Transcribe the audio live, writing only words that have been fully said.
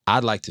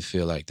I'd like to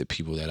feel like the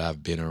people that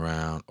I've been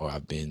around or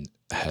had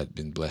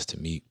been blessed to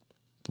meet,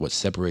 what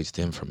separates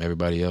them from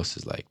everybody else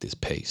is like this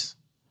pace.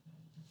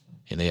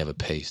 And they have a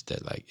pace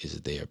that like is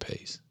their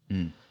pace.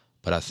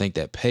 But I think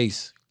that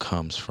pace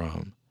comes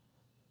from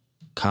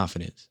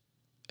confidence.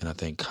 And I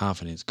think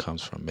confidence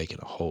comes from making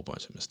a whole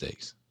bunch of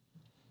mistakes.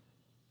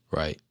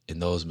 Right? And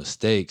those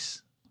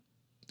mistakes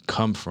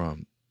come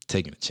from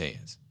taking a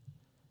chance.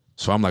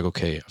 So I'm like,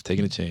 okay, I've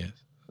taken a chance.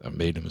 I've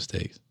made the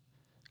mistakes.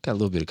 Got a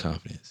little bit of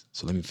confidence.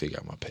 So let me figure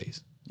out my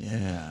pace.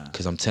 Yeah.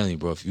 Because I'm telling you,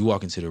 bro, if you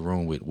walk into the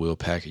room with Will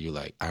Packer, you're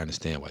like, I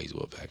understand why he's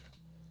Will Packer.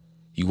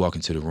 You walk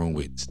into the room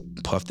with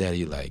Puff Daddy,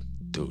 you're like,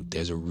 dude,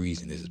 there's a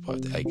reason this is Puff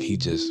Daddy. Like, he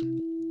just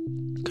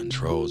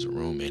controls the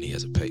room, man. He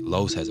has a pace.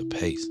 Los has a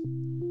pace.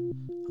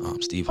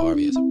 Steve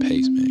Harvey has a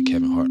pace, man.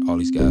 Kevin Hart, all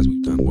these guys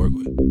we've done work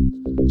with.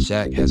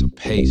 Shaq has a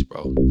pace,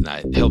 bro. Now,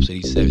 it helps that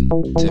he's 7'2",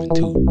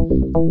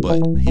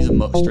 but he's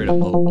a straight up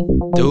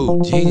mogul.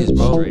 Dude, genius,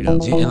 bro. Straight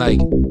up. And like,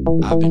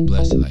 I've been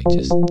blessed to like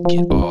just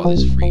get all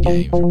this free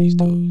game from these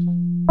dudes.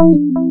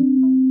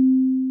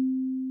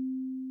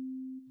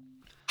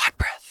 Hot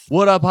breath.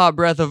 What up, Hot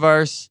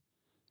Breathiverse?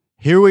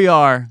 Here we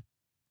are,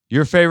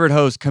 your favorite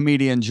host,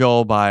 comedian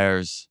Joel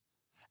Byers.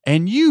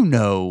 And you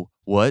know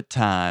what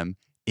time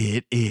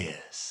it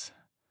is.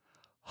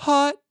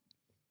 Hot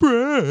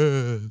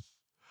breath.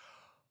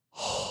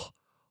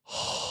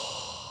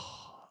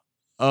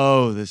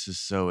 Oh, this is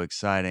so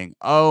exciting.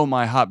 Oh,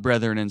 my hot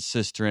brethren and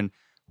sisterin,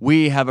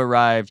 we have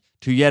arrived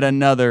to yet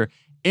another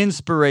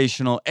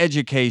inspirational,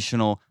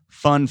 educational,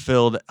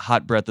 fun-filled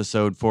hot breath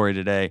episode for you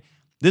today.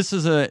 This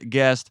is a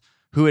guest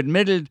who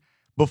admitted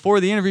before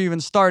the interview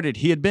even started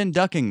he had been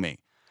ducking me,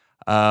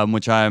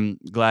 which I'm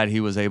glad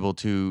he was able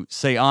to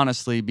say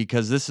honestly,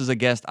 because this is a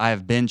guest I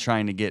have been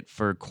trying to get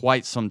for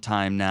quite some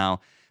time now,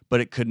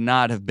 but it could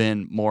not have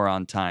been more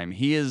on time.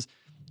 He is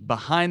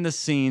behind the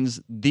scenes,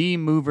 the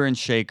mover and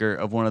shaker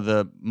of one of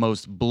the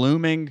most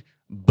booming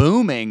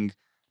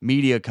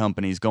media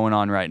companies going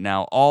on right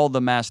now. One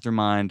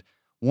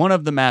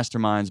of the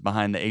masterminds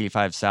behind the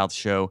 85 South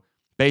show,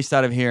 based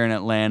out of here in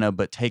Atlanta,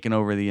 but taking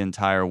over the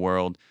entire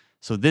world.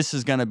 So this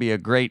is going to be a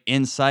great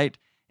insight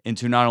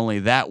into not only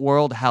that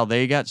world, how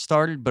they got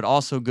started, but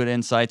also good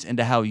insights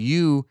into how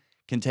you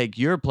can take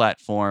your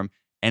platform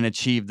and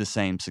achieve the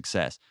same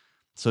success.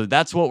 So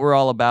that's what we're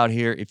all about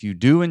here. If you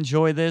do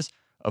enjoy this,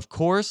 of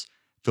course,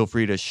 feel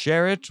free to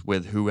share it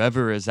with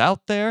whoever is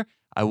out there.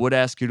 I would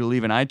ask you to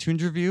leave an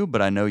iTunes review,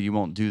 but I know you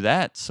won't do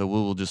that, so we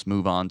will just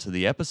move on to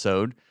the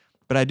episode.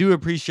 But I do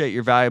appreciate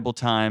your valuable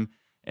time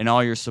and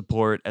all your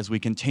support as we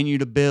continue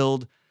to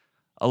build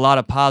a lot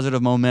of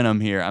positive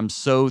momentum here. I'm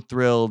so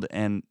thrilled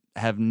and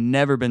have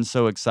never been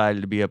so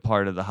excited to be a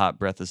part of the Hot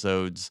Breath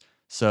episodes.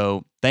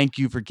 So thank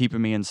you for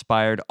keeping me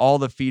inspired. All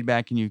the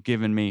feedback you've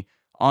given me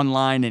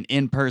online and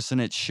in person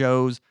at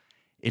shows,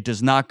 it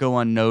does not go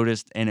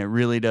unnoticed, and it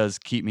really does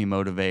keep me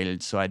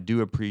motivated. So I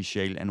do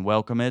appreciate it and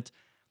welcome it.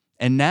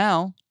 And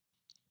now,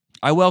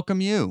 I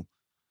welcome you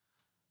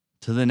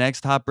to the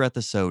next Hot Breath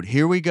episode.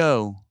 Here we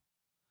go,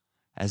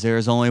 as there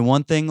is only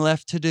one thing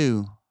left to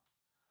do,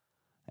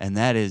 and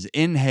that is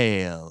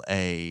inhale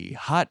a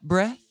hot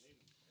breath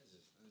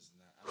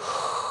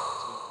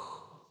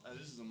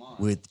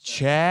with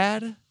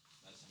Chad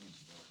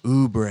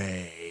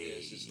Oubre.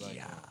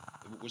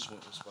 Which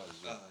spot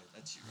is that?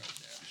 That's you right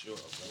there. Sure,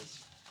 okay.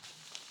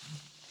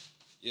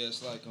 Yeah,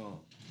 it's like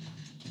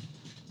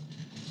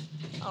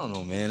I don't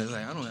know, man. It's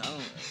like I don't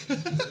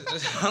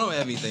I don't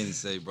have anything to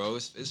say, bro.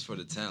 It's for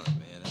the talent,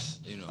 man. It's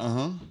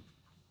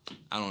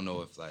I don't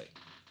know if like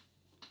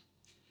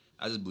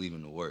I just believe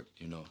in the work,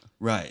 you know.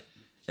 Right.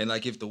 And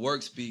like if the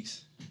work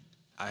speaks,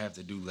 I have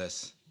to do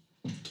less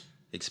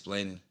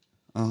explaining,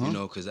 you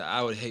know, because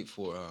I would hate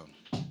for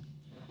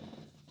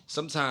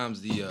sometimes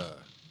the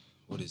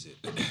what is it?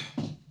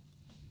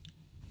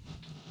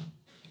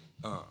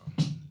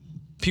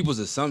 People's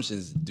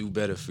assumptions do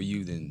better for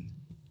you than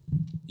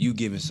you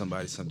giving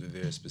somebody something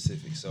very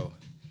specific. So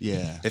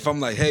yeah, if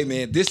I'm like, hey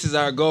man, this is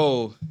our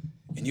goal,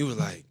 and you were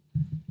like,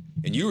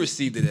 and you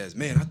received it as,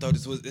 man, I thought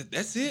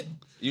that's it,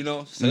 you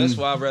know. So that's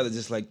why I'd rather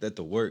just like let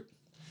the work.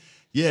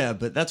 Yeah,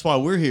 but that's why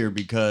we're here,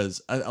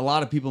 because a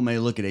lot of people may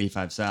look at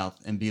 85 South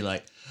and be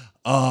like,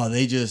 oh,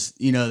 they just,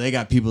 they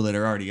got people that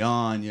are already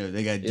on.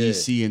 They got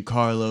DC and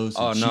Carlos.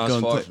 And Chico, it's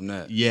far from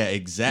that. Yeah,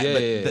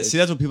 exactly. But see,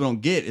 that's what people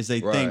don't get is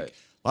they think,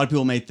 a lot of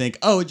people may think,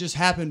 oh, it just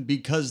happened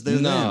because they're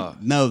them.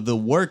 No, the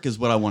work is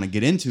what I want to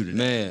get into today.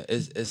 Man,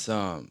 it's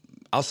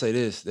I'll say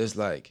this, there's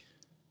like,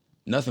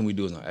 nothing we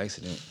do is an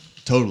accident.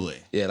 Totally.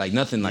 Yeah, like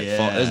nothing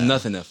there's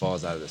nothing that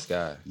falls out of the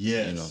sky.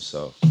 Yeah. You know,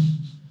 so.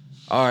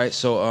 All right,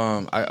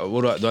 so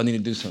do I need to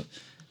do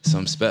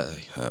some special?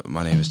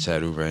 My name is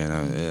Chad Oubre, and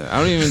I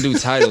don't even do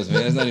titles,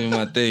 man. That's not even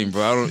my thing,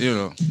 bro. I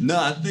don't, No,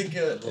 I think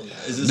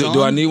is this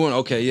do I need one?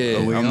 Okay, yeah.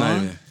 Are we I'm on? not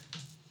even.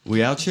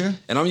 We out here?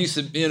 And I'm used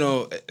to, you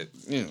know.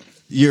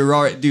 You're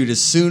all right, dude. As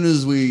soon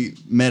as we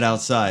met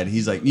outside,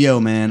 he's like, "Yo,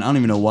 man, I don't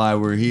even know why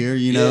we're here.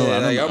 You know,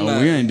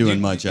 we ain't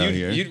doing much out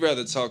here." You'd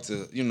rather talk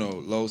to,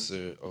 Los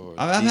or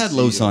I've had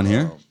Los on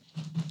here.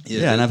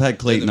 Yeah, and I've had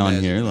Clayton on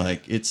here. Man.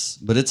 Like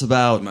but it's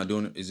about. Am I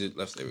doing it? Is it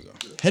left? There we go.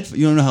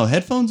 You don't know how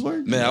headphones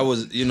work? Man, I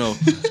was,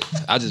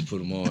 I just put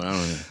them on. I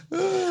don't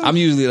know. I'm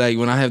usually like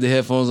when I have the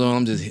headphones on,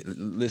 I'm just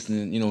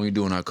listening. When you're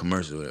doing our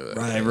commercial.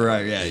 Right.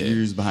 Yeah,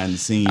 you're just behind the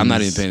scenes. I'm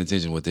not even paying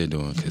attention to what they're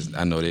doing because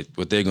I know that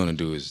what they're gonna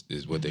do is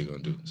what they're gonna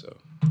do. So.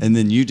 And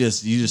then you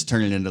just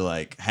turn it into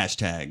like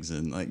hashtags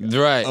and like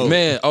right,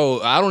 man.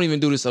 Oh, I don't even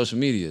do the social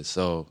media.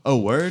 So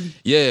word.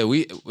 Yeah,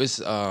 it's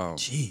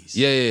jeez.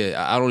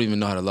 Yeah. I don't even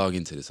know how to log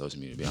into the social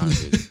media. To be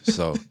honest with you,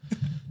 so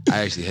I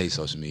actually hate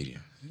social media.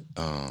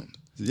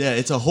 Yeah,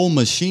 it's a whole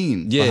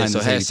machine. Yeah, so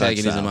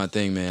hashtagging isn't my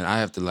thing, man. I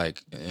have to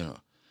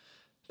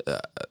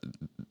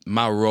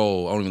my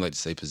role. I don't even like to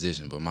say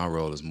position, but my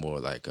role is more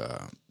like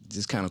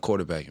just kind of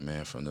quarterbacking,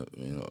 man, from the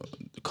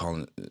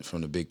calling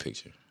from the big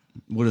picture.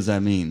 What does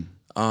that mean?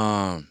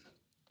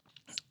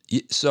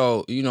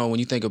 So when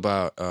you think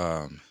about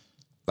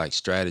like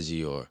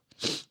strategy or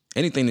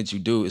anything that you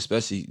do,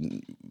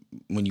 especially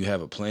when you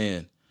have a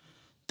plan,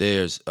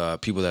 there's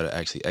people that are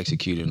actually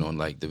executing on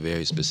like the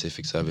very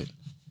specifics of it,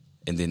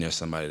 and then there's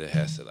somebody that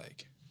has to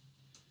like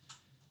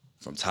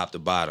from top to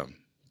bottom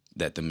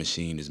that the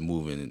machine is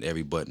moving and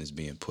every button is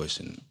being pushed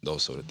and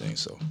those sort of things.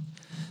 So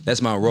that's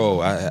my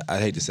role. I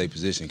hate to say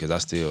position because I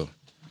still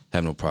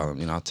have no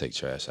problem. I'll take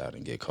trash out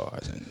and get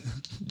cars and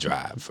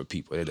drive for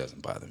people. It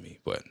doesn't bother me.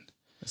 But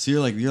so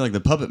you're like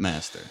the puppet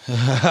master.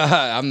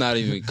 I'm not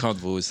even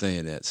comfortable with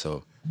saying that.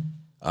 So,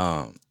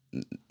 I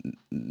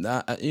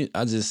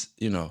just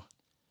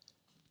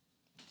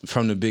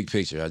from the big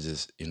picture, I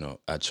just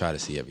I try to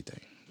see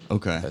everything.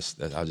 Okay. That's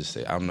I'll just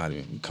say I'm not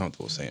even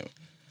comfortable saying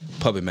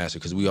puppet master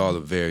because we all are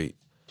very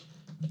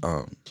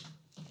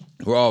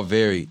we're all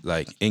very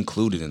like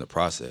included in the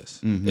process.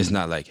 Mm-hmm. It's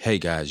not like, hey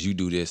guys, you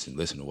do this and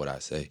listen to what I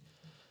say.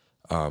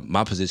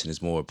 My position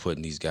is more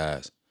putting these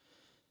guys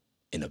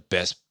in the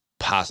best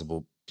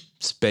possible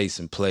space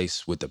and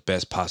place with the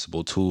best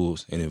possible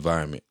tools and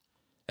environment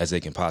as they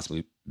can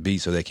possibly be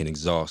so they can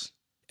exhaust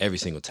every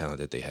single talent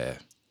that they have.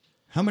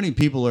 How many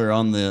people are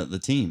on the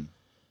team?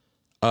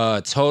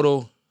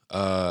 Total,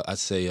 I'd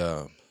say,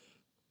 let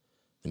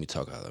me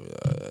talk out.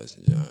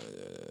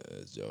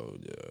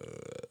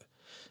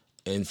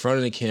 In front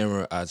of the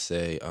camera, I'd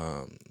say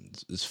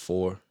it's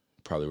 4,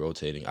 probably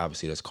rotating.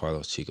 Obviously, that's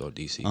Carlos, Chico,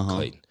 DC,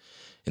 Clayton.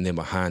 And then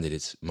behind it,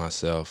 it's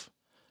myself,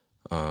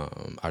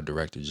 our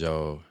director,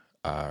 Joe,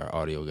 our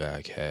audio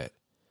guy, Kat,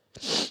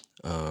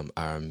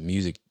 our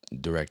music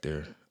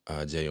director,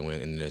 Jay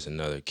Wynn, and there's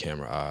another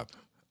camera op,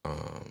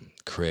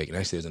 Craig. And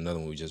actually, there's another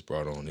one we just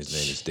brought on. His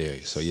name is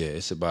Derek. So, yeah,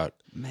 it's about,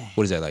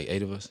 what is that, like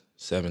 8 of us?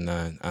 7,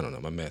 9? I don't know.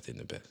 My math isn't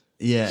the best.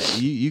 Yeah,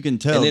 you can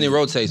tell. And then it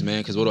rotates, man,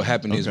 because what'll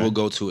happen is we'll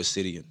go to a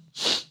city and,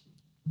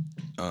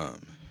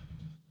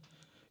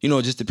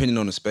 just depending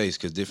on the space,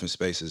 because different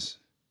spaces,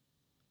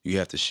 you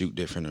have to shoot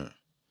different or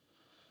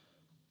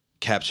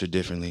capture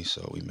differently.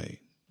 So we may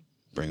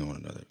bring on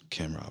another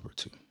camera op or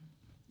two.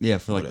 Yeah,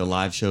 for like the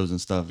live shows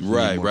and stuff.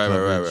 Right.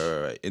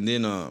 And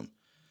then,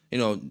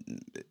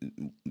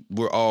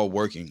 we're all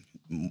working,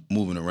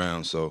 moving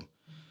around. So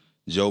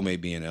Joe may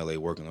be in LA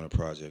working on a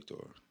project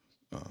or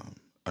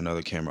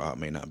another camera op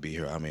may not be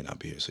here. I may not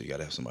be here. So you got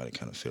to have somebody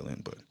kind of fill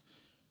in. But,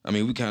 I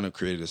mean, we kind of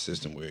created a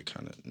system where it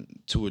kind of,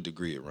 to a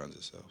degree, it runs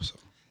itself. So.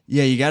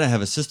 Yeah, you got to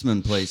have a system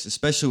in place,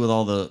 especially with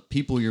all the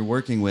people you're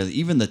working with,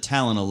 even the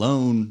talent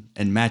alone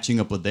and matching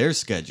up with their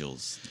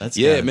schedules. That's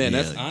man,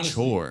 that's a honestly,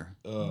 chore.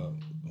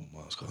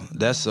 Mom's calling.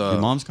 That's your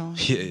mom's calling?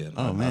 Yeah.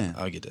 Oh man,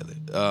 I'll get that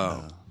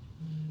later.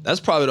 That's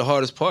probably the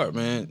hardest part,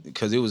 man,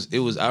 because it was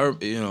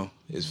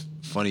it's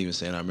funny even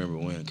saying I remember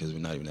when because we're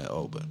not even that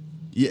old, but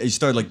yeah, you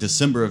started like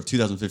December of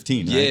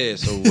 2015, right? Yeah,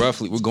 so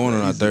roughly we're going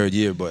on our 3rd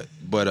year, but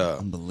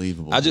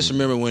unbelievable. I just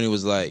remember when it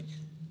was like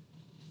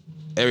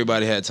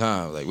everybody had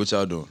time, like what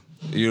y'all doing,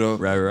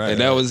 right, and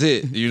that was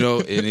it, and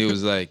it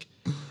was like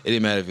it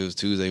didn't matter if it was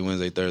Tuesday,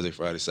 Wednesday, Thursday,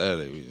 Friday,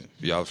 Saturday.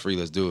 If y'all free,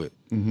 let's do it.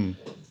 Mm-hmm.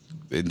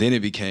 And then it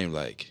became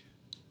like,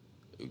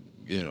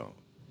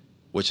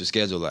 what's your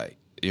schedule like,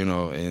 and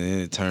then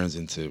it turns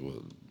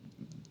into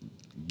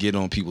get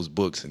on people's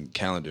books and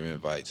calendar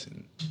invites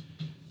and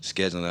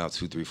scheduling out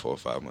 2, 3, 4,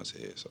 5 months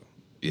ahead. So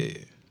yeah.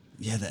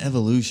 Yeah, the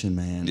evolution,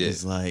 man,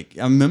 is like,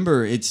 I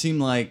remember it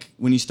seemed like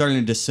when you started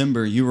in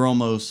December, you were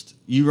almost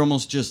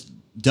just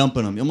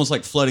dumping them, almost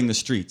like flooding the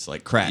streets,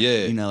 like crack.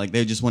 Yeah. Like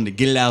they just wanted to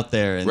get it out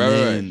there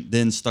and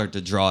then start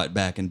to draw it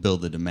back and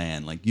build the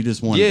demand. Like you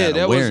just wanted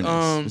that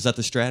awareness. Was that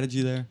the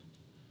strategy there?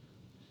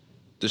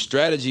 The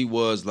strategy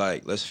was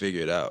like, let's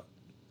figure it out.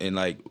 And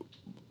like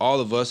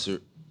all of us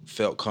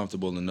felt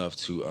comfortable enough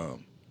to,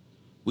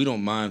 we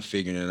don't mind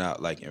figuring it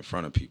out like in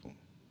front of people.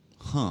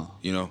 Huh.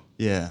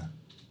 Yeah.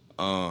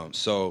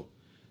 So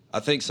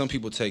I think some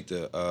people take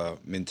the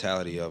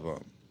mentality of,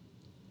 well,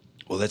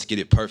 let's get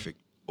it perfect,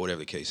 or whatever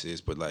the case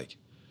is. But like,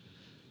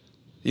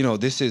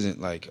 this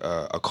isn't like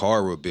a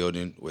car we're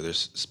building where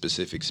there's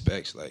specific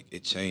specs. Like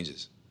it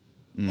changes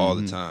all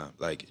the time.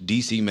 Like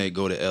DC may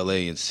go to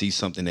LA and see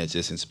something that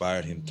just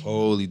inspired him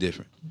totally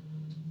different.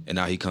 And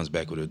now he comes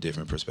back with a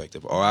different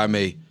perspective. Or I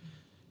may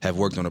have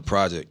worked on a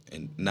project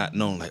and not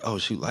known like, oh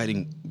shoot,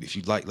 lighting, if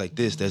you like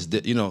this, that's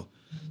you know.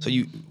 So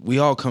we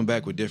all come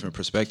back with different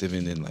perspective,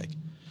 and then like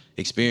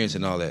experience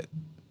and all that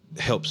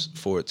helps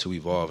for it to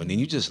evolve. And then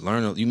you just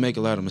learn, you make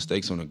a lot of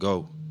mistakes on the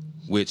go,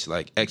 which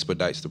like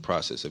expedites the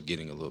process of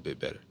getting a little bit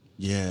better.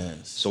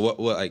 Yes. So what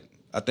like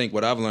I think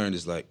what I've learned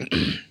is like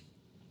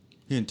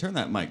Yeah, and turn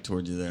that mic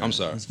towards you there. I'm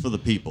sorry. It's for the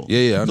people. Yeah,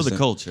 I for the understand.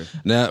 culture.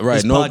 Now,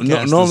 right. This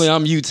podcast Normally is-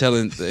 I'm you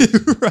telling.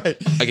 Right.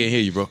 I can't hear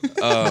you, bro.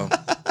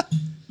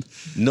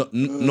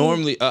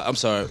 Normally, I'm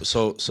sorry.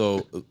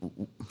 So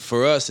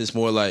for us, it's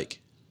more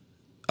like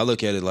I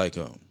look at it like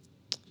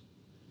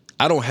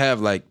I don't have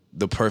like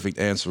the perfect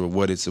answer of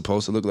what it's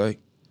supposed to look like,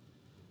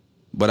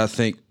 but I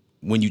think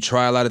when you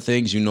try a lot of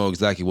things, you know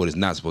exactly what it's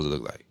not supposed to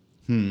look like.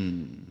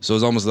 So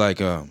it's almost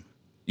like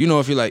you know,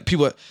 if you're like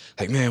people are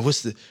like, man,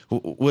 what's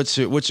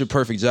your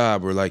perfect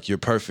job or like your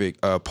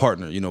perfect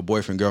partner, you know,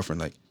 boyfriend,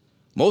 girlfriend. Like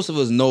most of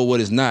us know what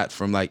is not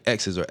from like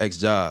exes or ex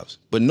jobs,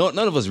 but none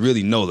of us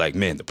really know like,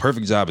 man, the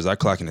perfect job is I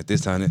clocking at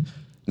this time.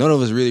 None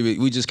of us really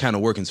we just kind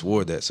of working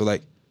toward that. So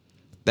like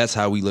that's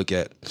how we look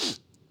at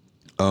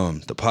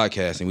the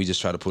podcast, and we just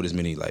try to put as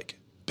many like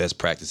best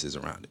practices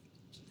around it,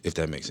 if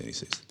that makes any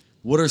sense.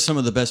 What are some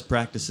of the best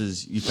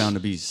practices you found to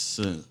be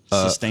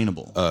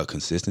sustainable?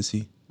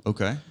 Consistency.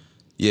 Okay.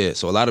 Yeah,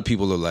 so a lot of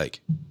people are like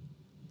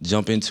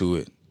jump into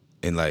it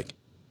and like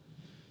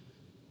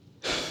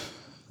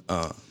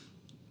a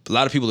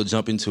lot of people will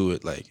jump into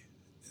it like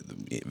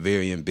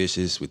very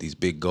ambitious with these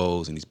big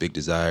goals and these big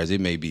desires.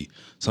 It may be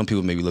some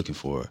people may be looking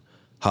for a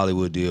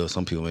Hollywood deal,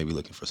 some people may be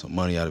looking for some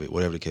money out of it,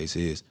 whatever the case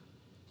is.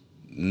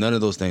 None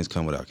of those things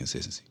come without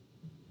consistency.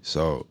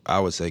 So I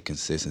would say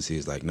consistency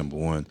is like number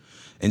one.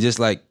 And just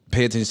like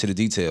pay attention to the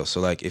details. So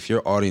like if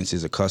your audience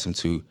is accustomed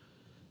to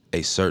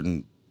a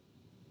certain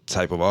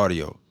type of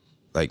audio,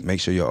 like make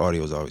sure your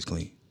audio is always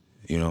clean,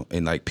 you know?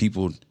 And like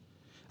people,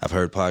 I've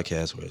heard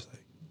podcasts where it's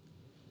like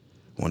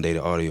one day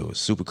the audio is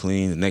super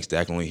clean, the next day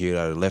I can only hear it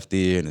out of the left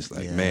ear, and it's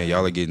like, man,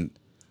 y'all are getting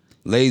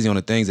lazy on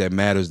the things that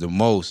matters the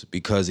most,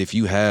 because if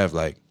you have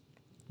like,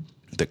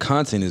 the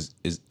content is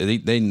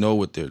they know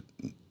what they're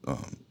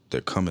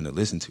coming to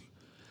listen to,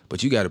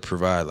 but you got to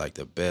provide like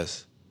the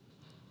best.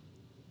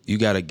 You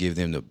got to give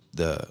them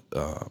the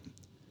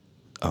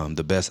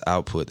best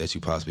output that you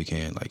possibly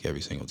can, like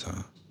every single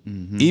time.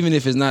 Mm-hmm. Even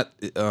if it's not,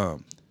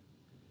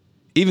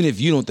 even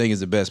if you don't think it's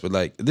the best, but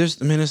like there's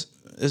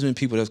been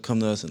people that's come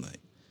to us and like,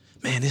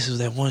 man, this was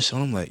that one show.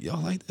 And I'm like,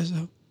 y'all like that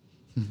show?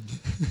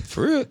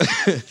 For real?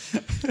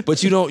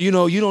 But you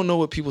don't know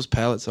what people's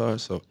palates are.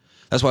 So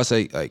that's why I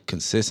say like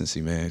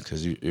consistency, man,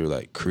 because you're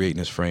like creating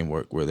this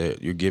framework where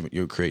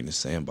you're creating this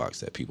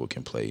sandbox that people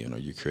can play in, or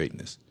you're creating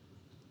this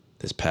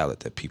palette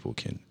that people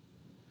can,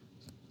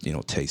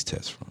 taste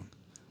test from.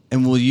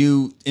 And will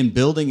you, in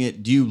building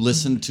it, do you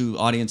listen to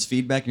audience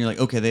feedback and you're like,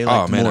 okay, they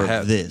like more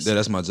of this? Yeah,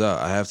 that's my job.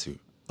 I have to.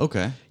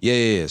 Okay.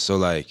 Yeah. So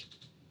like,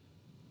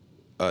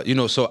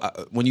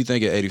 when you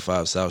think of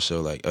 85 South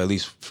Show, like at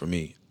least for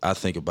me, I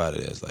think about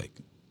it as like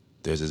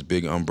there's this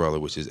big umbrella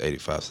which is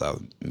 85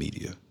 South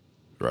Media,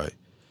 right?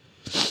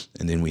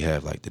 And then we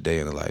have like the day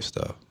in the life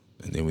stuff,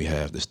 and then we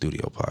have the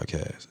studio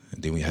podcast,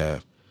 and then we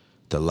have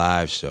the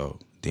live show,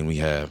 then we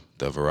have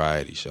the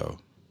variety show,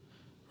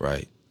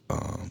 right?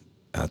 And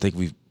I think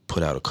we've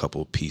put out a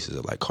couple pieces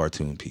of like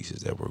cartoon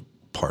pieces that we're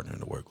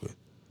partnering to work with,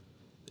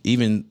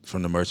 even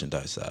from the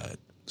merchandise side.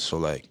 So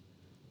like,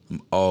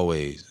 I'm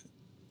always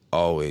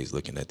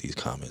looking at these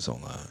comments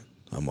online.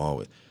 I'm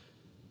always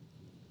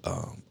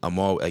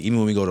like, even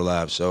when we go to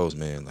live shows,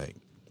 man, like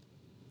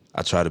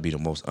I try to be the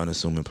most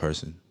unassuming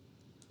person.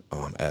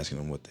 Asking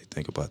them what they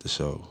think about the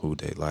show, who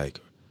they like,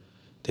 or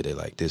did they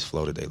like this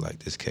flow, did they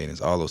like this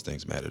cadence? All those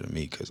things matter to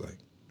me, because like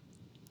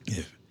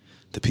if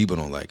the people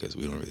don't like us,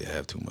 we don't really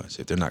have too much.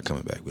 If they're not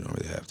coming back, we don't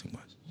really have too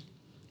much.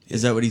 Yeah.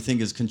 Is that what you think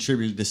has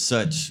contributed to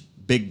such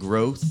big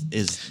growth,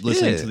 is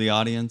listening to the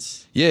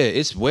audience? Yeah,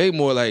 it's way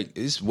more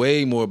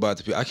about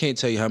the people. I can't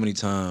tell you how many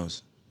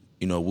times,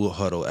 we'll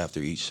huddle after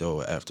each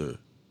show, after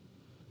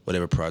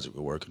whatever project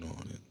we're working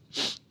on. And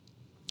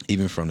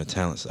even from the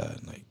talent side,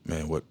 like,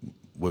 man, what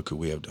could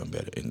we have done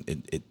better? And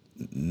it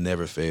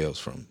never fails,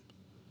 from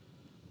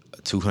a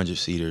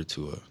 200-seater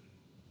to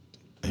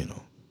a,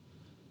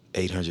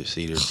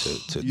 800-seater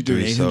to You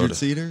doing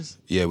 800-seaters?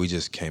 Yeah, we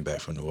just came back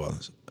from New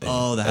Orleans.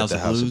 Oh, the House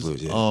of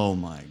Blues? Yeah. Oh,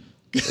 my.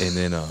 And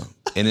then,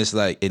 and it's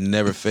like, it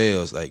never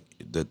fails. Like,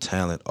 the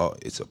talent,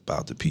 it's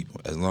about the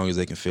people. As long as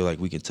they can feel like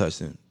we can touch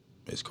them,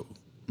 it's cool.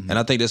 Mm-hmm. And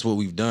I think that's what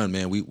we've done,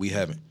 man. We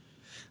haven't,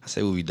 I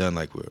say what we've done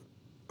like we're,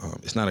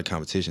 it's not a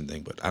competition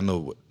thing, but I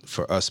know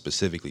for us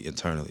specifically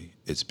internally,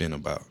 it's been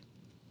about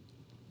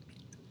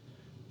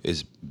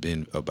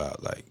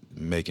like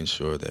making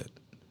sure that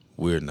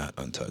we're not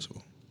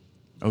untouchable.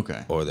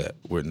 Okay. Or that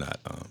we're not,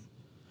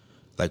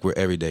 like we're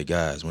everyday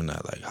guys. We're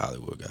not like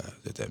Hollywood guys.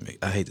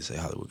 I hate to say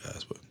Hollywood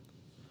guys, but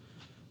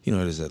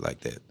there's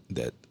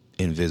that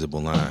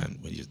invisible line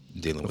when you're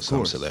dealing with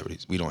some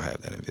celebrities. We don't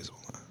have that invisible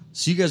line.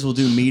 So you guys will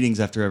do meetings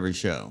after every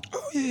show?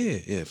 Oh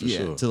yeah, for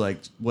sure. To like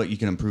what you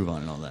can improve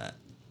on and all that.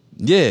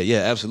 Yeah,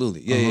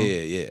 absolutely.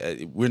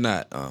 Yeah. We're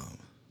not.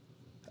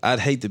 I'd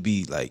hate to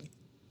be like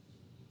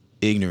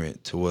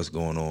ignorant to what's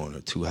going on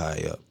or too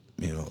high up.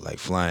 Like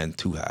flying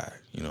too high.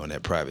 In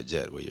that private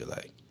jet where you're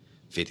like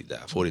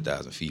 50,000,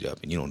 40,000 feet up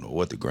and you don't know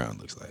what the ground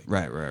looks like.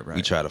 Right.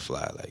 We try to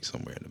fly like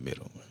somewhere in the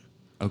middle.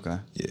 Okay.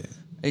 Yeah.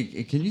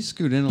 Hey, can you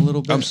scoot in a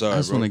little bit? I'm sorry, I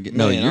just bro. want to get.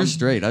 Man, No, you're I'm-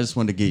 straight. I just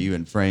wanted to get you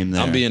in frame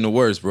there. I'm being the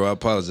worst, bro. I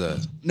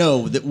apologize.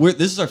 No,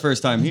 this is our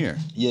first time here.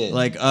 Yeah.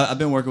 Like I've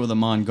been working with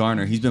Amon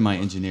Garner. He's been my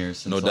engineer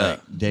since No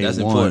doubt. day That's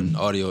one. important.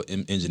 Audio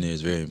engineer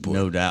is very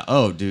important. No doubt.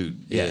 Oh, dude.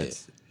 Yeah.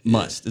 It's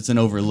must. It's an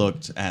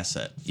overlooked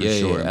asset for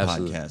sure in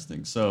absolutely.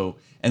 podcasting. So,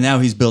 and now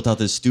he's built out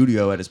this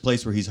studio at his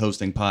place where he's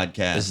hosting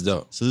podcasts. This is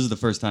dope. So this is the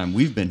first time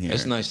we've been here.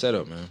 It's a nice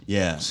setup, man.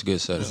 Yeah. It's a good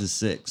setup. This is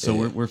sick. So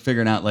Yeah. we're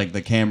figuring out like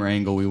the camera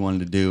angle we wanted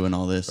to do and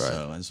all this. Right.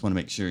 So I just want to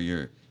make sure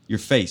your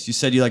face. You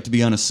said you like to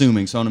be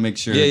unassuming, so I want to make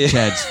sure Yeah.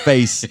 Chad's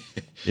face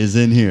is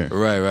in here.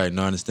 Right.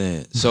 No, I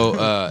understand. So,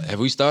 have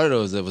we started, or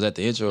was that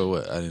the intro, or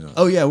what? I didn't know.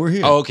 Oh yeah, we're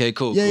here. Oh, okay,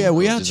 cool. Yeah, cool,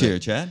 we cool. out Just here,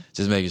 make- Chad.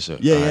 Just making sure.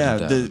 Yeah, All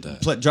right, yeah. no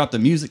doubt. Drop the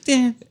music.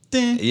 Dun,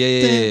 dun,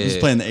 Yeah. dun. Just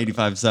playing the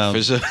 85 South.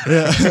 For sure.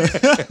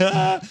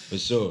 Yeah. For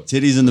sure.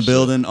 Titties in the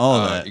building,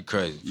 all that. You're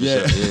crazy. For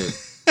Yeah.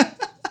 sure.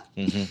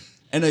 Yeah.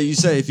 And you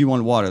say if you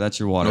want water, that's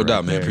your water. No right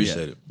doubt, man. there.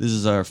 Appreciate it. This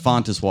is our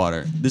Fontas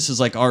water. This is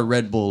like our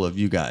Red Bull of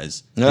you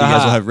guys. You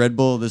guys will have Red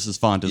Bull. This is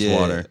Fontas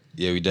water.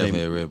 Yeah, we definitely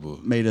had Red Bull.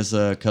 Made us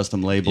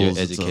custom Your labels.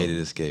 It's a educated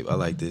escape. I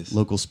like this.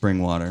 local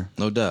spring water.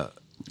 No doubt.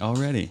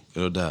 Already.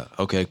 No doubt.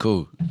 Okay,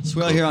 cool. So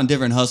we're out here on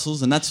different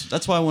hustles, and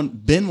that's why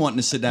been wanting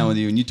to sit down with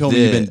you, and you told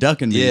me you've been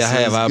ducking me. Yeah, so I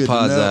have. it's I good to know.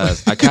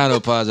 apologize. I kind of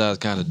apologize,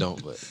 kind of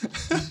don't,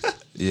 but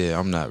yeah,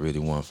 I'm not really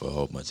one for a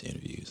whole bunch of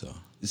interviews.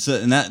 So,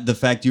 and that the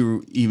fact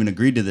you even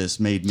agreed to this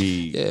made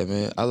me. Yeah,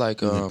 man. I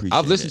like. Really appreciate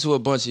I've listened it. to a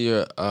bunch of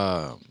your.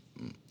 I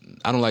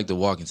don't like to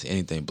walk into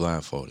anything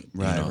blindfolded.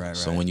 Right.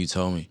 So when you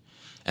told me,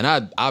 and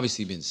I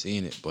obviously been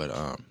seeing it, but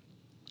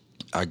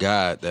our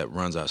guy that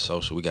runs our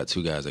social, we got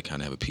two guys that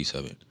kind of have a piece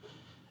of it.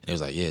 And it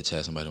was like, yeah,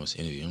 Chad, somebody wants to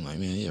interview. I'm like,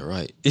 man, yeah,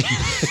 right.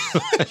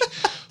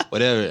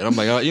 Whatever. And I'm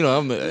like,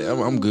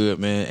 I'm good,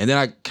 man. And then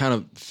I kind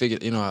of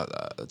figured,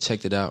 I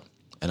checked it out,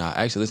 and I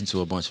actually listened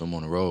to a bunch of them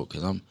on the road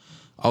because I'm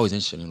always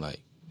interested in like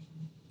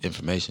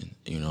information,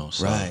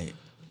 So, Right.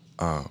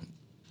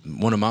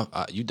 one of my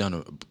you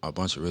done a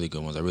bunch of really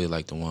good ones. I really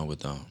like the one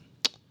with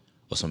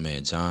what's my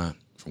man John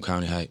from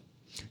County Hype.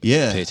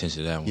 Yeah. Pay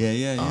attention to that one.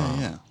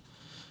 Yeah.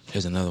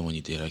 There's another one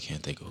you did. I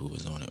can't think of who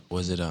was on it.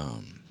 Was it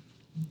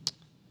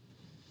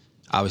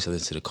obviously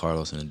listened to the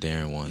Carlos and the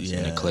Darren ones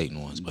and the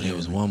Clayton ones, but there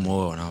was one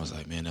more, and I was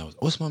like, man,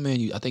 what's my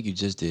man? I think you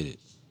just did it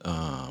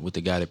with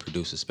the guy that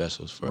produces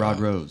specials for Rod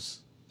Rose.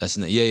 That's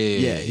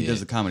yeah. He does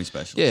the comedy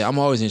specials. Yeah, I'm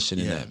always interested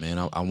in Yeah. that, man.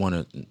 I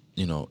want to,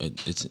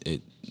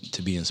 it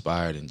to be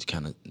inspired and to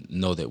kind of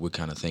know that we're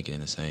kind of thinking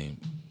in the same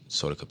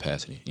sort of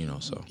capacity,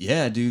 So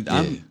Yeah, dude.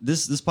 Yeah.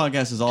 This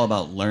podcast is all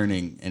about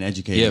learning and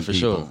educating. yeah, for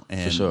people. sure,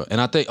 And for sure.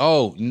 And I think,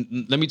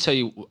 let me tell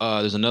you,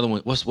 there's another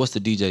one. What's the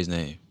DJ's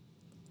name?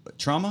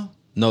 Trauma.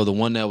 No, the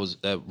one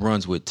that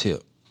runs with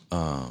Tip.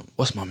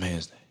 What's my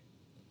man's name?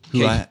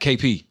 Who I-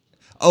 KP.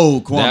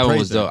 Oh, Quan That one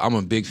was Prather. dope. I'm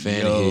a big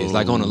fan of Yo. his.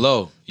 Like on the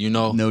low,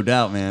 No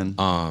doubt, man.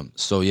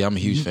 So yeah, I'm a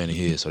huge fan of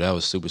his. So that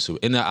was super.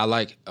 And I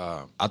like.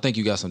 I think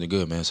you got something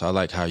good, man. So I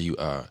like how you.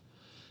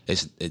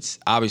 It's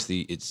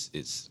obviously it's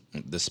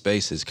the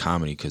space is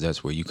comedy because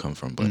that's where you come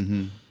from, but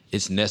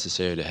it's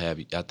necessary to have.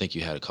 I think you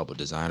had a couple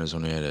designers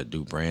on there that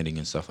do branding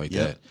and stuff like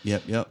that.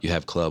 Yep. You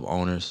have club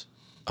owners.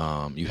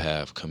 You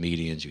have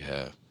comedians. You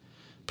have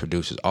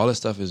producers. All this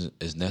stuff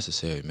is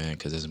necessary, man,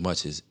 because as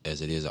much as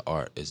it is an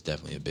art, it's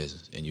definitely a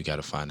business, and you got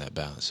to find that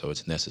balance. So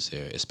it's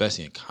necessary,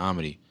 especially in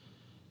comedy.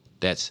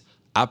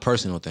 I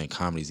personally don't think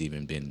comedy's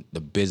even been,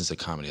 the business of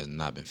comedy has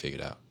not been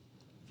figured out.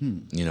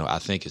 I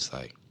think it's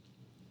like,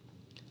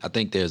 I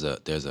think there's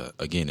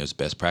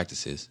best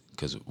practices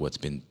because what's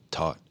been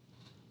taught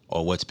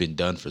or what's been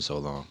done for so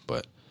long,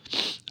 but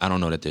I don't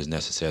know that there's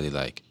necessarily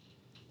like,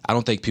 I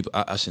don't think people,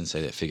 I shouldn't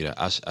say that figured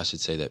out. I should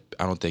say that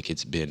I don't think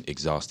it's been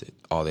exhausted.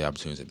 All the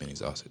opportunities have been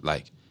exhausted.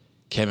 Like,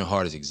 Kevin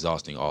Hart is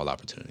exhausting all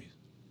opportunities.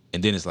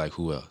 And then it's like,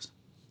 who else?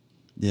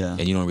 Yeah.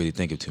 And you don't really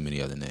think of too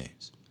many other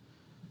names,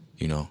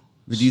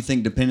 But do you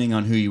think depending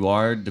on who you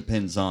are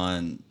depends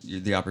on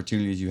the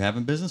opportunities you have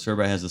in business, or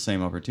everybody has the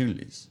same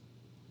opportunities?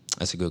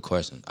 That's a good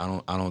question. I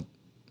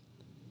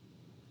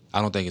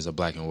don't think it's a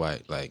black and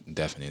white, like,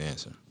 definite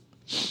answer.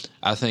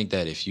 I think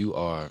that if you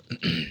are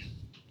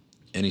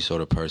any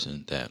sort of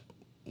person that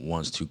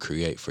wants to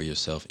create for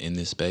yourself in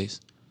this space,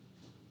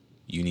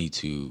 you need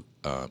to,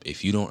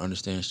 if you don't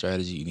understand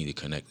strategy, you need to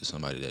connect to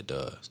somebody that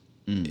does.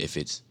 If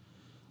it's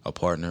a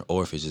partner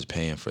or if it's just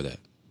paying for that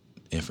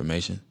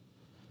information.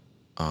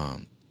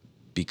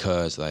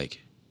 Because,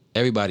 like,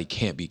 everybody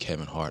can't be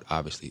Kevin Hart,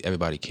 obviously.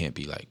 Everybody can't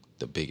be, like,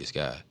 the biggest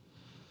guy.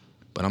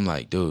 But I'm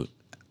like, dude,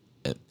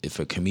 if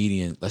a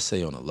comedian, let's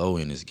say on the low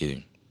end, is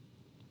getting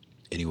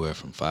anywhere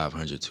from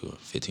 $500 to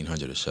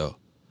 $1,500 a show,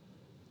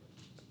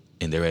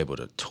 and they're able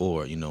to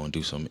tour, and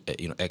do some,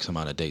 X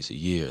amount of dates a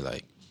year,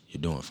 like, you're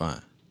doing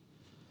fine.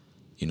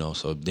 You know,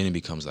 so then it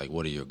becomes like,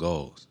 what are your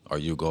goals? Are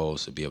your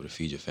goals to be able to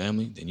feed your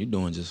family? Then you're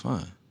doing just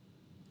fine.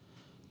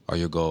 Are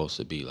your goals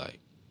to be like,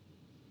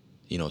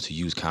 you know, to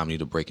use comedy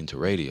to break into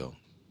radio?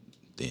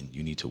 Then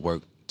you need to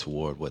work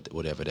toward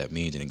whatever that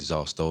means and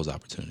exhaust those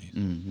opportunities.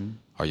 Mm-hmm.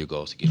 Are your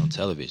goals to get on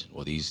television?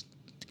 Well, this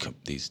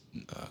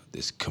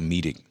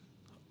comedic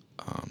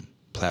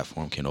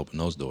platform can open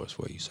those doors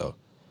for you. So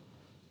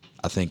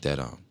I think that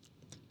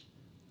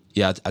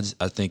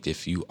I think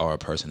if you are a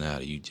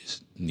personality, you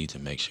just need to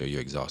make sure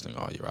you're exhausting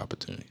all your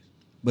opportunities.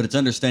 But it's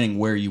understanding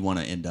where you want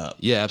to end up.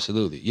 Yeah,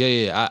 absolutely.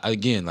 Yeah.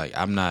 Again, like,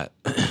 I'm not.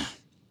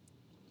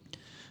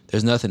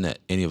 There's nothing that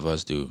any of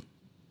us do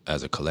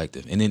as a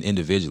collective, and then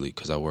individually,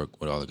 because I work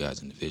with all the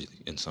guys individually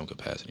in some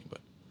capacity, but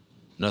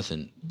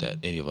nothing that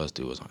any of us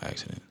do is on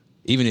accident.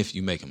 Even if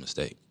you make a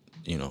mistake,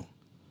 you know,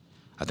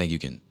 I think you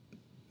can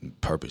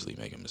purposely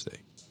make a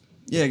mistake.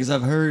 Yeah, because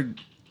I've heard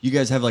you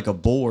guys have like a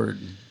board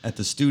at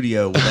the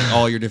studio with like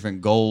all your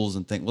different goals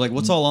and things. Like,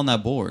 what's all on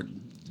that board?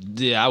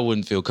 Yeah, I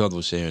wouldn't feel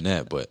comfortable sharing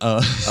that, but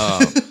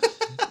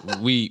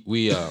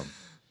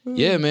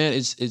yeah, man,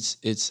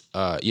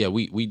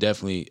 we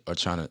definitely are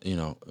trying to, you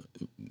know,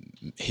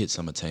 hit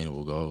some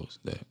attainable goals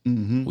that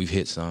we've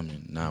hit some,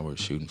 and now we're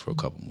shooting for a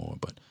couple more.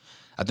 But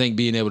I think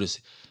being able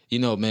to, you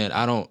know, man,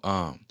 I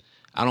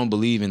don't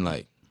believe in,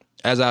 like,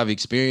 as I've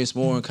experienced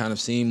more and kind of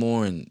seen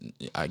more, and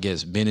I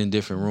guess been in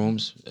different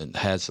rooms and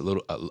had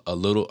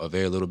a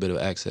very little bit of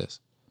access.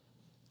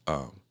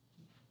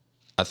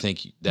 I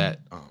think that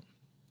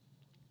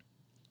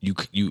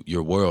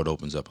your world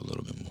opens up a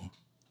little bit more,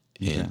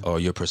 or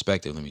your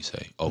perspective, let me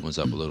say, opens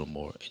up a little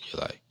more, and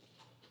you're like,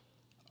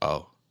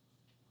 oh,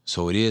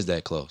 so it is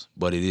that close,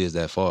 but it is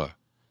that far.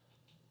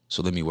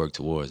 So let me work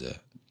towards that.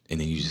 And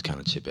then you just kind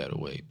of chip at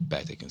away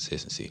back to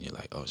consistency, and you're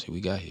like, oh shit, we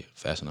got here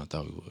faster than I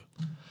thought we would.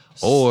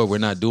 Or we're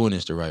not doing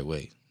this the right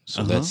way.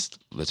 So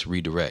let's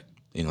redirect.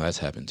 You know, that's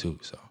happened too.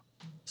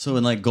 So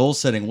in like goal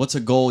setting, what's a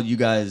goal you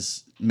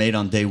guys made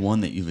on day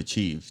one that you've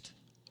achieved?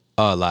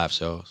 Live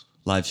shows.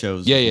 Live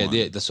shows.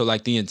 Yeah. So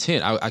like the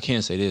intent, I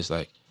can't say this,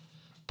 like,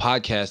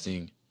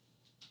 podcasting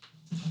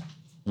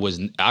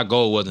was, our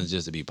goal wasn't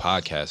just to be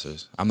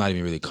podcasters. I'm not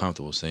even really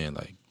comfortable saying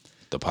like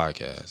the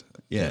podcast.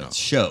 Yeah, you know? It's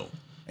show.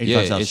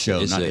 85 South it's show,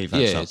 not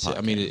 85 South podcast.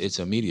 I mean, it's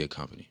a media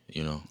company,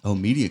 you know. Oh,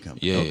 media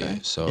company. Yeah, okay. yeah.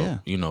 So,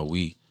 you know,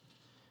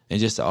 and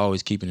just to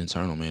always keep it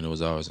internal, man. It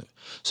was always,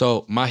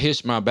 so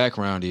my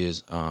background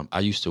is, I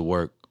used to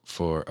work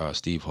for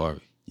Steve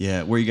Harvey.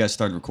 Yeah, where you guys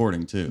started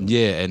recording too.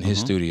 Yeah, in his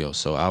studio.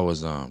 So I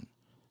was,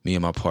 me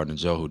and my partner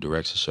Joe, who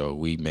directs the show,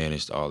 we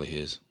managed all of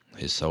his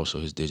social,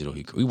 his digital.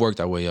 We worked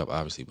our way up,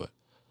 obviously, but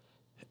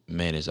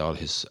managed all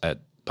his,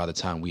 by the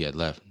time we had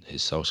left,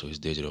 his social, his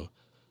digital,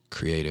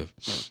 creative.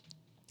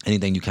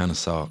 Anything you kind of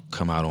saw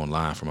come out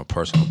online from a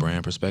personal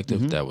brand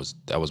perspective, that was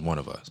one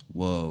of us.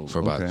 Whoa. For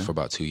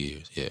about 2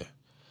 years, yeah.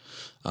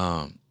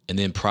 And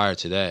then prior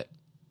to that,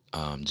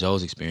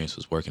 Joe's experience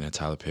was working at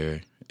Tyler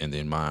Perry, and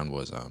then mine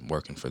was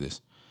working for this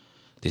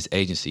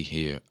agency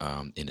here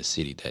in the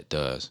city that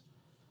does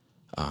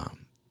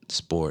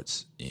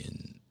sports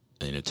and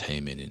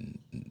entertainment and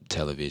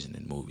television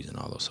and movies and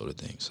all those sort of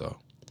things. So,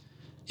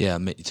 yeah,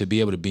 to be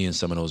able to be in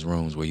some of those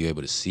rooms where you're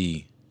able to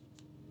see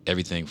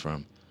everything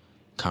from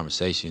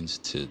conversations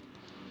to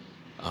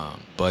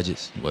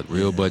budgets, what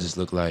real budgets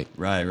look like,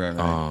 right.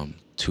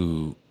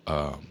 to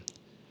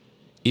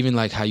even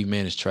like how you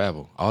manage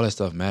travel, all that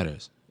stuff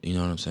matters. You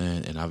know what I'm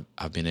saying? And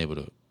I've been able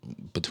to,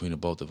 between the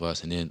both of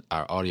us, and then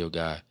our audio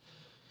guy,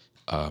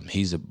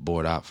 he's a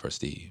board op for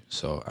Steve.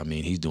 So I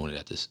mean, he's doing it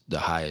at the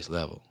highest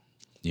level.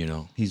 You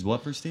know, he's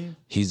what for Steve?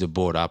 He's a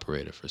board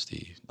operator for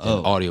Steve,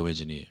 an audio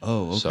engineer.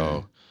 Oh, okay.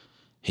 So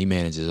he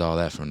manages all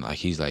that from, like,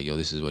 he's like, yo,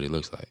 this is what it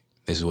looks like.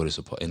 This is what it's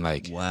supposed, and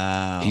like,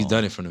 wow, he's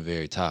done it from the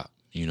very top,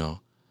 you know.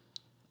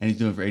 And he's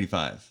doing it for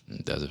 85.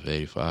 Does it for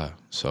 85.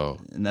 So,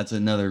 and that's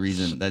another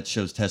reason that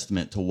shows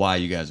testament to why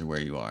you guys are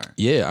where you are.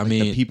 Yeah, I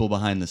mean, the people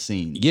behind the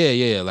scenes.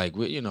 Yeah. Like,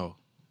 you know,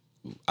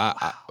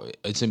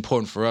 it's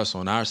important for us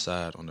on our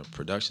side, on the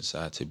production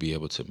side, to be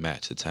able to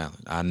match the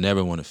talent. I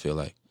never want to feel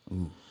like,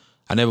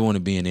 I never want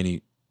to be in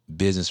any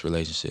business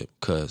relationship,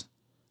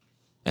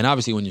 and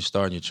obviously when you're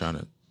starting, you're trying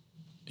to,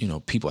 you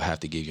know, people have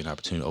to give you an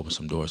opportunity to open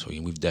some doors for you,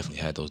 and we've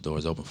definitely had those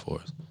doors open for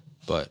us.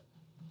 But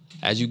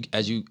as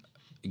you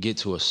get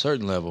to a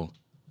certain level,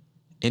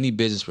 any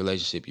business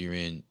relationship you're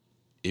in,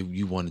 if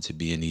you want it to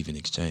be an even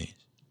exchange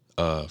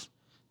of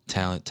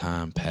talent,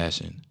 time,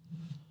 passion,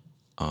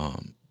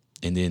 and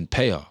then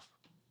payoff.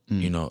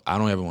 You know, I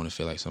don't ever want to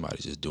feel like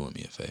somebody's just doing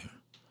me a favor.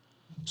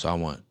 So I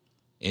want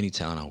any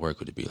talent I work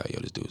with to be like, yo,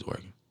 this dude's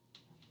working,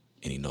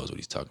 and he knows what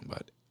he's talking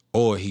about,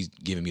 or he's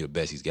giving me the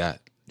best he's got.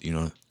 You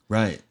know,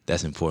 right?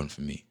 That's important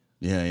for me.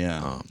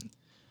 Yeah.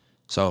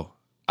 So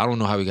I don't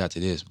know how we got to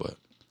this, but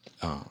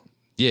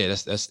yeah,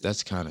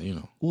 that's kind of, you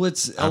know. Well,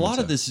 it's a lot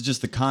of this is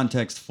just the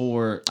context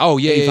for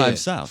 85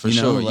 South. For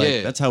sure,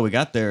 like, that's how we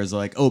got there. Is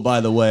like, oh,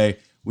 by the way,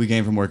 we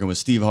came from working with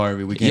Steve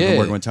Harvey, we came from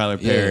working with Tyler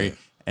Perry,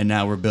 and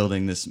now we're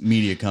building this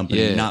media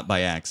company, not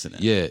by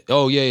accident. Yeah.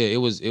 Oh yeah. It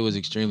was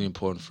extremely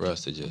important for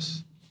us to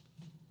just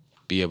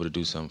be able to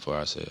do something for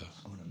ourselves.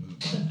 Oh,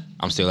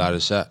 I'm still out of the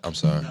shot. I'm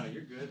sorry. No,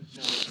 you're good.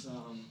 No, it's I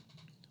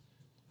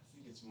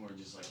think it's more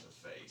just like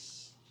the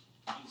face.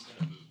 I'm just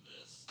gonna move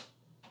this.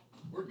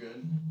 We're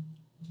good.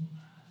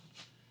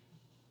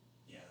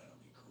 Yeah, that'll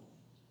be cool.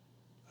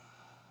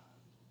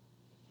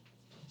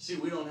 See,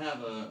 we don't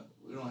have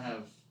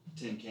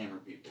 10 camera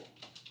people.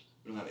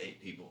 We don't have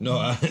 8 people.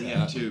 No, we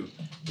have 2.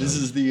 This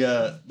is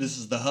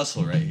the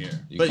hustle right here.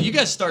 But you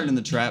guys started in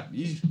the trap.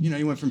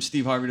 You went from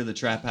Steve Harvey to the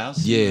trap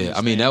house. Yeah,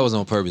 I mean that was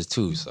on purpose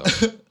too. So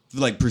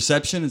like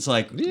perception, it's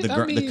like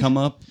the come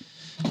up.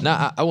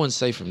 Nah, I wouldn't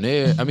say from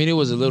there. I mean, it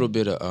was a little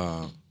bit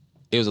of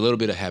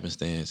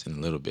happenstance and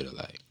a little bit of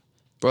like,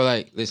 bro,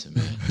 like, listen,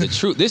 man, the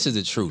truth. This is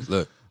the truth.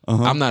 Look,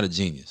 I'm not a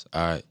genius.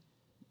 All right,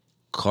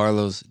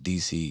 Carlos,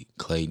 DC,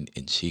 Clayton,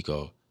 and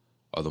Chico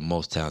are the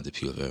most talented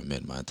people I've ever met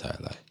in my entire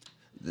life.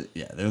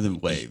 Yeah, they're the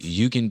wave.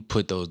 You can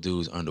put those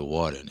dudes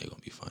underwater and they're gonna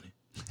be funny.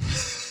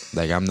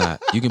 Like I'm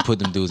not. You can put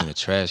them dudes in a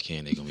trash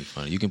can, they're gonna be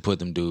funny. You can put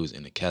them dudes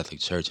in the Catholic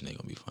church and they're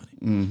gonna be funny.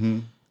 Mm-hmm.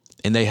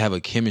 And they have a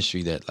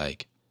chemistry that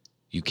like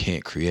you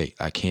can't create.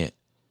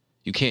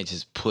 You can't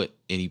just put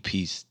any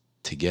piece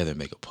together and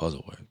make a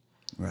puzzle work.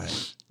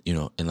 Right. You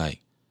know, and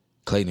like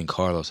Clayton and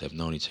Carlos have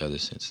known each other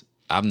since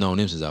I've known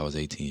them since I was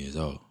 18 years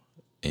old.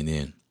 And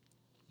then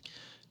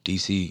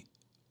DC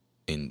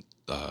and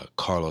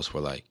Carlos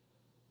was like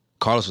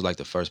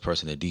the first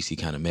person that DC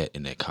kind of met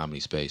in that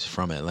comedy space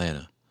from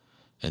Atlanta.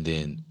 And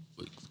then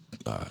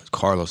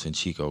Carlos and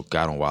Chico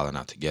got on Wild 'N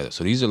Out together.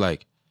 So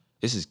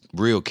this is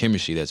real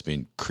chemistry that's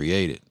been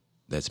created,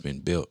 that's been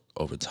built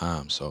over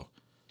time. So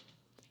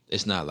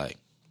it's not like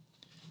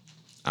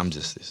I'm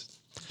just this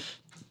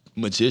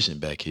magician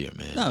back here,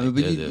 man. No, like,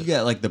 but you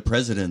got like the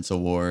President's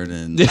Award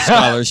and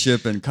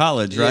scholarship in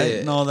college, right?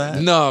 And all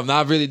that. No,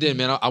 I really didn't,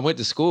 man. I went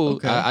to school.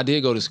 Okay. I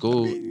did go to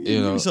school. You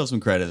know, give yourself some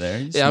credit there.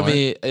 You're yeah, smart.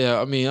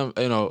 I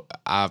mean,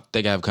 I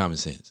think I have common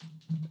sense.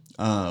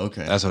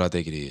 Okay. That's what I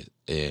think it is.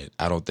 And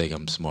I don't think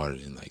I'm smarter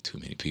than like too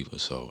many people.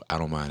 So I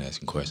don't mind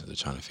asking questions or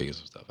trying to figure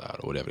some stuff out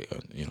or whatever,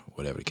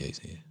 whatever the case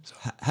is. So.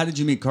 How did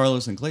you meet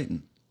Carlos and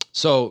Clayton?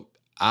 So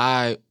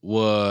I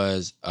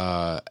was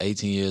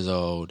 18 years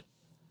old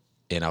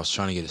and I was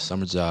trying to get a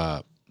summer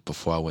job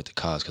before I went to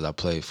college because I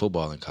played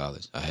football in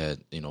college. I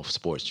had,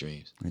 sports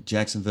dreams. At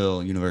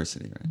Jacksonville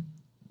University, right?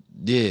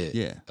 Yeah.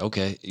 Yeah.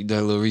 Okay. You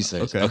done a little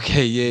research.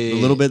 Okay. Yeah. A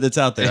little bit that's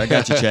out there. I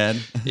got you, Chad.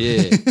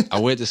 Yeah. I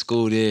went to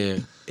school there.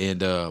 And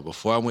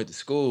before I went to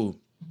school,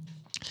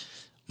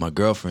 my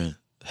girlfriend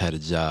had a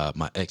job,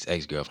 my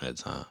ex-girlfriend at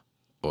the time,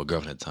 or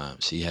girlfriend at the time.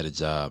 She had a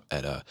job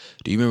at,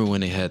 do you remember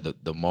when they had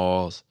the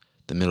malls,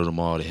 the middle of the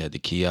mall, they had the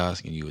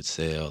kiosk and you would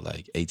sell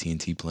like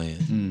AT&T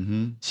plans?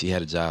 Mm-hmm. She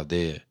had a job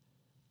there.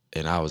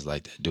 And I was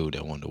like that dude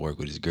that wanted to work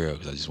with his girl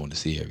because I just wanted to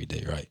see her every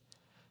day, right?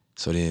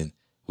 So then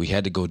we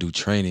had to go do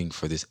training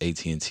for this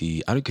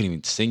AT&T. I couldn't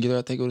even Singular,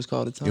 I think it was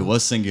called at the time. It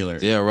was Singular.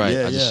 Yeah, right.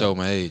 I just showed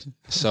my age.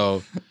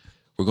 So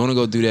we're going to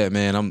go do that,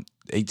 man. I'm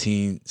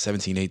 17,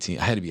 18.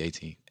 I had to be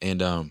 18.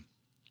 And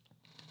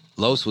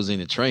Los was in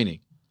the training,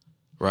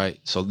 right?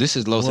 So this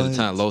is Los at the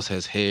time. Los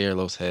has hair.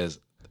 Los has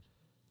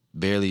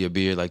barely a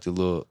beard, like the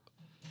little...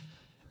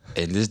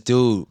 And this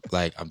dude,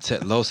 like,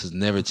 Los has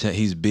never...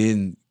 He's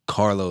been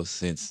Carlos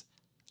since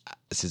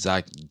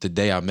the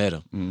day I met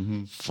him.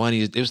 Mm-hmm.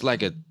 Funny, it was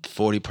like a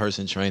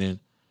 40-person training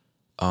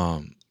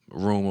room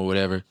or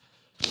whatever.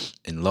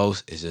 And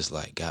Los is just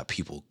like got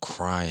people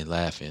crying,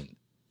 laughing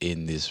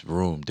in this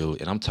room,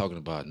 dude. And I'm talking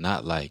about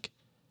not like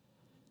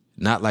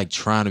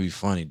trying to be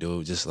funny,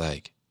 dude. Just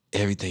like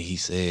everything he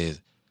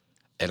says.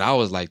 And I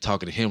was like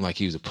talking to him like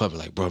he was a puppet,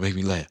 like, bro, make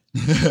me laugh.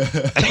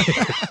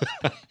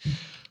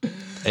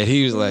 And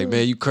he was like,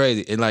 man, you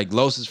crazy. And like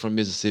Los is from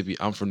Mississippi,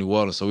 I'm from New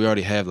Orleans, so we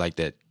already have like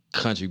that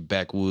country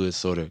backwoods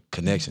sort of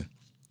connection.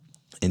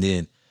 And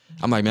then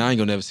I'm like, man, I ain't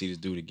gonna never see this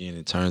dude again. And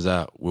it turns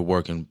out we're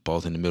working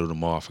both in the middle of the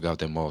mall. I forgot what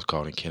that mall's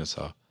called in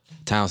Kennesaw.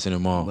 Town Center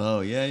Mall.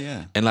 Oh,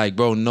 yeah. And like,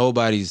 bro,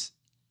 nobody's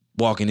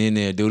walking in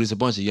there, dude. It's a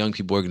bunch of young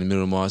people working in the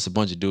middle of the mall. It's a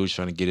bunch of dudes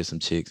trying to get at some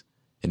chicks.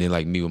 And then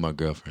like me with my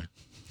girlfriend.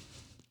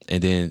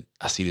 And then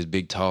I see this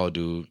big tall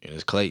dude, and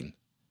it's Clayton.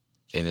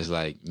 And it's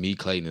like me,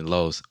 Clayton, and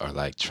Los are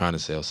like trying to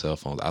sell cell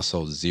phones. I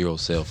sold 0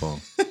 cell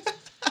phones.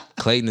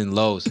 Clayton and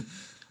Los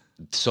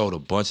sold a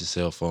bunch of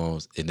cell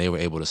phones, and they were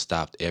able to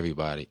stop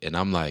everybody. And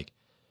I'm like,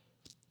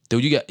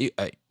 dude,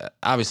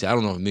 obviously, I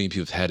don't know if a million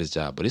people have had this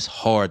job, but it's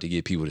hard to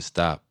get people to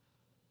stop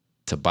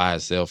to buy a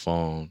cell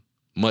phone,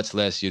 much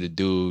less you're the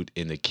dude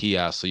in the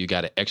kiosk, so you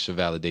got to extra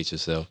validate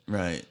yourself.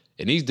 Right.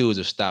 And these dudes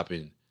are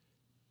stopping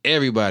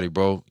everybody,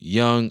 bro.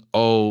 Young,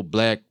 old,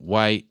 black,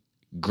 white,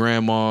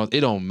 grandmas.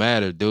 It don't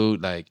matter,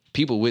 dude. Like,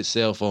 people with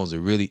cell phones are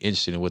really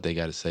interested in what they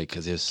got to say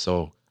because they're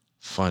so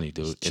funny,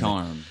 dude.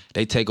 Charm.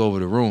 They take over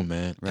the room,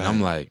 man. Right. And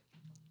I'm like,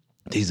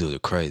 these dudes are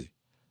crazy.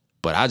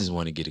 But I just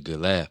want to get a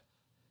good laugh.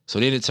 So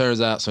then it turns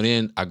out,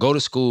 I go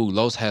to school,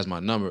 Los has my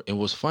number. And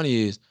what's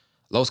funny is,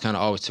 Los kind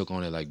of always took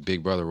on that like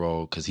big brother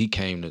role because he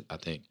came to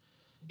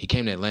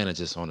Atlanta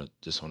just on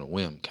a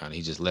whim, kind of.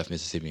 He just left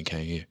Mississippi and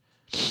came here.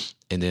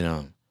 And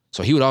then,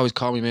 so he would always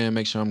call me, man,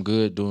 make sure I'm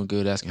good, doing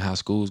good, asking how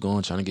school's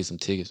going, trying to get some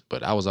tickets.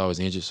 But I was always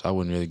injured, so I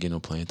wouldn't really get no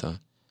playing time.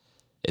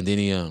 And then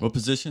he What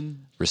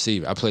position?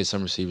 receiver. I played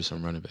some receiver,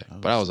 some running back, Oh,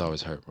 but I was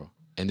always hurt, bro.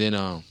 And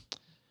then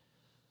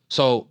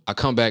so I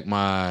come back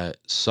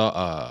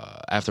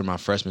after my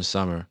freshman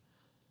summer,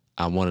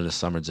 I wanted a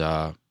summer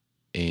job,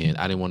 and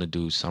I didn't want to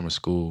do summer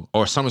school,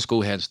 or summer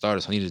school hadn't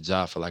started, so I needed a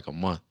job for like a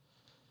month.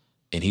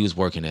 And he was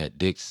working at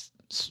Dick's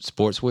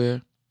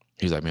Sportswear.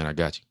 He was like, man, I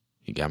got you.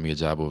 He got me a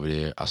job over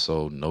there. I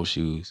sold no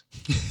shoes.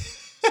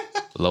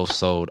 Loaf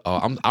sold.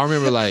 I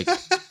remember like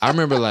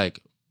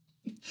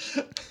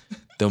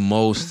the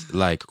most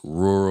like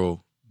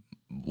rural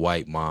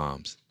white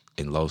moms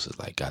in Los is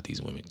like got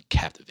these women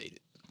captivated.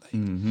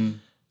 Like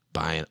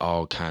buying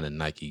all kind of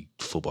Nike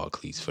football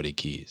cleats for their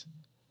kids.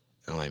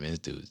 And I'm like, man, this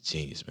dude's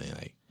genius, man.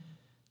 Like,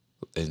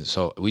 and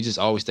so we just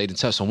always stayed in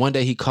touch. So one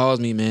day he calls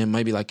me, man,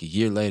 maybe like a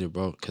year later,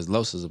 bro, because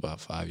Los is about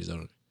 5 years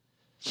older. And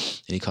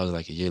he calls me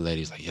like a year later.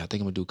 He's like, yeah, I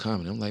think I'm gonna do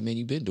comedy. I'm like, man,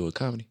 you been doing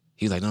comedy.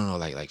 He's like, no,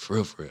 like for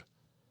real, for real.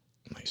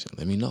 I'm like,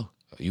 let me know.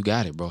 You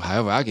got it, bro.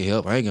 However I can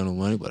help. I ain't got no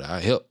money, but I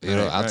help. You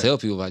know, I'll tell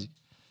people about you.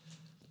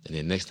 And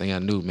then next thing I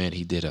knew, man,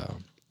 he did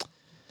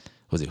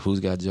was it Who's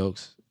Got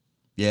Jokes?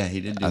 Yeah,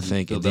 he did. I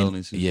think. And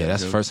then, yeah,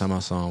 that's the first time I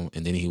saw him.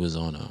 And then he was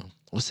on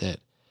what's that?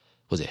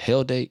 Was it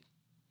Hell Date?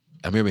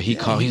 I remember he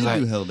called. He's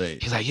like, Hell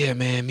Date. He's like, yeah,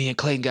 man, me and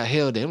Clayton got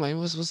Hell Date. I'm like,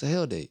 what's the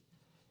Hell Date?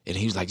 And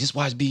he was like, just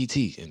watch BET.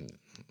 And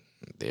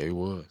there he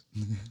was.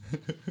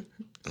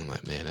 I'm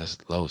like, man, that's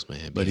Los,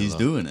 man. But he's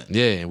doing it.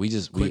 Yeah, and we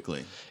just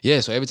quickly.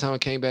 So every time I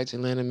came back to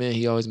Atlanta, man,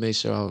 he always made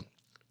sure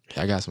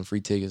I got some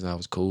free tickets and I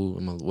was cool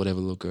with my whatever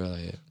little girl I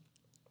had.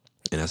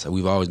 And I said,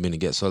 we've always been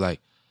together. So like,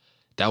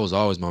 that was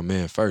always my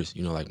man first,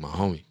 you know, like my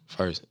homie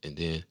first. And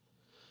then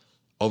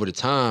over the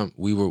time,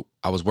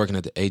 I was working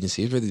at the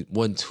agency. It really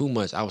wasn't too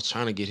much. I was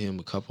trying to get him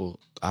a couple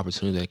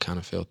opportunities that kind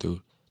of fell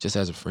through, just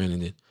as a friend.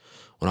 And then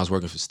when I was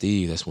working for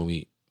Steve, that's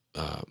when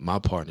my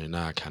partner and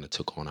I kind of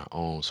took on our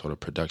own sort of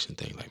production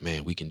thing. Like,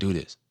 man, we can do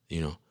this,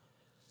 you know?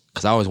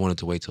 Because I always wanted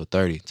to wait till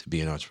 30 to be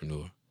an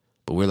entrepreneur.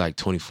 But we're like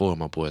 24, and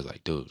my boy's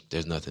like, dude,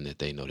 there's nothing that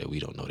they know that we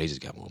don't know. They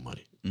just got more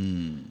money.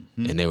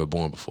 Mm-hmm. And they were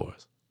born before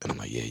us. And I'm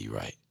like, yeah, you're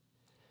right.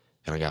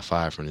 And I got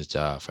fired from this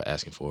job for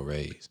asking for a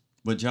raise.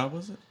 What job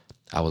was it?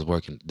 I was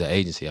working, the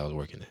agency I was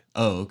working at.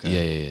 Oh,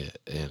 okay.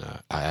 Yeah. And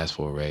I asked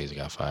for a raise and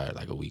got fired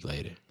like a week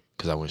later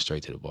because I went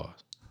straight to the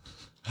boss.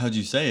 How'd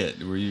you say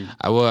it? Were you?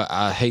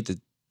 I hate to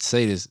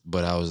say this,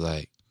 but I was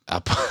like,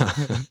 I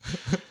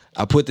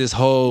put this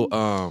whole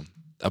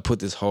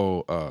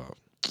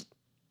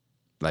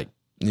like,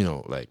 you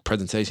know, like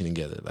presentation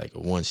together, like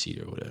a one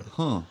sheet or whatever.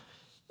 Huh.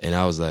 And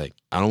I was like,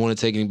 I don't want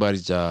to take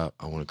anybody's job.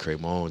 I want to create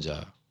my own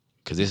job.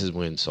 Because this is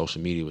when social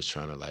media was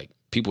trying to like,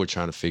 people were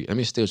trying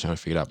to still trying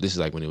to figure it out. This is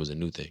like when it was a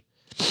new thing.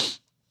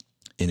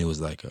 And it was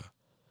like,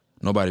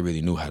 nobody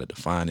really knew how to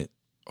define it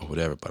or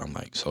whatever. But I'm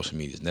like, social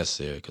media is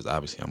necessary because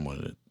obviously I'm one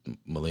of the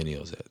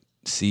millennials that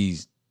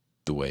sees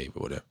the wave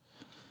or whatever.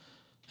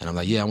 And I'm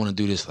like, yeah, I want to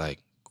do this like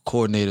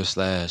coordinator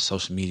 /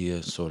 social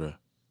media sort of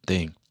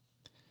thing.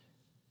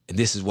 And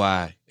this is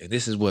what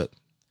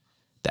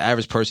the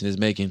average person is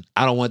making.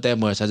 I don't want that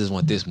much. I just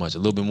want this much, a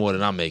little bit more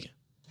than I'm making.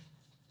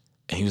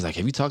 And he was like,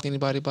 have you talked to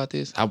anybody about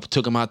this? I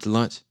took him out to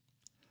lunch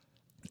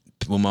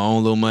with my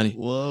own little money.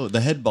 Whoa, the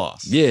head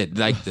boss. Yeah,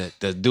 like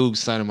the dude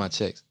signing my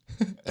checks.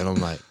 And I'm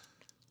like,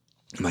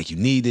 you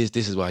need this.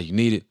 This is why you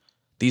need it.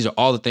 These are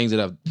all the things that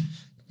I've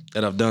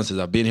done since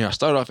I've been here. I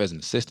started off as an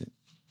assistant.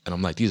 And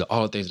I'm like, these are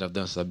all the things that I've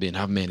done since I've been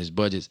here. I've managed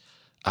budgets.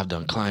 I've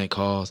done client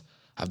calls.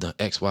 I've done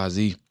X, Y,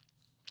 Z.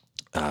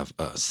 I've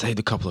saved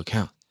a couple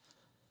accounts.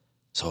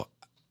 So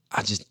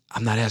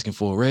I'm not asking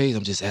for a raise.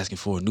 I'm just asking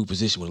for a new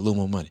position with a little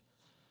more money.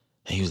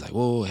 And he was like,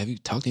 whoa, have you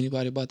talked to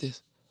anybody about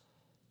this?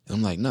 And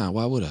I'm like, nah,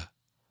 why would I?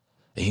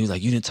 And he was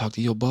like, you didn't talk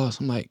to your boss?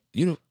 I'm like,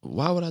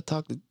 why would I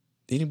talk to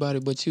anybody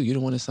but you? You're the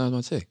one that signs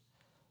my check.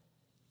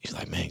 He's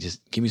like, man,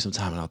 just give me some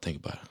time and I'll think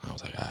about it. And I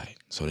was like, all right.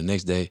 So the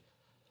next day,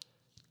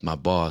 my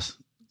boss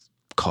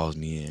calls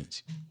me in.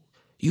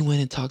 You went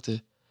and talked to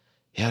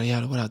yada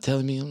yada without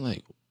telling me? I'm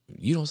like,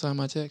 you don't sign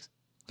my checks?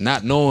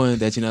 Not knowing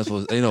that you're not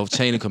supposed to,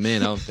 chain of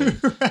command. Right.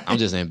 I'm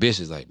just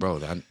ambitious. Like, bro,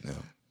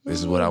 this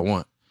is what I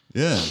want.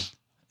 Yeah.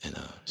 And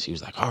she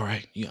was like, all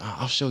right,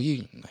 I'll show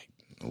you. Like,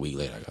 a week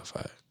later, I got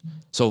fired.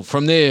 So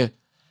from there,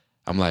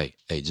 I'm like,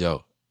 hey,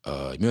 Joe, you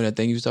remember that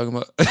thing you was talking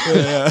about?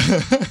 Yeah.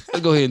 Let's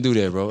go ahead and do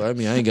that, bro. I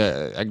mean, I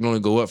can only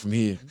go up from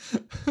here.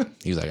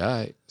 He was like, all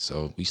right.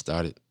 So we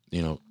started,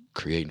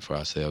 creating for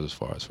ourselves as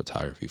far as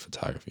photography,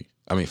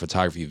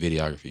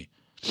 videography,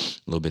 a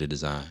little bit of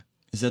design.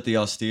 Is that the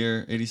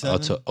Austere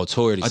 87?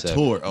 Auteur 87.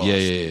 Auteur. Oh,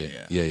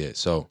 yeah.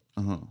 So,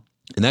 and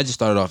that just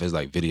started off as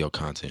like video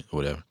content or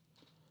whatever.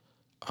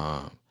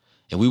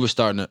 And we were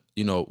starting to,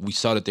 we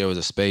saw that there was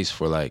a space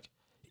for like,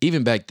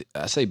 even I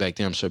say back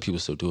then, I'm sure people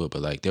still do it,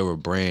 but like there were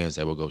brands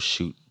that would go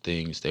shoot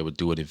things, they would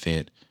do an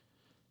event,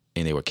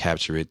 and they would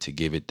capture it to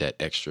give it that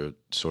extra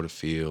sort of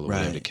feel or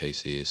whatever the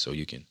case is, so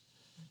you can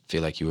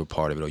feel like you were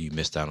part of it or you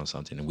missed out on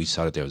something. And we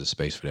saw that there was a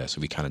space for that, so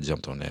we kind of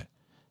jumped on that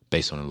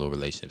based on the little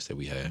relationships that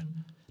we had.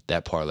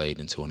 That parlayed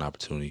into an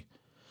opportunity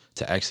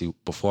to actually,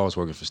 before I was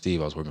working for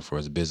Steve, I was working for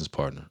his business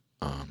partner,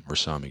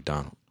 Rashawn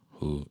McDonald,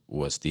 who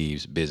was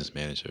Steve's business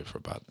manager for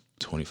about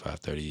 25,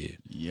 30 years.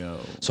 Yo.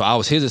 So I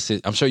was his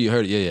assistant. I'm sure you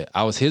heard it. Yeah.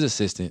 I was his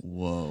assistant.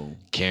 Whoa.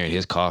 Carrying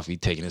his coffee,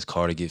 taking his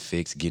car to get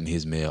fixed, getting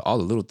his mail, all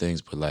the little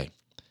things. But like,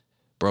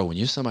 bro, when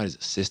you're somebody's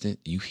assistant,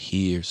 you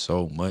hear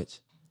so much,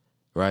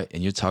 right?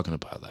 And you're talking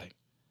about like,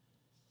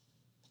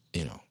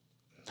 you know,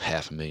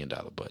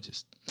 $500,000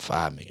 budgets,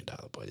 $5 million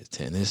budgets,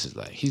 10. This is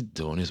like, he's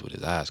doing this with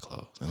his eyes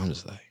closed. And I'm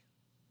just like,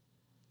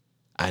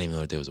 I didn't even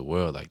know that there was a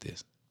world like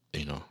this,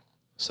 you know?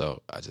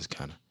 So I just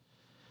kind of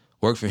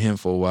worked for him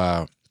for a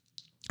while.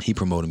 He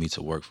promoted me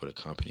to work for the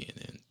company and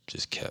then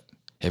just kept,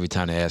 every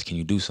time they asked, can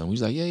you do something? He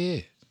was like, yeah.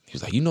 He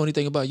was like, you know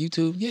anything about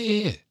YouTube?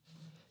 Yeah.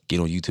 Get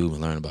on YouTube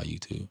and learn about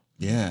YouTube.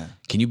 Yeah.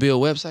 Can you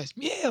build websites?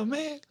 Yeah,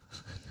 man.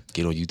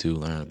 Get on YouTube,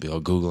 learn to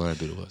build, Google, learn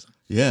to build a website.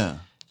 Yeah.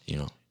 You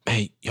know,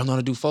 hey, y'all know how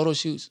to do photo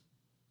shoots?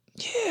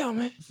 Yeah,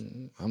 man.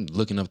 I'm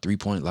looking up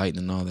 3-point lighting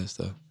and all that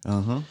stuff.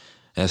 Uh-huh.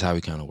 That's how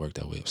we kind of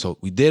worked our way up. So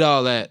we did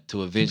all that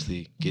to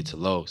eventually get to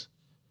Lowe's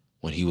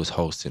when he was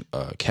hosting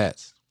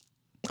Cats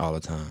all the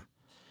time.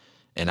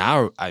 And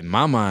I, in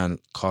my mind,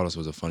 Carlos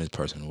was the funniest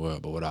person in the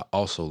world. But what I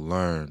also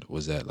learned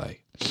was that,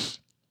 like,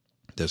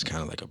 there's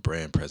kind of like a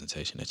brand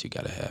presentation that you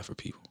got to have for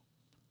people.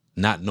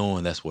 Not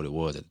knowing that's what it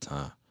was at the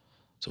time.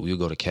 So we would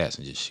go to Cats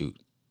and just shoot,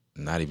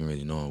 not even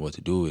really knowing what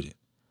to do with it,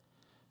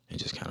 and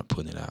just kind of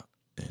putting it out.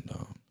 And,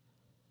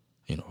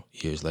 you know,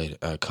 years later,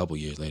 a couple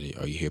years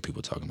later, or you hear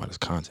people talking about this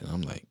content.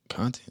 I'm like,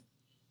 content?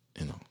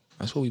 You know,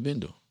 that's what we've been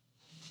doing.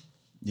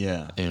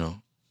 Yeah. You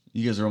know?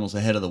 You guys are almost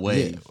ahead of the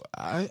wave.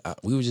 Yeah,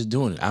 we were just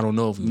doing it. I don't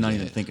know if we Not was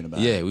even ahead. thinking about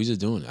it. Yeah, we was just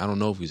doing it. I don't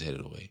know if we was ahead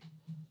of the wave.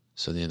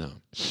 So then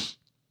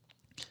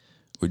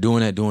we're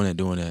doing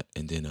that,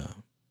 and then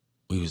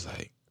we was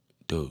like,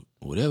 dude,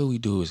 whatever we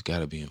do, it's got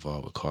to be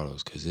involved with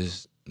Carlos, because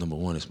this, number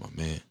one, is my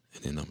man,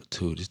 and then number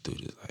two, this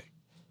dude is like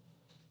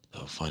the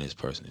funniest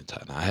person in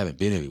town. Now, I haven't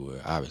been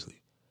everywhere,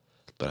 obviously,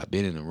 but I've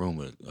been in a room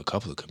with a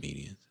couple of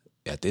comedians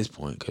at this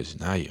point, because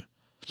now you're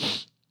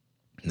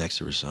next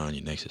to Rashawn,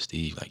 you're next to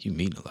Steve, like you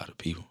meeting a lot of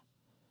people.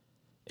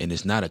 And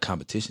it's not a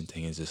competition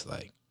thing, it's just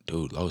like,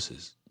 dude, Los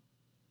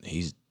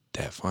he's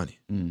that funny,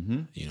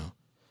 you know?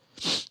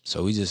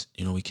 So we just,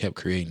 you know, we kept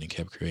creating,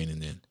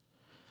 and then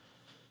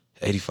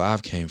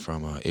 85 came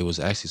from, it was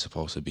actually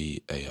supposed to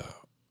be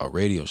a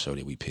radio show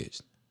that we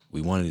pitched.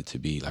 We wanted it to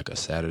be like a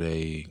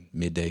Saturday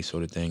midday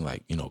sort of thing,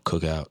 like, you know,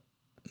 cookout,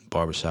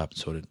 barbershop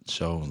sort of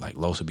show. And like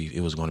Los it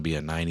was going to be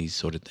a 90s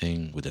sort of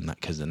thing,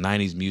 because the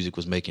 90s music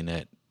was making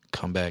that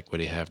comeback where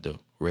they have the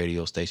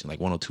radio station, like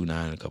 102.9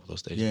 and a couple of those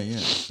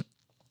stations. Yeah.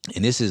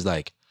 And this is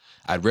like,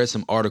 I'd read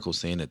some articles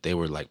saying that they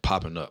were like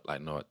popping up. Like,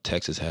 no,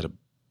 Texas had a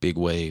big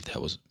wave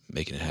that was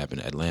making it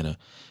happen. Atlanta, and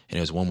there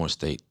was one more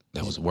state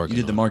that was working.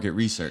 You did the market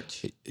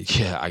research.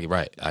 Yeah,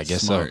 I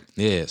guess Smart. so.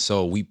 Yeah,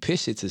 so we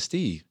pitched it to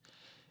Steve,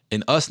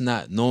 and us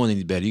not knowing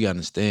any better, you gotta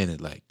understand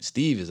that like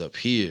Steve is up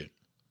here,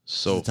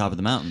 so It's the top of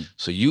the mountain.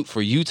 So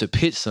for you to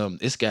pitch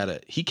something,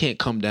 he can't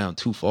come down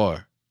too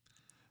far,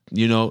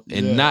 you know,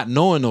 and not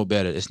knowing no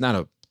better, it's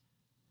not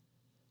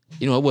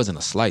it wasn't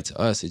a slight to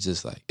us. It's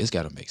just like, it's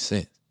gotta make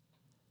sense.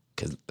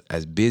 Cause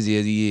as busy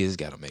as he is, it's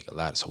gotta make a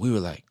lot. So we were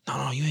like,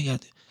 no, you ain't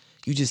got to.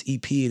 You just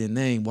EP it and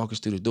name, walk us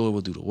through the door,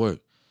 we'll do the work.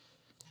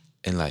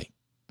 And like,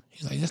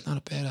 he's like, that's not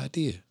a bad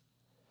idea.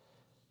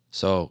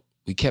 So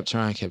we kept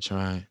trying,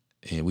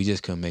 and we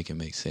just couldn't make it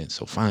make sense.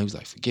 So finally, he was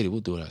like, forget it,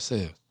 we'll do it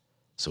ourselves.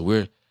 So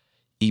we're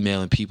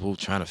emailing people,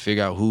 trying to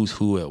figure out who's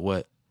who at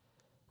what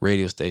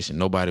radio station.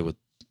 Nobody would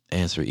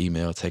answer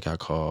email, take our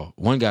call.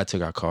 One guy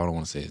took our call, I don't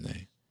want to say his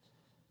name.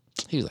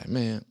 He was like,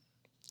 man,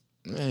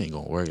 that ain't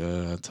gonna work.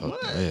 I was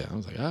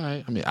like, all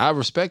right. I mean, I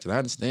respect it. I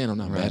understand. I'm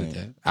not mad at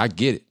that. I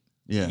get it.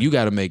 Yeah. You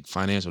got to make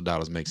financial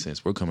dollars make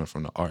sense. We're coming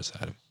from the art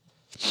side of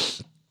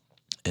it.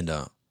 And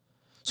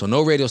so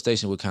no radio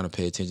station would kind of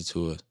pay attention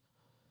to us.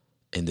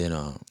 And then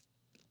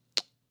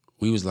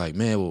we was like,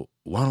 man, well,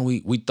 why don't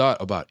we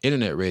thought about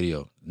internet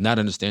radio, not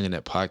understanding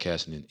that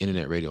podcasting and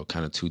internet radio are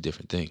kind of two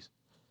different things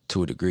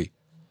to a degree.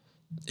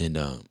 And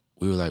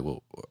we were like,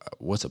 well,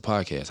 what's a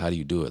podcast? How do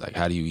you do it? Like,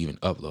 how do you even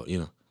upload, you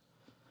know?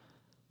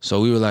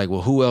 So we were like,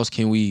 well, who else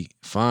can we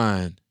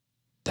find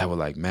that would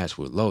like match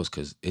with Los?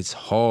 Because it's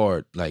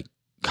hard. Like,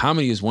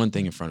 comedy is one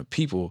thing in front of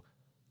people.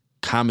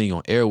 Comedy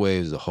on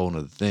airwaves is a whole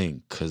nother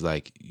thing. Because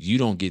like, you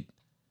don't get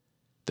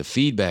the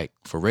feedback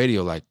for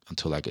radio like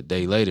until like a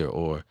day later,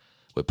 or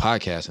with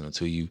podcasting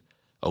until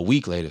a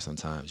week later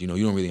sometimes. You know,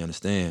 you don't really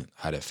understand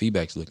how that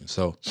feedback's looking.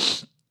 So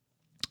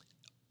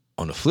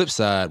on the flip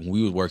side, when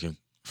we were working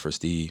for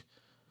Steve,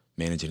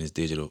 managing his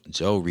digital,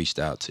 Joe reached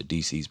out to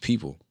DC's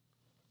people.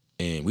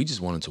 And we just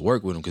wanted to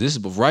work with him, because this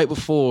is right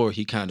before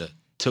he kind of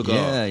took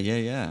off.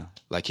 Yeah.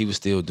 Like, he was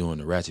still doing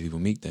the Ratchet People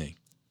Meet thing.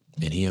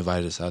 And he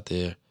invited us out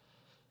there.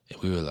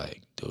 And we were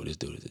like, dude, this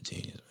dude is a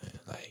genius, man.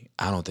 Like,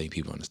 I don't think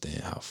people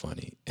understand how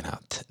funny and how,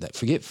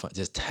 forget fun,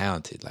 just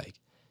talented. Like,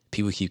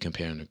 people keep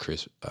comparing him to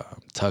Chris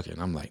Tucker.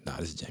 And I'm like, nah,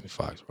 this is Jamie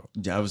Foxx, bro.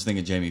 Yeah, I was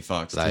thinking Jamie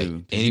Foxx, like,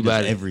 too.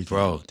 Anybody, everything.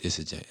 bro, this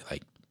is Jamie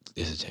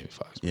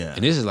Foxx. Bro. Yeah.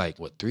 And this is like,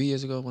 3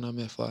 years ago when I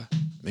met Fly?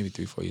 Maybe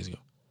 3-4 years ago.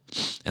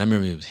 And I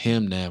remember it was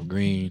him, Nav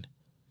Green,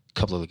 a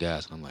couple other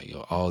guys, and I'm like,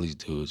 yo, all these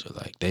dudes are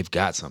like, they've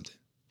got something,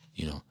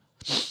 you know.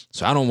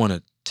 So I don't want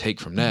to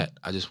take from that.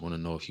 I just want to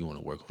know if you want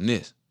to work on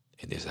this,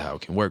 and this is how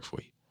it can work for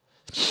you.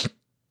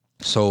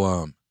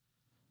 So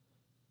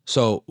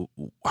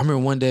I remember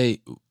one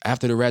day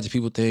after the Ratchet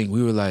People thing,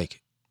 we were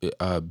like,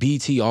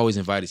 BT always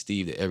invited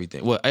Steve to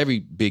everything. Well, every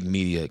big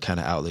media kind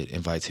of outlet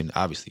invites him,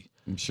 obviously.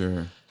 I'm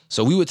sure.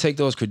 So we would take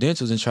those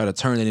credentials and try to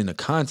turn it into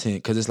content,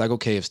 because it's like,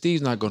 okay, if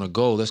Steve's not going to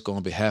go, let's go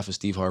on behalf of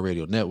Steve Hart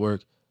Radio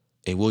Network,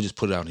 and we'll just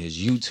put it on his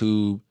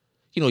YouTube.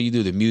 You know, you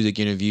do the music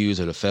interviews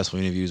or the festival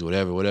interviews,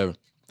 whatever.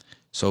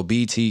 So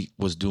BT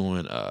was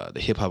doing the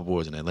Hip Hop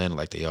Awards in Atlanta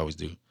like they always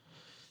do.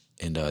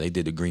 And they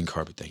did the green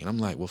carpet thing. And I'm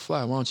like, well,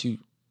 Fly, why don't you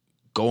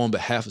go on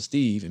behalf of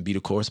Steve and be the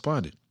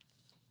correspondent?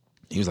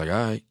 He was like, all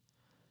right.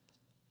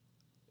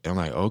 And I'm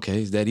like,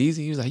 okay, is that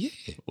easy? He was like,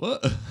 yeah.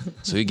 What?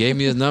 So he gave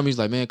me his number. He's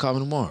like, man, call me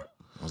tomorrow.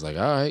 I was like,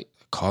 all right.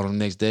 I called him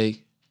the next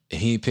day,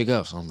 and he didn't pick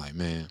up. So I'm like,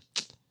 man,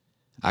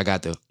 I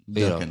got the,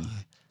 you know.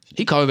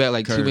 He called me back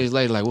like 2 minutes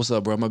later, like, what's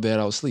up, bro? My bad,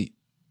 I was asleep.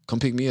 Come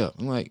pick me up.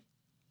 I'm like,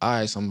 all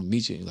right, so I'm going to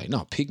meet you. He's like,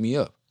 no, pick me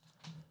up.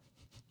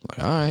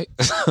 I'm like, all right.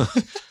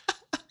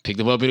 Picked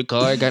him up in the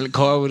car, got in the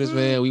car with us,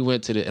 man. We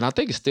went to and I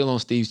think it's still on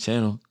Steve's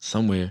channel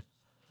somewhere.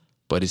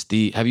 But it's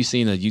Steve. Have you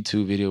seen a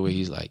YouTube video where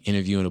he's like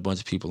interviewing a bunch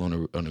of people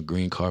on the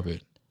green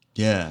carpet?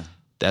 Yeah.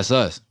 That's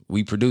us.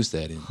 We produced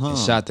that and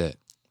shot that.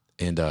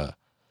 And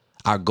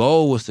our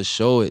goal was to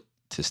show it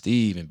to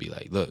Steve and be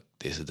like, look,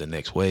 this is the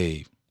next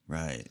wave.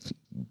 Right.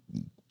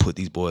 Put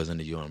these boys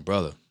under your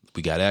umbrella.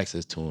 We got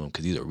access to them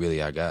because these are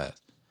really our guys.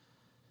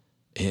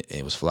 And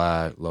it was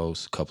Fly,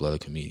 Los, a couple other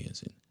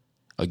comedians. And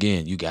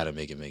again, you got to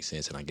make it make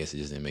sense. And I guess it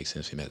just didn't make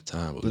sense for him at the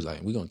time. But it was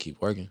like, we're going to keep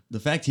working. The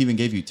fact he even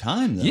gave you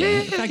time, though. Yeah.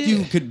 The fact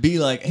you could be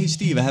like, hey,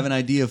 Steve, I have an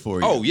idea for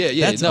you. Oh, yeah.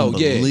 That's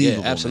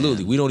unbelievable,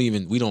 absolutely.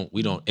 Man. We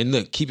don't. And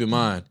look, keep in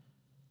mind,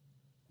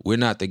 we're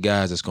not the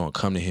guys that's going to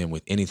come to him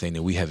with anything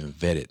that we haven't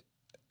vetted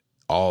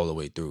all the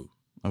way through.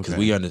 Because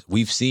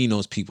we've seen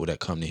those people that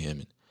come to him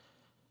and,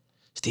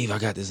 Steve, I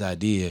got this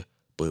idea,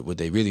 but what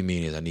they really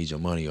mean is I need your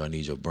money or I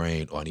need your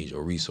brain or I need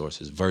your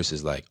resources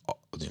versus like,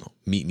 you know,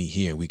 meet me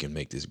here and we can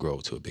make this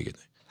grow to a bigger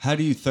thing. How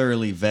do you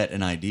thoroughly vet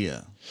an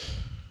idea?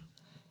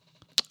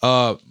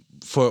 Well,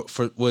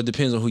 it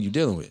depends on who you're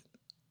dealing with,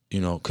 you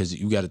know, because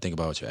you got to think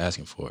about what you're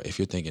asking for. If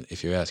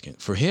you're asking,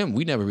 for him,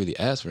 we never really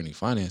asked for any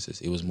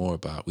finances. It was more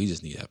about, we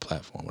just need that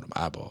platform with them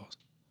eyeballs.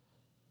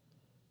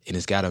 And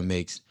it's got to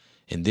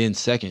and then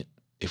second,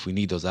 if we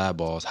need those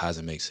eyeballs, how does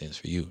it make sense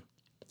for you?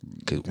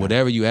 Because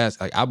whatever you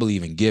ask, like I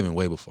believe in giving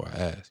way before I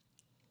ask.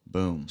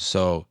 Boom.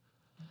 So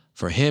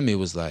for him, it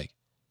was like,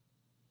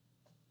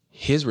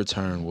 his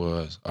return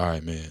was, all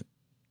right, man,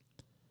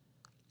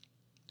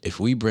 if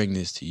we bring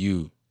this to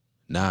you,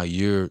 now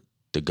you're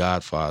the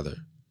godfather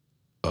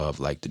of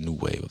like the new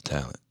wave of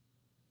talent.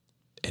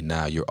 And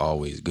now you're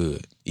always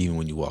good, even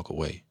when you walk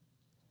away.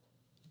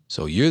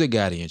 So you're the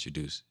guy to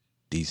introduce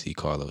DC,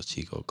 Carlos,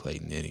 Chico,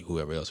 Clayton, Eddie,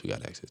 whoever else we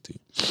got access to.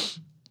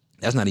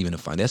 That's not even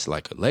that's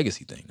like a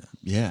legacy thing now.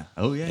 Yeah.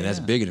 Oh, yeah. And that's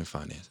bigger than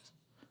finances.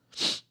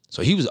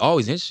 So he was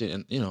always interested,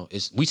 and you know,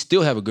 we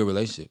still have a good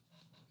relationship,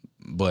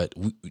 but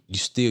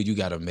you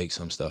got to make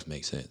some stuff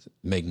make sense,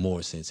 make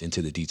more sense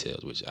into the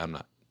details, which I'm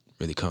not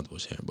really comfortable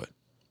sharing. But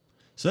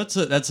so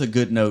that's a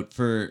good note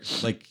for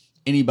like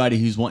anybody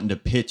who's wanting to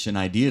pitch an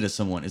idea to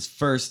someone is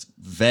first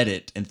vet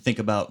it and think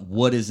about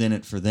what is in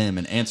it for them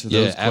and answer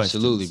those questions.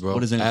 Absolutely, bro.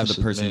 What is in it for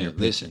the person you're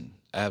pitching? Listen,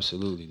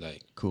 absolutely,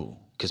 like cool.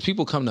 Because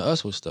people come to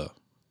us with stuff.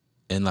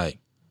 And like,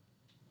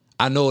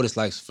 I know what it's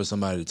like for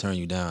somebody to turn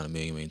you down a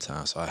million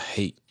times. So I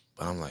hate,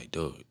 but I'm like,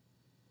 dude,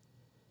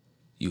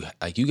 you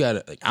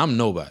gotta, like, I'm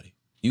nobody.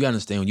 You gotta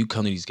understand when you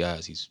come to these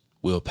guys, these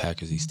Will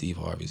Packers, these Steve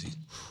Harveys, these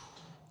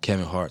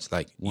Kevin Harts,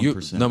 like, 1%.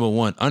 You're number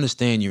one,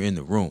 understand you're in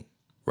the room,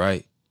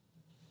 right?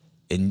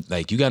 And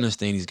like, you gotta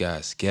understand these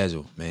guys'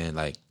 schedule, man.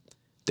 Like,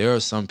 there are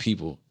some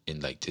people,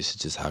 and like, this is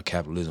just how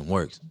capitalism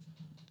works.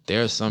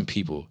 There are some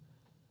people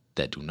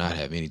that do not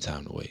have any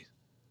time to waste.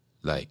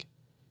 Like,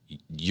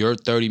 your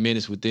 30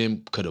 minutes with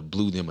them could have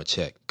blew them a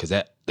check because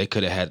they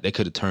could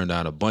have turned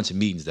down a bunch of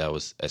meetings that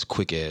was as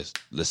quick as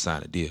let's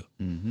sign a deal.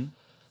 Mm-hmm.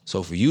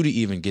 So for you to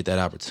even get that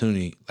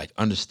opportunity, like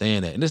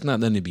understand that, and it's not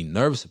nothing to be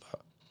nervous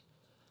about,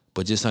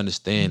 but just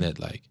understand that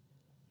like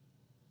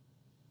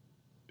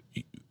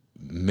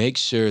make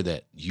sure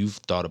that you've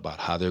thought about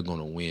how they're going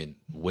to win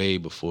way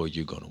before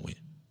you're going to win.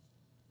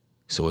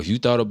 So if you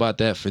thought about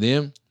that for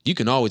them, you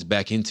can always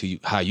back into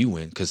how you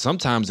win because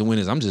sometimes the win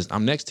is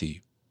I'm next to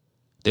you.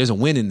 There's a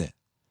win in that.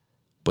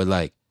 But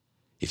like,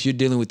 if you're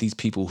dealing with these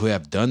people who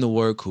have done the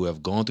work, who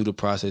have gone through the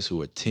process, who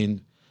are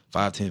 5,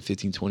 10,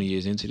 15, 20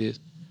 years into this,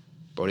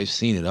 bro, they've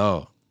seen it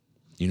all,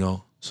 you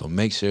know? So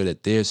make sure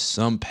that there's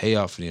some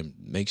payoff for them.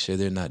 Make sure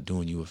they're not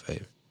doing you a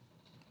favor.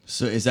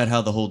 So is that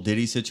how the whole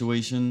Diddy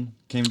situation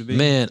came to be?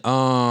 Man,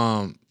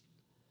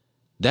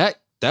 that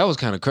was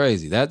kind of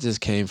crazy. That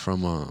just came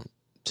from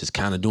just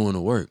kind of doing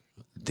the work.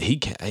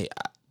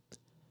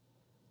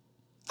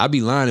 I'd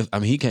be lying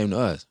if, he came to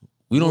us.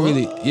 We don't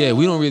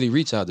really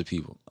reach out to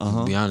people,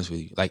 to be honest with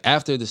you. Like,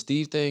 after the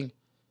Steve thing,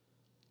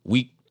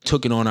 we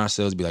took it on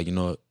ourselves to be like, you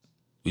know what,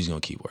 we just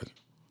gonna keep working.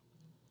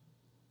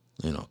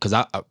 You know, because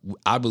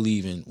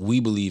we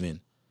believe in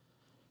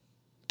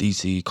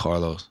DC,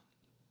 Carlos,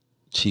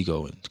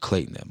 Chico, and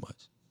Clayton that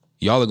much.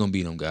 Y'all are gonna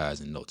be them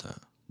guys in no time.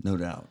 No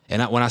doubt.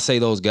 And when I say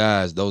those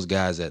guys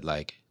that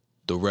like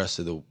the rest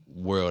of the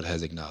world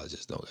has acknowledged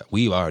us, though,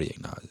 we've already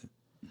acknowledged it.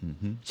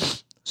 Mm-hmm.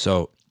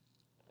 So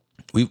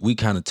we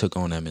kind of took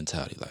on that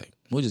mentality, like,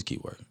 we'll just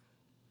keep working.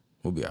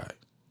 We'll be all right.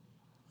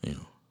 You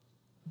know.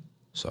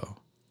 So.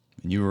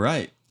 And you were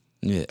right.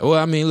 Yeah. Well,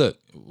 I mean, look,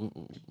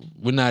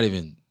 we're not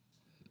even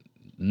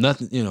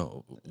nothing. You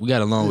know, we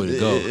got a long way to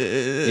go.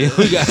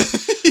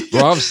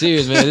 Bro, I'm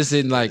serious, man. This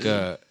isn't like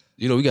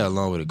you know, we got a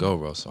long way to go,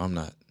 bro. So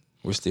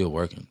we're still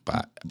working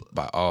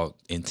by all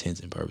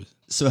intents and purposes.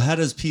 So how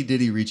does P.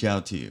 Diddy reach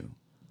out to you?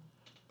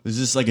 Was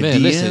this like a Man,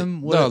 DM?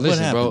 listen, what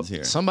happens bro.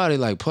 here? Somebody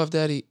like Puff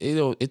Daddy,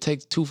 it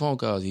takes 2 phone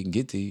calls he can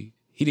get to you.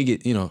 He didn't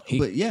get, you know.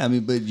 But yeah, I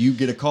mean, but you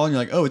get a call and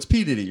you're like, oh, it's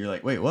P. Diddy. You're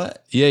like, wait,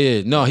 what?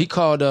 Yeah. No, he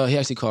called. He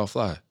actually called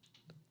Fly,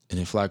 and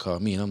then Fly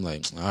called me, and I'm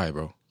like, all right,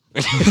 bro.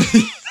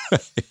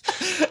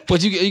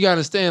 But you gotta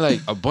understand, like,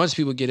 a bunch of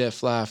people get at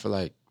Fly for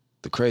like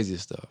the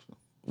craziest stuff.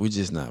 We're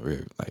just not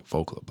very like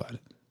vocal about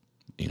it,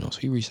 you know. So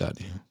he reached out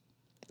to him,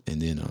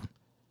 and then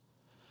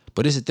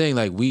but it's the thing,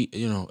 like, we,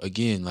 you know,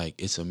 again,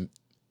 like, it's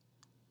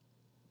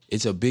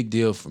a big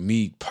deal for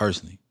me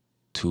personally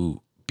to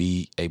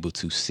be able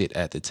to sit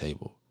at the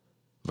table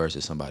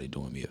versus somebody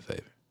doing me a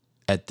favor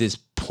at this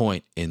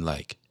point in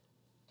like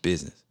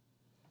business.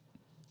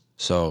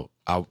 So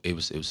it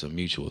was a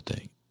mutual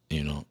thing,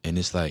 you know, and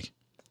it's like,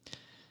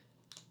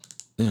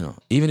 you know,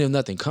 even if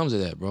nothing comes of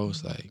that, bro,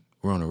 it's like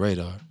we're on the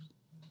radar,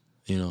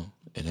 you know,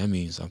 and that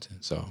means something.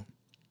 So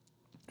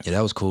yeah,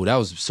 that was cool. That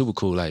was super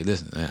cool. Like,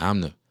 listen,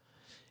 man,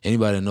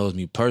 anybody that knows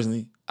me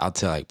personally, I'll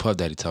tell, like, Puff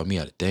Daddy taught me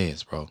how to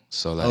dance, bro.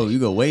 So like, oh, you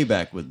go way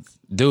back with,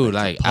 dude,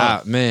 like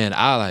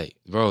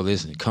bro,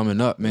 listen,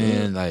 coming up,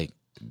 man, like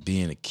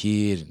being a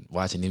kid and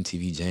watching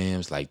MTV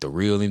Jams, like the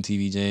real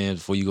MTV Jams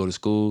before you go to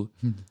school,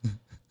 and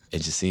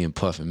just seeing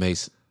Puff and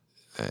Mace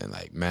and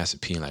like Master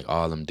P and like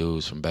all them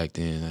dudes from back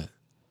then.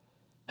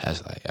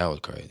 That was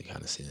crazy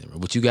kind of seeing it, bro.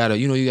 But you gotta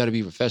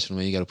be professional,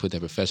 man. You gotta put that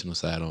professional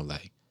side on,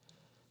 like.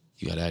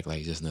 You gotta act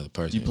like just another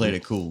person. you played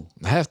it cool.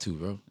 I have to,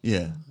 bro.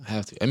 Yeah. I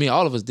have to. I mean,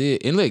 all of us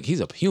did. And look, he's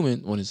a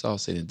human when it's all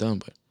said and done,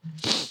 but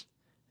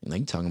like,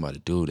 you talking about a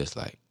dude that's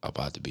like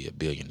about to be a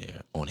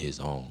billionaire on his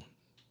own.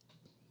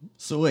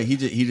 So wait, he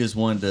just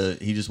wanted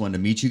to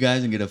meet you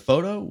guys and get a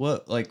photo?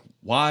 What, like,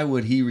 why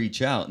would he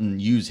reach out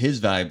and use his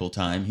valuable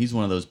time? He's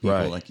one of those people,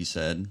 Right. like you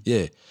said.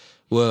 Yeah.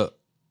 Well,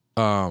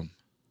 I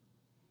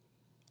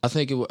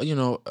think you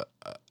know,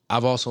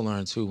 I've also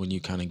learned too, when you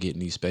kind of get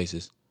in these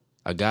spaces,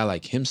 a guy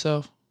like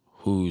himself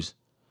who's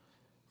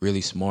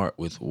really smart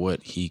with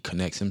what he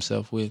connects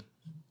himself with,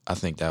 I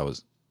think that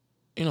was,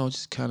 you know,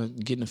 just kind of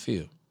getting a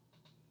feel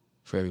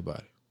for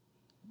everybody.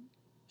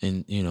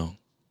 And, you know,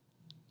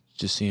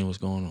 just seeing what's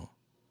going on.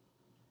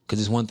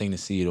 Because it's one thing to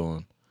see it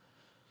on,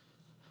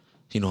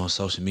 you know, on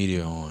social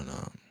media or on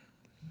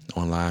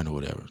online or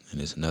whatever.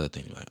 And it's another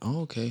thing to be like,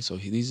 oh, okay, so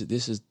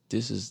this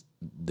is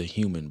the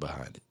human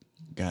behind it.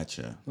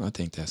 Gotcha. I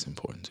think that's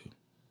important too.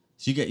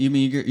 So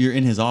you're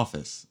in his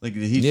office? Like,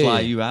 did he fly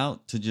you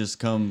out to just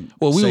come?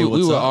 Well, we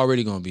were up?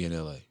 already going to be in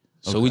LA,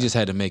 so Okay. we just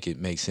had to make it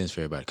make sense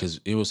for everybody because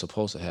it was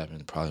supposed to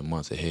happen probably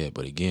months ahead.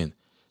 But again,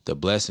 the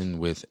blessing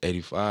with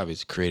 85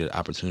 is created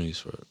opportunities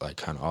for like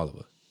kind of all of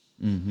us.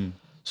 Mm-hmm.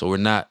 So we're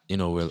not, you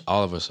know,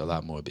 all of us are a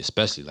lot more,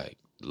 especially like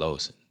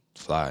Los and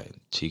Fly and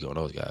Chico and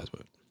those guys.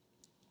 But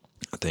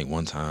I think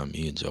one time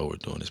me and Joe were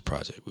doing this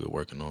project we were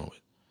working on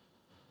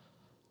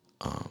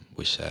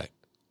with Shaq,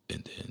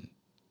 and then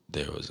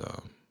there was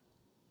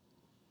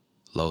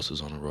Los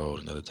was on the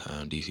road another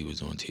time. DC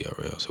was doing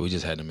TRL. So we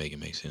just had to make it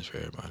make sense for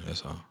everybody.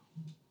 That's all.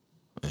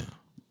 Yeah.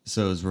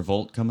 So is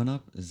Revolt coming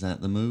up? Is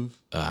that the move?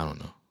 I don't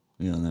know.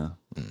 You don't know.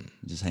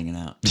 Just hanging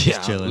out. Yeah,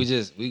 Just chilling.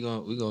 we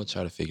gonna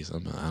try to figure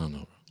something out. I don't know,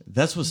 bro.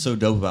 That's what's so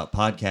dope about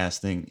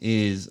podcasting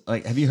is,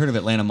 like, have you heard of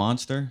Atlanta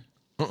Monster?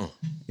 Uh-uh.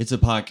 It's a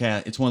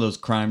podcast. It's one of those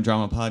crime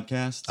drama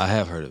podcasts. I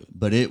have heard of it.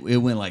 But it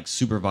went like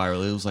super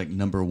viral. It was like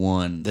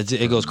 #1.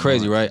 It goes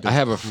crazy, right? I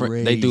have a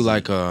friend. They do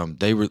like I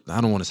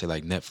don't want to say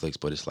like Netflix,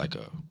 but it's like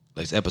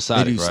it's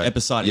episodic, They do right?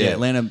 episodic. Yeah.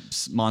 Atlanta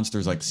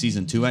Monsters like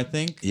season 2, I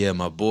think. Yeah,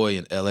 my boy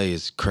in LA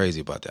is crazy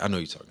about that. I know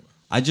what you're talking about.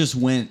 I just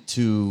went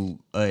to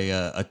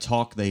a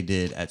talk they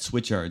did at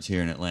Switchyards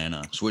here in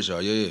Atlanta.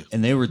 Switchyard, yeah.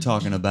 And they were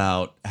talking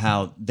about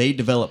how they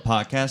develop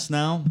podcasts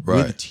now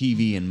Right. with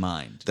TV in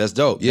mind. That's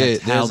dope. Yeah,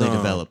 That's how they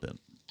develop it.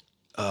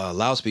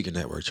 Loudspeaker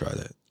Network, try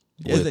that.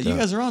 Yeah, you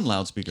guys are on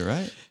loudspeaker,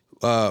 right?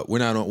 We're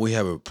not on. We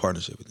have a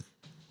partnership with them.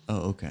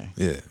 Oh, okay.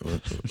 Yeah,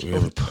 we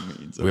have a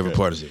partnership with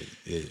them.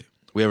 Yeah,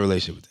 we have a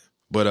relationship with them.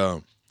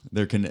 But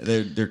They're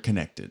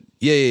connected.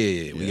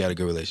 Yeah. We got a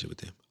good relationship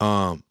with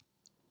them.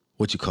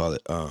 What you call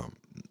it?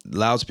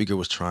 Loudspeaker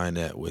was trying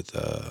that with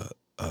the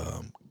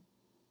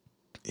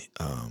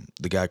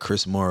guy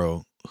Chris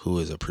Morrow, who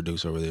is a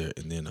producer over there,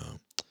 and then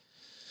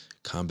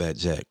Combat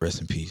Jack, rest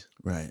in peace.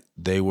 Right.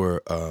 They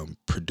were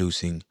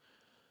producing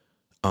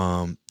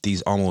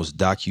these almost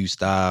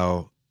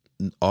docu-style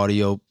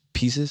audio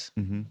pieces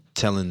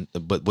telling,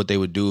 but what they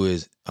would do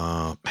is,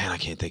 man, I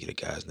can't think of the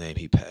guy's name.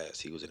 He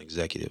passed. He was an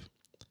executive,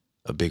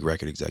 a big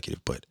record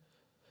executive, but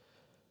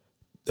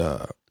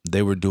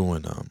they were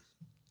doing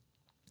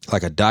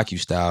like a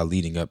docu-style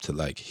leading up to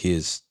like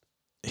his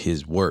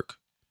work,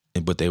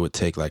 but they would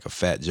take like a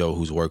Fat Joe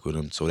who's worked with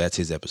him, so that's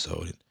his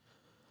episode, and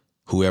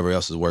whoever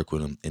else has worked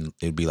with him, and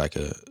it'd be like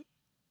an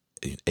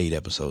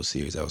 8-episode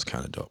series. That was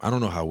kind of dope. I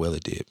don't know how well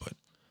it did, but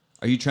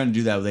Are you trying to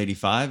do that with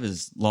 85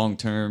 as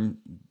long-term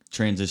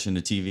transition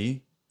to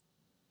TV?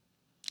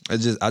 I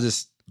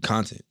just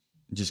content.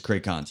 Just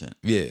create content.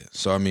 Yeah.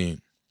 So I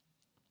mean,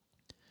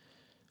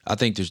 I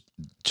think there's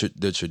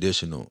the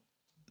traditional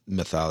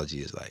mythology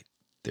is like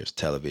there's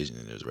television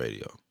and there's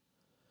radio,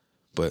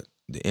 but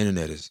the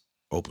internet has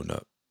opened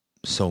up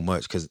so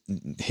much. Because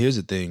here's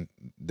the thing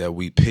that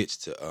we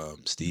pitched to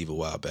Steve a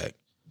while back.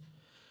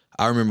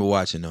 I remember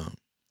watching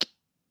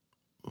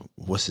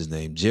what's his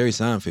name? Jerry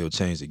Seinfeld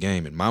changed the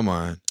game in my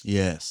mind.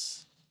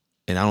 Yes.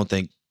 And I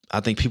think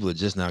people are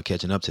just now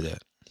catching up to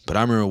that. But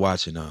I remember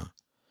watching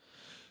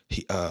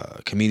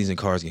Comedians in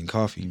Cars Getting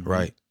Coffee,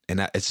 right?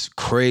 And it's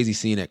crazy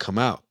seeing that come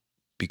out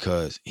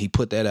because he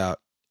put that out,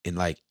 and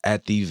like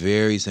at the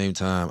very same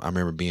time, I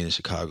remember being in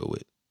Chicago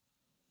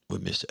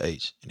with Mr.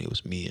 H, and it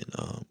was me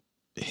and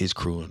his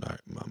crew and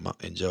my mom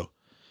and Joe,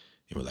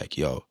 and we're like,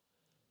 "Yo,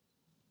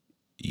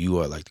 you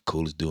are like the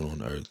coolest dude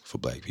on earth for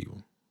Black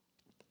people.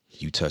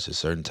 You touch a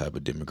certain type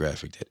of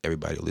demographic that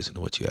everybody will listen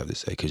to what you have to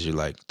say because you're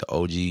like the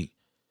OG, and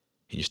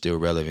you're still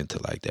relevant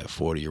to like that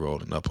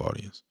 40-year-old and up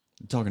audience."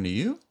 Talking to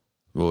you?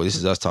 Well, this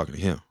is us talking to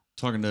him.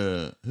 Talking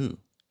to who?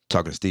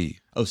 Talking to Steve.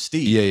 Oh,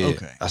 Steve. Yeah.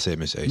 Okay. I said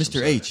Mr. H.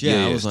 Mr. H.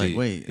 Yeah, I was Steve. like,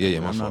 wait. Yeah,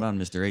 my I'm fault. not on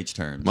Mr. H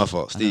terms. My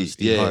fault. Steve.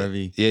 Steve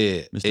Harvey.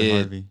 Yeah. Mr. And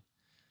Harvey.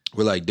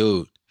 we're like,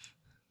 dude,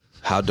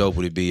 how dope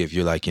would it be if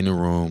you're like in the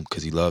room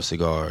because he loves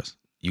cigars.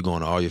 You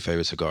going to all your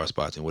favorite cigar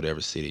spots in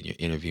whatever city and you're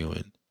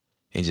interviewing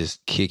and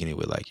just kicking it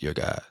with like your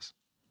guys.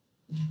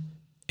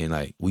 And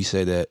like we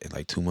said that, and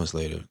like 2 months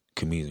later,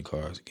 Comedians in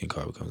Cars Getting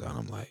Coffee comes out. And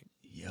I'm like,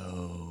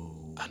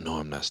 Yo. I know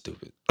I'm not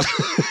stupid.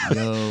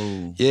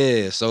 Yo.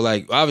 Yeah. So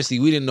like obviously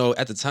we didn't know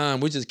at the time.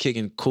 We're just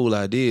kicking cool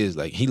ideas.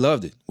 Like he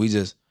loved it.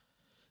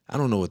 I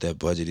don't know what that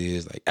budget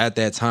is. Like at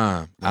that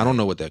time, I don't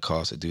know what that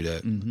costs to do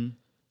that. Mm-hmm.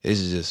 This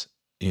is just,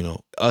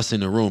 us in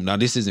the room. Now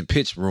this isn't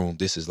pitch room.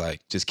 This is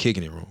like just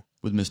kicking it room.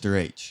 With Mr.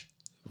 H.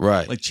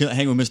 Right. Like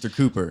hang with Mr.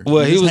 Cooper.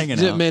 Well, he was hanging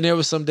out. man. There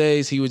was some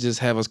days he would just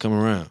have us come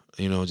around,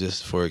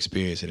 just for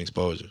experience and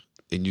exposure.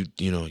 And you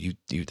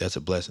that's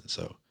a blessing.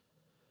 So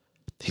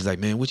he's like,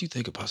 man, what you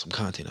think about some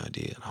content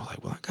idea? And I was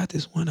like, well, I got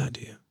this one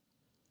idea.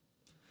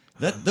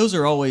 Those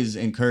are always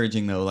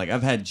encouraging though. Like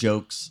I've had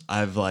jokes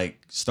I've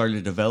like started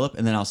to develop,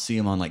 and then I'll see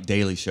them on like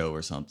Daily Show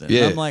or something.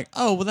 Yeah. And I'm like,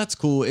 oh well, that's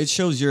cool. It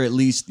shows you're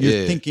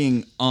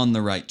thinking on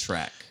the right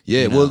track.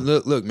 Yeah. Well,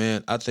 look,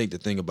 man. I think the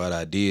thing about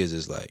ideas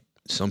is like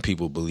some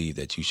people believe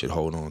that you should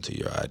hold on to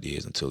your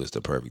ideas until it's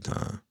the perfect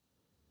time,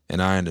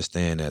 and I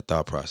understand that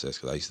thought process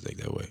because I used to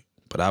think that way.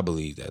 But I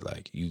believe that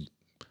like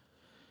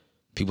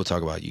people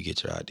talk about you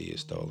get your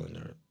ideas stolen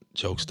or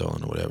jokes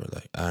stolen or whatever.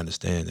 Like I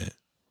understand that.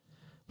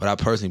 But I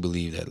personally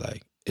believe that,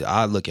 like,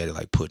 I look at it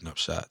like putting up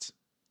shots.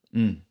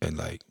 And,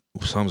 like,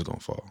 something's going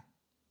to fall.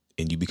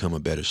 And you become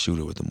a better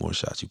shooter with the more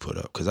shots you put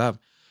up. Because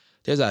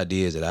there's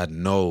ideas that I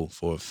know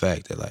for a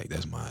fact that, like,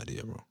 that's my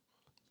idea, bro.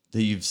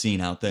 That you've seen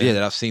out there? Yeah,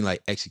 that I've seen,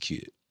 like,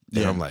 executed.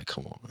 And I'm like,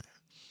 come on, man.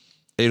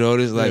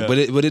 It's like,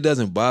 Yeah. but it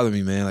doesn't bother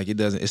me, man. Like,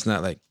 it's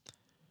not like,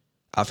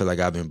 I feel like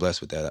I've been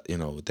blessed with that,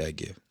 with that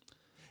gift.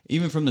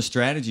 Even from the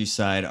strategy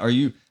side, are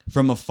you...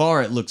 From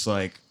afar, it looks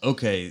like,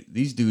 okay,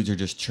 these dudes are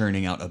just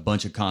churning out a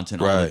bunch of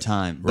content all the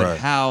time. But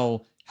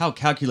how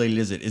calculated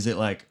is it? Is it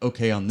like,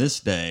 okay, on this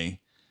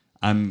day,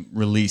 I'm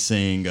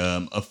releasing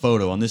a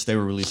photo. On this day,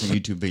 we're releasing a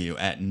YouTube video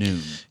at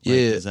noon.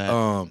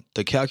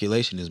 The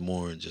calculation is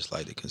more in just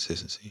like the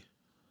consistency.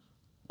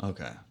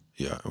 Okay.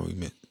 Yeah, we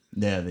meant.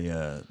 Yeah,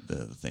 the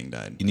thing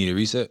died. You need a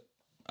reset?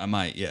 I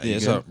might, yeah. Yeah,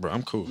 it's all, bro.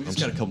 I'm cool. We just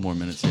got a couple more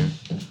minutes here.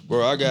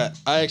 Bro,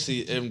 this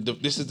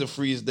is the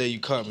freest day you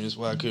caught me. That's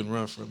why I couldn't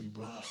run from you,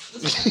 bro.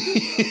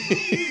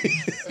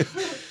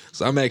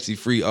 So I'm actually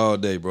free all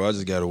day, bro. I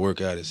just got to work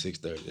out at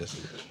 6:30. That's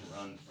it.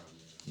 Run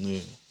from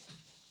you.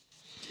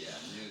 Yeah.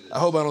 I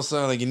hope I don't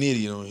sound like an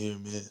idiot on here,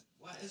 man.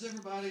 Why is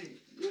everybody...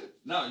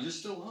 No, you're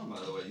still on, by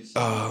the way.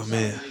 Oh,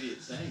 man. An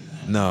idiot saying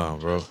that. No,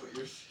 bro.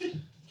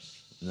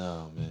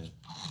 No, man.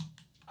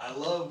 I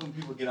love when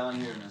people get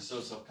on here and they're so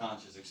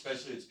self-conscious,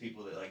 especially it's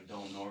people that like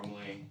don't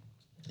normally.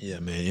 Yeah,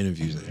 man,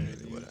 interviews ain't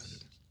really what I do.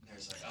 They're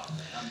just like, oh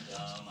man, I'm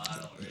dumb. I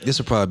don't really. This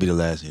will probably be the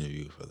last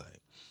interview for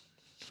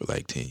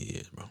like 10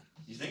 years, bro.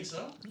 You think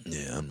so?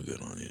 Yeah, I'm good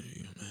on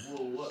interviews,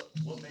 man. Well,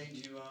 what made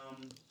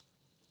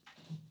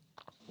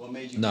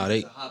you Nah,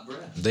 the hot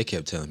breath? They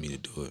kept telling me to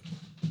do it.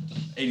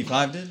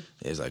 85 did?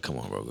 It's like, come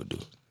on, bro, go do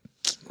it.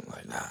 I'm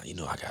like, nah,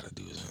 I gotta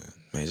do it,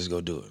 man. Just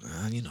go do it.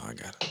 Nah, I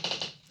gotta.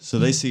 So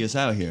they see us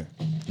out here.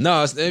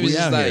 No, it's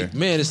just like, here.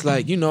 man, it's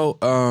like,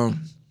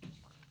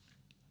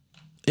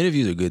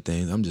 interviews are good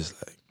things. I'm just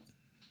like,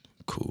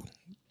 cool.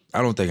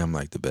 I don't think I'm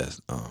like the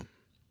best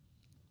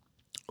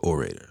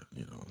orator.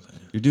 You know what I'm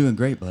saying? You're doing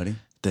great, buddy.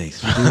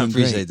 Thanks. You're doing I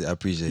appreciate great. that. I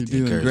appreciate You're the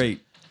doing encouragement.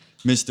 great.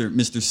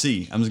 Mr.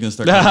 C. I'm just gonna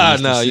start calling you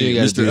Mr. No, C. you ain't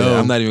got to Mr. do that. O.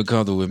 I'm not even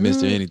comfortable with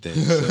Mr. Anything.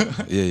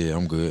 So, yeah,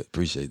 I'm good.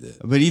 Appreciate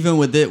that. But even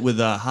with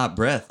Hot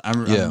Breath,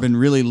 Yeah. I've been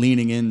really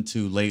leaning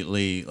into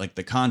lately, like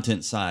the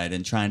content side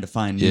and trying to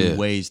find new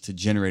ways to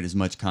generate as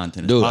much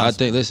content as Dude,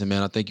 possible. listen,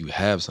 man, I think you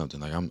have something.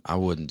 Like I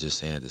wasn't just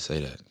saying it to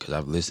say that because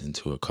I've listened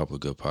to a couple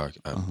of good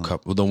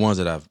podcasts, the ones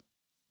that I've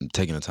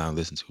taken the time to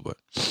listen to. But,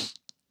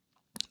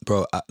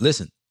 bro,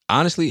 listen,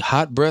 honestly,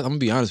 Hot Breath, I'm going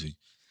to be honest with you.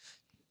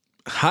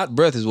 Hot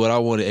Breath is what I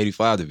wanted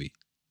 85 to be.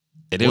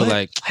 And they were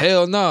like,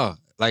 hell no.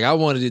 Like, I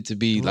wanted it to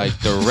be like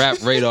the rap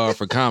radar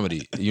for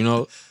comedy, you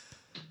know?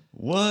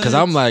 What? Because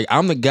I'm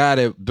the guy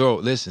that, bro,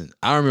 listen,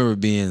 I remember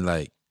being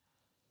like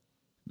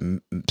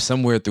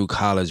somewhere through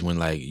college when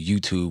like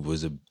YouTube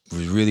was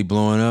really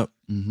blowing up.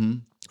 Mm-hmm.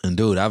 And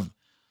dude, I've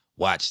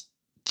watched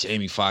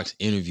Jamie Foxx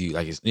interview.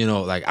 Like, it's, you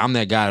know, like I'm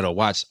that guy that'll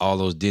watch all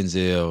those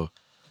Denzel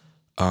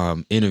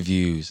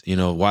interviews, you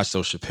know, watch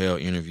those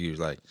Chappelle interviews.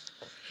 Like,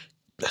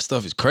 that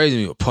stuff is crazy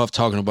to me. With Puff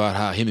talking about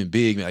how him and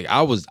Big, like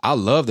I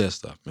love that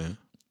stuff, man.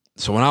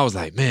 So when I was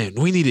like, man,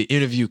 we need to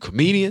interview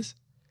comedians.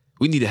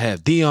 We need to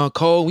have Dion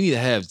Cole. We need to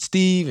have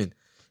Steve and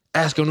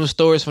ask them those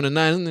stories from the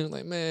 90s. And they're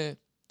like, man,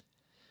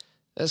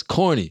 that's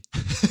corny.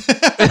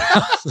 And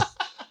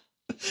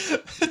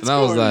I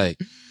was like,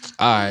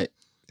 all right,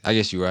 I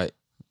guess you're right.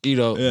 You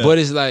know, but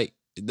it's like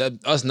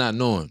us not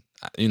knowing,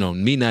 you know,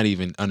 me not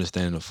even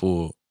understanding the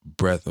full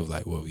breadth of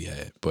like what we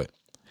had. But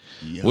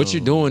what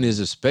you're doing is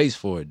a space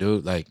for it,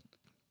 dude. Like,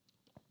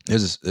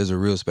 there's a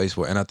real space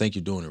for it. And I think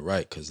you're doing it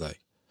right because, like,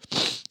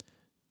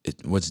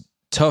 what's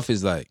tough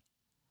is, like,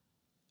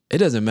 it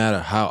doesn't matter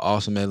how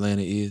awesome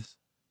Atlanta is,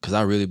 because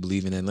I really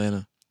believe in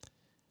Atlanta.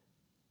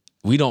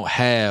 We don't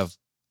have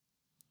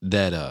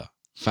that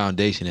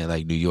foundation that,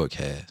 like, New York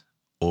has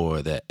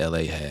or that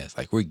LA has.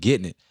 Like, we're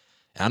getting it.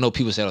 And I know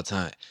people say all the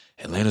time,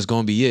 Atlanta's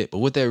going to be it. But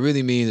what that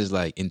really means is,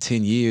 like, in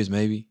 10 years,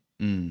 maybe,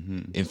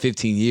 in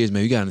 15 years,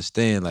 man, you got to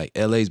understand, like,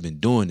 LA's been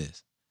doing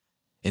this.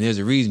 And there's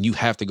a reason you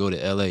have to go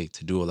to LA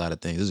to do a lot of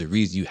things. There's a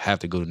reason you have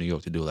to go to New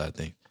York to do a lot of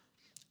things.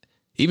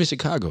 Even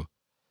Chicago.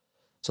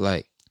 So,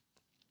 like,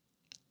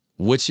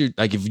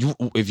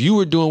 if you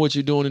were doing what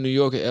you're doing in New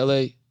York or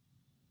LA,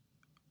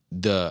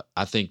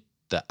 I think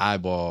the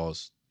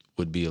eyeballs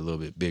would be a little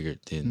bit bigger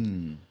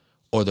than,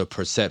 or the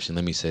perception.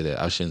 Let me say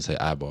that. I shouldn't say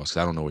eyeballs because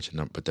I don't know what your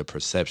number, but the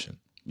perception.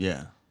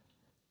 Yeah.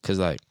 Because,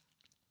 like,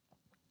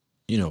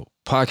 you know,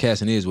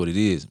 podcasting is what it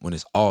is when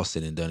it's all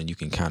said and done, and you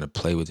can kind of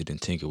play with it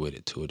and tinker with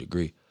it to a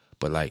degree.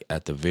 But, like,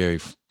 at the very,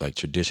 like,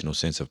 traditional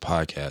sense of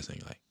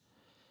podcasting, like,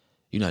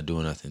 you're not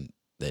doing nothing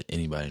that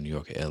anybody in New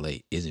York or LA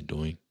isn't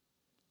doing.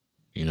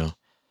 You know?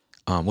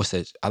 What's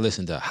that? I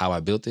listen to How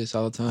I Built This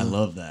all the time. I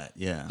love that.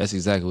 Yeah. That's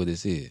exactly what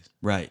this is.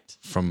 Right.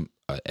 From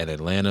an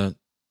Atlanta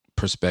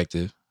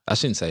perspective. I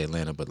shouldn't say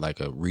Atlanta, but like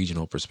a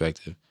regional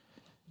perspective.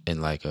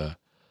 And like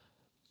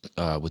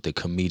with the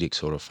comedic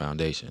sort of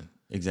foundation.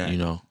 Exactly.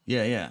 You know?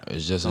 Yeah, yeah.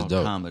 It's just as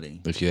dope.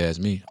 Comedy. If you ask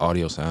me,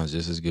 audio sounds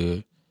just as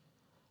good.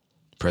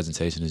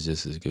 Presentation is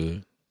just as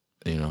good.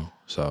 You know,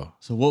 so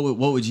what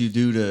would you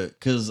do to?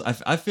 Because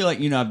I feel like,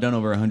 you know, I've done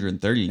over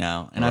 130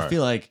 now, and I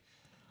feel like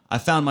I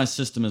found my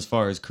system as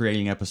far as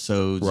creating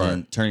episodes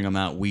and turning them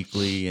out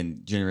weekly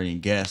and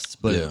generating guests.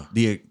 But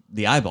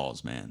the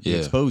eyeballs, man, the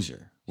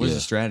exposure. What is the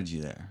strategy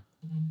there?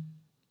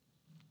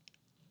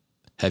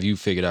 Have you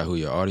figured out who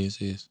your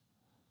audience is?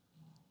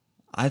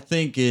 I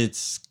think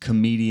it's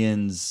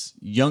comedians,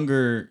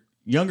 younger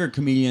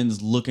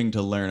comedians looking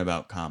to learn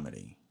about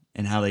comedy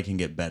and how they can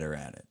get better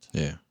at it.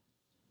 Yeah.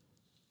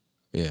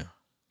 Yeah.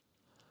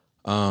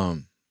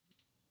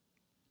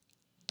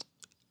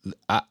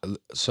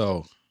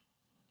 So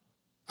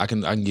I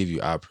can give you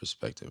our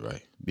perspective,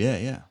 right? Yeah,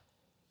 yeah.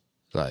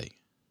 Like,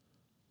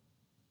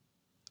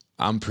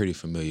 I'm pretty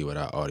familiar with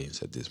our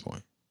audience at this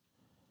point.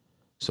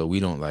 So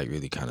we don't like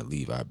really kind of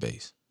leave our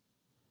base.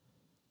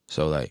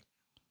 So, like,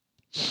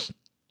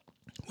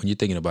 when you're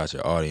thinking about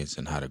your audience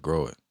and how to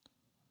grow it,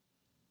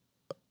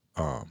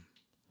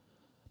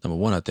 number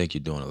one, I think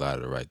you're doing a lot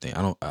of the right thing.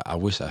 I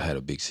wish I had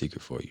a big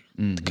secret for you.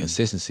 Mm-hmm. The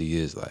consistency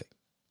is like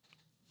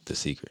the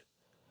secret.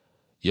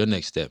 Your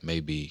next step may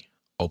be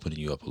opening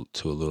you up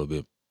to a little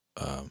bit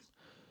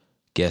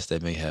guests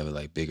that may have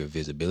like bigger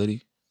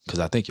visibility, because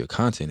I think your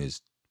content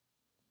is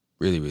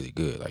really, really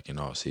good, like in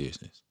all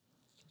seriousness.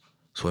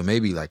 So it may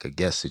be like a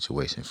guest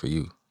situation for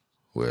you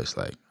where it's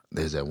like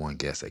there's that one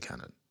guest that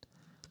kind of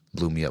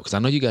blew me up. Because I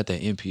know you got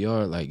that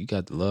NPR, like you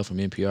got the love from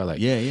NPR. Like,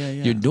 yeah.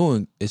 You're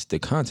doing, the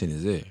content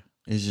is there.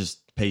 It's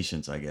just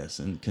patience, I guess,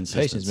 and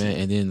consistency. Patience, man.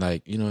 And then,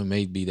 like, you know, it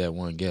may be that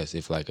one guest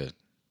if like a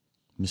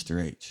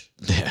Mr. H.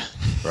 Yeah,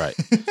 right.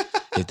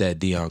 If that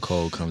Dion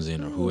Cole comes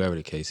in or whoever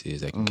the case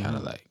is, that can kind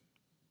of like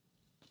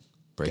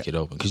break it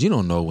open. Because you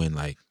don't know when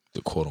like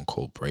the quote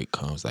unquote break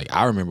comes. Like,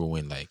 I remember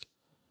when like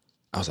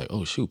I was like,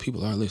 oh shoot,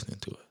 people are listening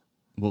to it.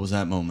 What was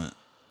that moment?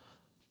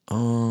 I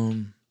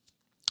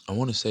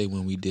want to say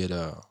when we did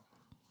an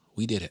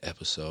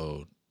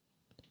episode.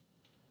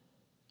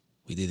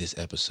 we did this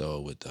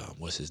episode with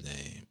what's his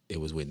name?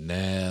 It was with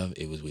Nav.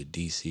 It was with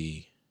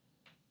DC.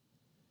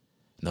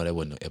 No, that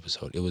wasn't no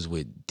episode. It was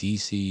with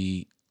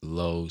DC,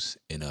 Los,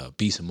 and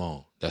B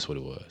Simone. That's what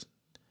it was.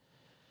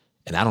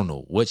 And I don't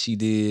know what she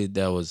did.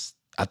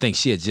 I think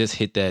she had just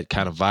hit that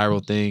kind of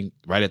viral thing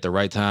right at the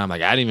right time.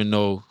 Like, I didn't even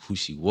know who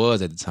she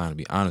was at the time, to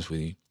be honest with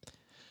you.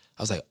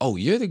 I was like, oh,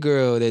 you're the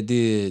girl that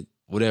did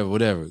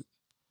whatever.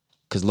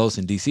 Because Los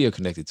and DC are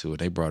connected to it.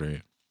 They brought her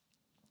in.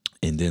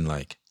 And then,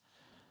 like,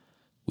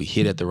 we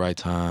hit at the right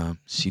time.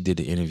 She did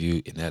the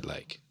interview, and that,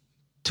 like,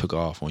 took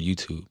off on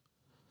YouTube.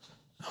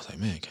 I was like,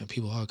 man,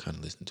 people are kind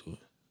of listening to it.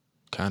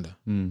 Kind of.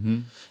 Mm-hmm.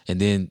 And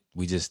then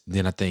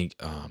I think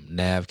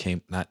Nav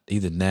came, not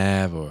either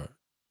Nav or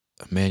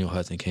Emmanuel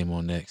Hudson came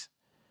on next.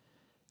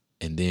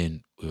 And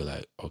then we were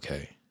like,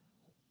 okay,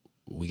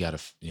 we got to,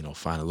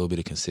 find a little bit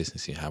of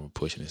consistency in how we're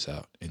pushing this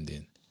out. And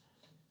then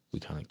we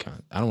kind of,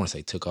 I don't want to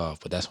say took off,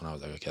 but that's when I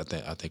was like,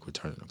 okay, I think we're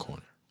turning the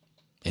corner.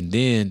 And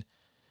then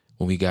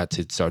when we got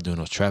to start doing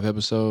those trap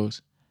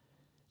episodes,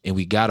 and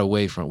we got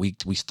away from, we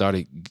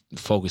started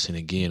focusing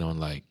again on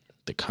like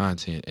the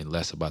content and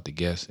less about the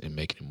guests and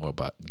making it more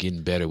about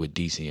getting better with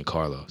DC and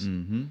Carlos.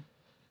 Mm-hmm.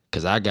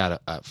 Because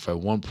for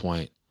one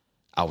point,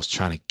 I was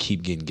trying to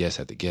keep getting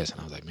guests at the guests,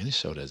 and I was like, man, this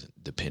show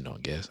doesn't depend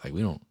on guests. Like,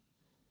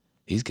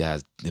 these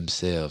guys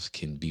themselves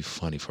can be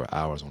funny for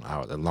hours on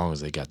hours as long as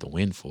they got the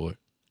win for it.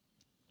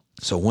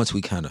 So once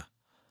we kind of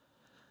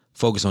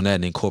focus on that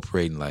and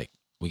incorporating, like,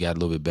 we got a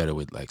little bit better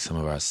with like some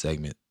of our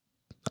segments.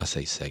 I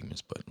say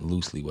segments, but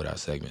loosely with our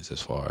segments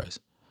as far as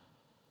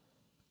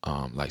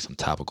like some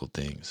topical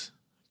things,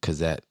 because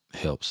that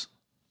helps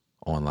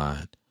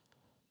online.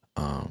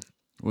 What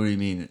do you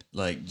mean?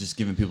 Like just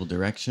giving people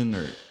direction,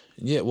 or?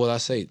 Yeah, well,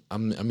 I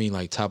mean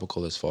like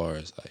topical as far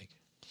as like,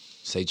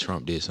 say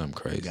Trump did something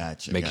crazy,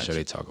 making sure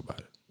they talk about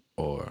it,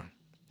 or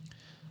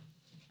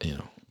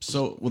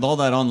So with all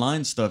that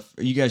online stuff,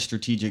 are you guys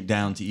strategic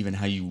down to even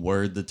how you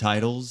word the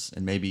titles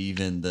and maybe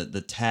even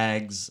the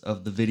tags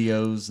of the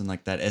videos and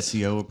like that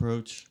SEO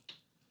approach?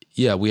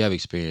 Yeah, we have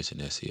experience in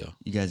SEO.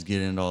 You guys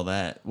get into all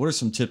that. What are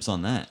some tips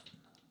on that?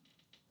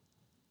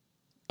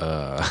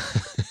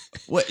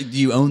 What, do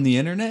you own the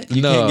internet?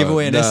 You can't give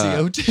away an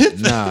SEO tip?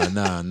 Nah.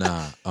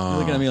 You're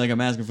looking at me like I'm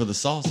asking for the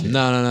sauce here.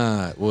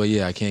 No. Well,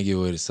 yeah, I can't give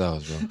away the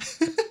sauce, bro.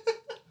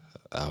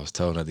 I was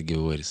told not to give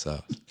away the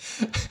sauce.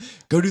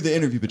 Go do the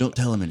interview, but don't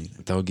tell him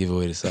anything. Don't give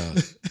away the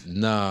sauce.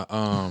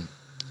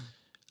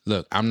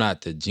 Look, I'm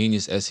not the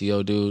genius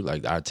SEO dude.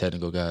 Like our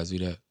technical guys do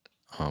that.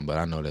 But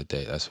I know that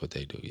that's what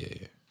they do.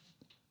 Yeah.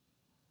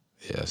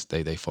 Yes,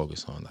 they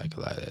focus on like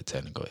a lot of that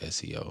technical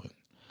SEO and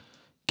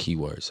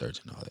keyword search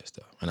and all that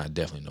stuff. And I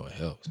definitely know it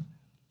helps.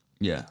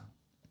 Yeah.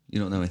 You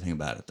don't know anything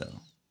about it though.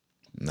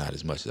 Not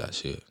as much as I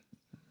should.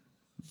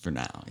 For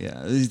now,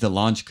 yeah. These are the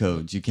launch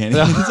codes. You can't.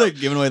 It's like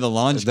giving away the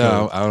launch code.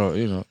 No, I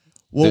don't.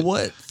 Well,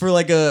 what for?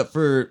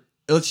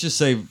 Let's just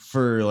say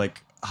for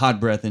like Hot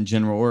Breath in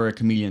general, or a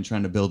comedian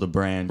trying to build a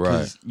brand,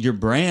 because your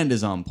brand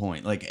is on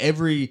point. Like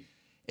every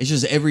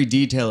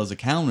detail is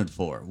accounted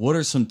for. What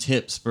are some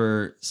tips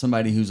for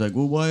somebody who's like,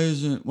 well,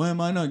 why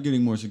am I not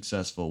getting more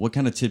successful? What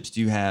kind of tips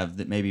do you have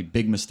that maybe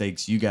big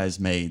mistakes you guys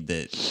made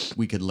that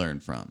we could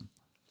learn from?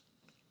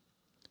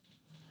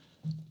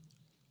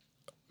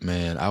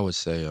 Man, I would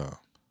say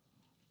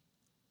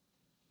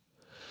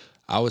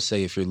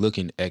if you're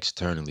looking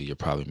externally,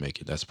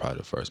 that's probably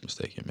the first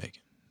mistake you're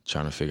making.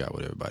 Trying to figure out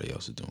what everybody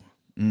else is doing.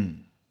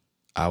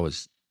 I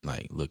was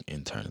like, look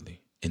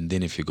internally. And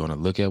then if you're going to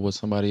look at what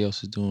somebody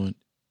else is doing,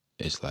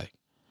 it's like,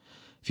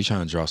 if you're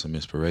trying to draw some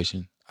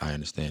inspiration, I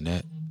understand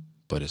that.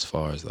 But as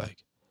far as like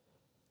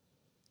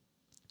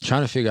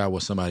trying to figure out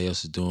what somebody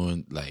else is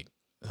doing, like,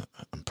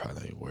 I'm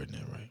probably not wording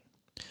that right.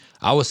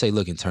 I would say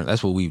look internally.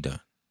 That's what we've done.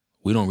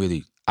 I don't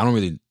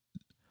really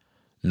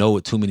know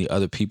what too many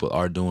other people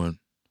are doing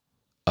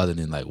other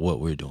than like what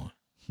we're doing.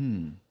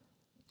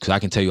 Because I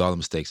can tell you all the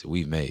mistakes that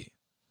we've made,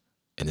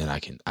 and then I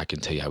can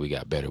tell you how we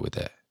got better with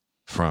that.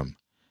 From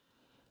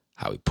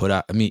how we put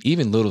out, I mean,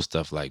 even little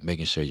stuff like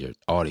making sure your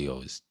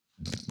audio is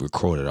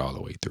recorded all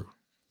the way through.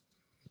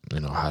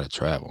 How to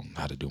travel,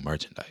 how to do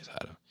merchandise, how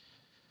to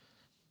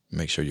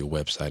make sure your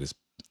website is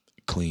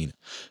clean,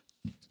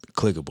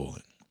 clickable,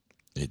 and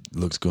it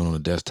looks good on the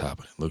desktop,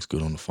 and it looks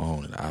good on the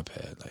phone and the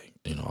iPad, like,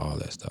 all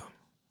that stuff.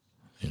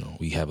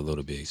 We have a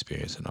little bit of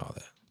experience in all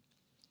that.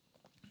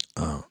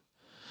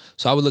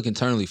 So I would look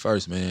internally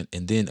first, man,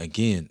 and then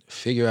again,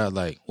 figure out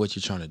like what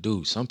you're trying to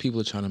do. Some people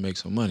are trying to make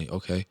some money.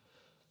 Okay,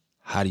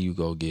 how do you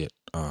go get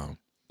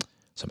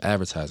some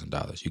advertising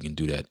dollars? You can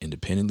do that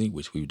independently,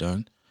 which we've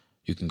done.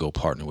 You can go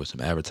partner with some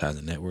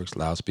advertising networks.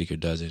 Loudspeaker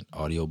does it.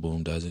 Audio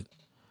Boom does it.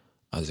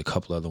 There's a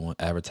couple other ones.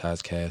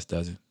 AdvertiseCast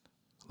does it.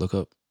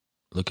 Look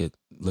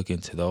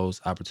into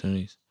those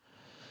opportunities.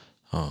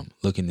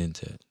 Looking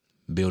into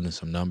building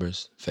some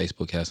numbers.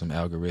 Facebook has some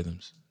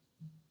algorithms.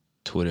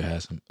 Twitter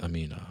has some.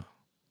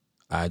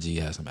 IG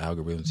has some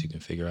algorithms you can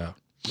figure out.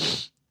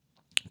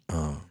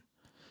 And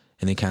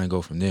then kind of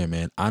go from there,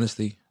 man.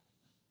 Honestly,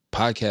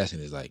 podcasting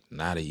is like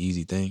not an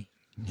easy thing.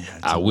 Yeah,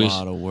 it's I a wish,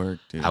 lot of work,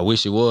 dude. I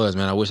wish it was,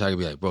 man. I wish I could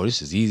be like, bro,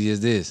 this is easy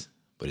as this,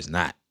 but it's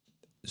not.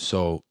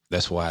 So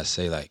that's why I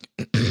say like,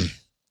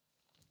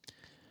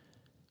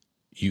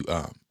 you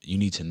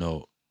need to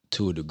know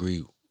to a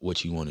degree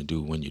what you want to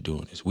do when you're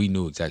doing this. We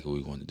knew exactly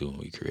what we wanted to do when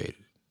we created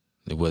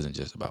it. It wasn't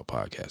just about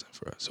podcasting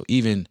for us. So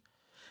even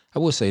I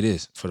will say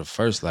this, for the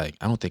first, like,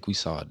 I don't think we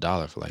saw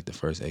 $1 for like the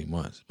first 8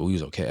 months, but we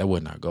was okay. That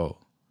wasn't our goal.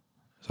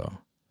 So,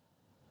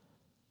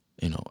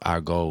 our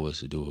goal was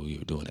to do what we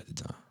were doing at the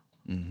time,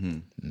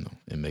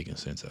 and making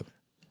sense of it.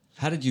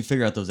 How did you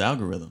figure out those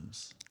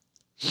algorithms?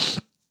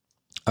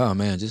 Oh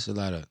man, just a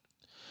lot of,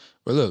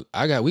 but look,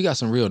 we got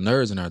some real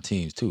nerds in our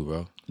teams too,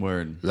 bro.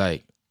 Word.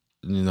 Like,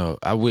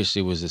 I wish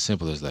it was as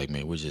simple as like,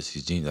 man, we're just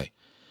these genius. Like,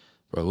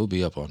 bro, we'll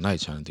be up all night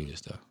trying to do this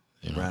stuff.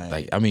 Right.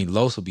 Like, I mean,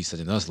 Los will be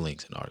sending us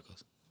links and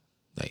articles.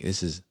 Like,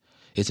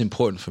 it's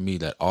important for me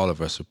that all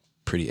of us are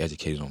pretty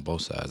educated on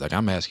both sides. Like,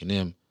 I'm asking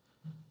them,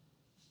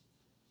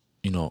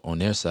 on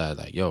their side,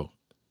 like, yo,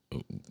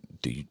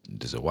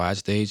 does a wide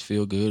stage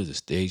feel good? Is the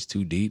stage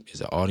too deep? Is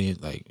the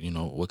audience, like,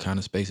 what kind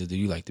of spaces do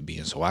you like to be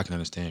in? So I can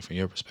understand from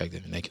your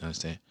perspective and they can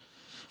understand.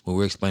 When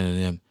we're explaining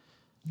to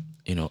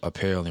them,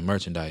 apparel and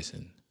merchandise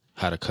and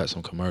how to cut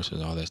some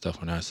commercials and all that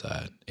stuff on our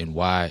side and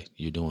why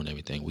you're doing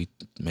everything, we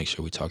make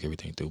sure we talk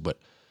everything through. But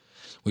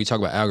when you talk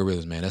about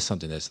algorithms, man, that's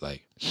something that's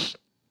like,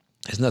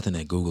 it's nothing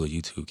that Google or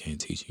YouTube can't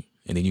teach you.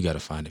 And then you got to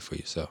find it for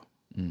yourself.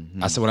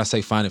 Mm-hmm. When I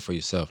say find it for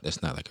yourself,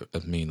 that's not like, I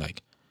mean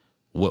like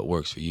what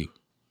works for you.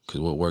 Because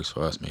what works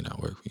for us may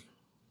not work for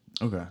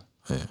you. Okay.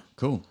 Yeah.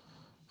 Cool.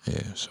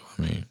 Yeah. So,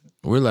 I mean,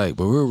 we're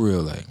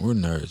real, like, we're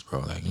nerds, bro.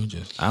 Like,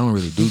 I don't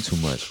really do too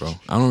much, bro.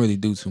 I don't really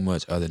do too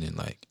much other than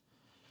like,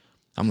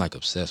 I'm like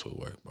obsessed with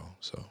work, bro.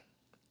 So.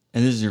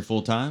 And this is your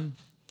full-time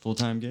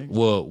gig?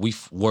 Well, we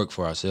work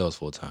for ourselves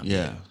full time.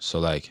 Yeah. So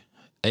like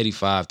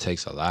 85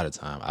 takes a lot of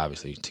time,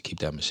 obviously, to keep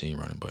that machine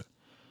running. But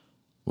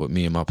what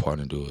me and my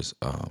partner do is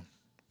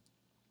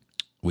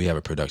we have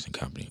a production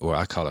company, or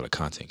I call it a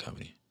content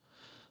company,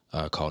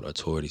 called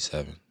Authority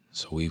 7.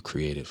 So we've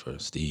created for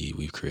Steve,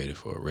 we've created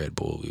for Red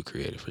Bull, we've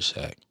created for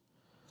Shaq.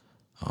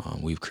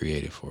 We've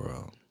created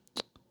for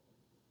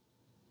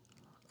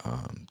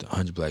the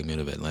 100 Black Men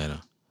of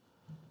Atlanta,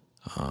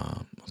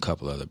 a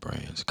couple other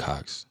brands,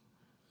 Cox.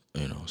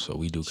 So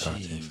we do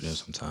content for them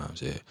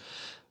sometimes, yeah.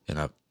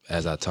 And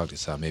as I talk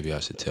this out, maybe I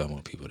should tell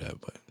more people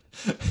that, but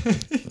yeah.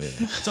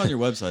 It's on your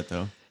website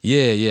though.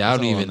 Yeah. I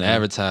don't even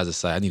advertise the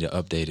site. I need to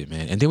update it,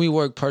 man. And then we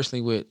work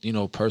personally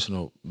with,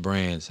 personal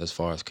brands as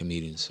far as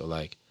comedians. So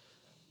like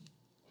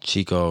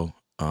Chico,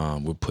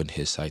 we're putting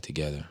his site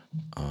together.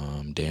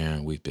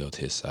 Darren, we've built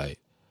his site.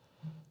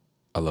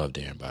 I love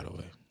Darren, by the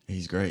way.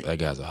 He's great. That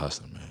guy's a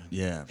hustler, man.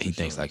 Yeah, he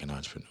thinks like an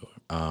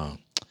entrepreneur.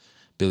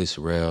 Billy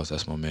Sorrells,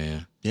 that's my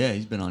man. Yeah,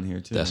 he's been on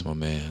here too. That's my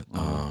man.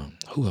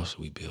 Who else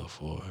do we build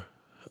for?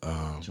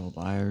 Joel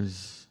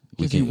Byers.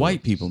 We Give you can-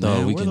 white people, no,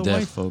 man. we Where can the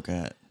white folk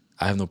at?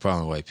 I have no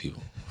problem with white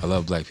people. I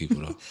love black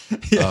people though.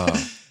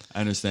 Yeah. I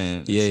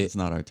understand. yeah. It's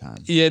not our time.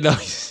 Yeah, no,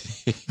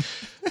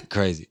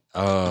 crazy.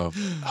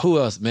 Who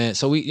else, man?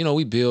 So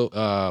we build.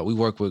 We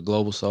work with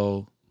Global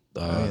Soul,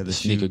 the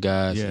sneaker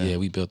guys. Yeah,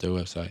 we built their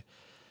website.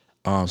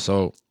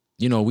 So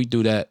we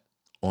do that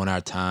on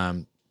our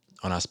time,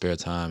 on our spare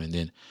time, and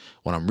then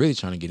what I'm really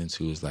trying to get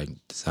into is like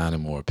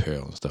designing more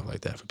apparel and stuff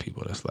like that for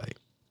people.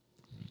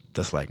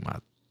 That's like my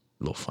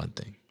little fun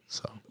thing.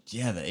 So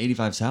yeah, the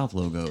 85 South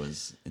logo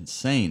is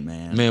insane,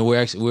 man. Man,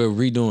 we're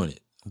redoing it.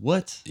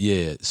 What?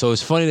 Yeah. So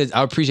it's funny that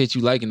I appreciate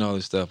you liking all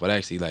this stuff, but I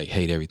actually like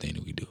hate everything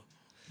that we do.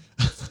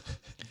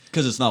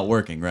 Because it's not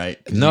working, right?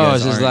 No,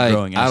 it's just like,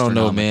 I don't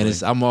know, man.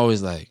 I'm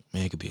always like,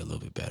 man, it could be a little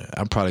bit better.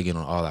 I'm probably getting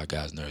on all our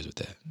guys' nerves with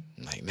that.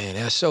 I'm like, man,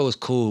 that show is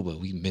cool, but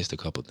we missed a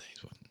couple things.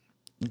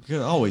 It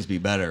could always be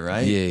better,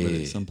 right? Yeah. But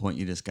at some point,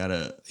 you just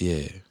gotta.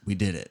 Yeah. We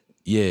did it.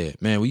 Yeah,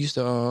 man. We used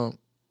to.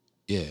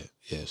 Yeah.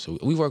 So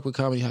we work with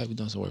Comedy Hype. We've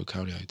done some work with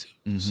Comedy Hype too.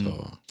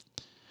 Mm-hmm.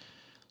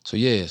 So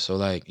yeah. So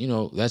like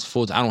that's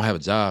full. I don't have a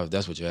job. If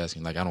that's what you're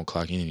asking. Like I don't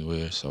clock in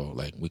anywhere. So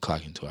like we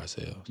clock into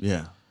ourselves.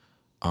 Yeah.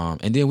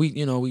 And then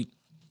we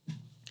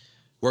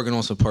working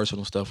on some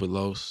personal stuff with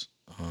Los.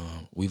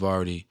 We've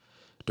already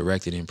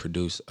directed and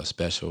produced a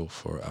special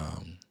for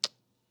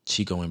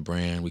Chico and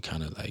Brand. We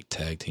kind of like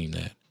tag team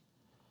that.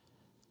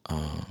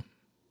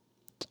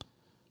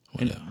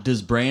 And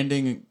does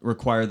branding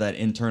require that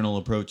internal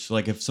approach?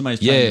 Like if somebody's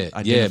trying to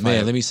identify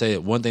man. Let me say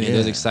it. One thing that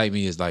does excite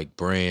me is like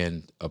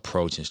brand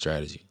approach and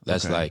strategy.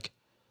 That's like,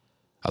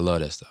 I love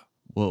that stuff.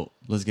 Well,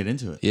 let's get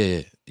into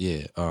it.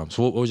 Yeah.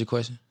 So what was your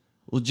question?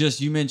 Well, just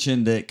you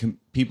mentioned that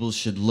people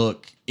should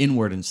look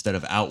inward instead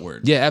of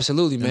outward. Yeah,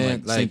 absolutely, And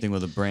man. like, same thing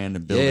with a brand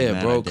and building. Yeah,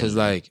 that bro. Because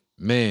identity.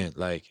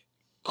 like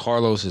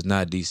Carlos is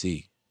not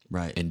DC,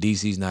 right? and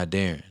DC's not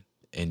Darren,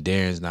 and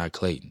Darren's not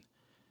Clayton,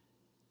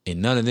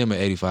 and none of them are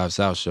 85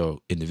 South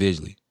show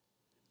individually,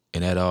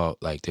 and at all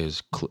like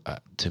there's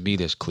to me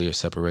there's clear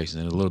separation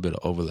and a little bit of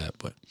overlap,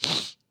 but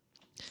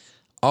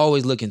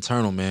always look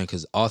internal, man,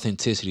 because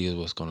authenticity is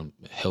what's gonna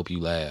help you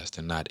last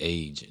and not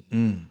age,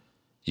 and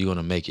you're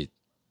gonna make it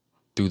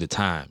through the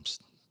times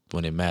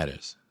when it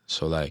matters.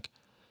 So like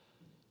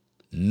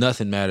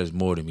nothing matters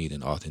more to me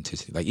than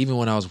authenticity. Like even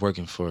when I was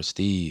working for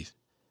Steve,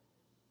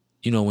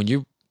 you know, when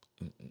you're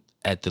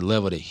at the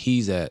level that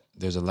he's at,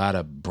 there's a lot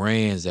of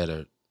brands that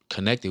are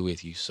connected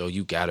with you, so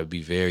you got to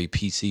be very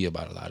PC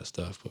about a lot of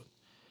stuff. But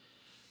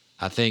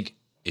I think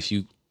if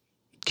you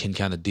can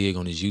kind of dig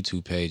on his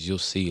YouTube page, you'll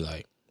see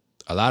like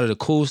a lot of the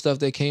cool stuff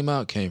that came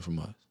out came from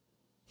us.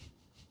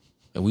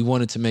 And we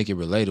wanted to make it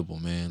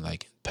relatable, man,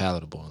 like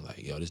palatable, and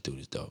like, yo, this dude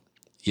is dope.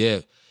 Yeah,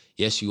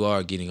 yes, you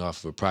are getting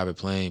off of a private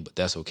plane, but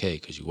that's okay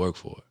because you work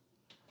for it.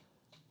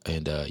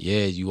 And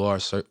yeah, you are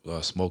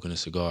smoking a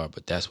cigar,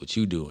 but that's what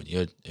you do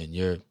in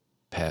your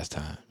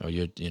pastime or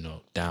your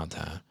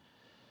downtime.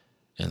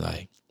 And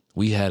like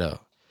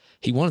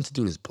he wanted to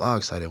do this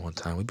blog site at one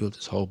time. We built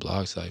this whole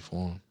blog site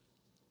for him.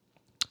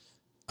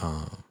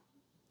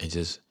 And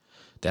just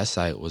that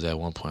site was at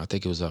one point, I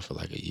think it was up for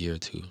like a year or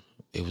two.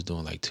 It was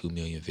doing like 2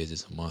 million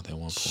visits a month at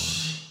one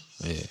point.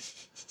 Yeah.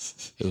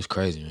 It was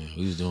crazy, man.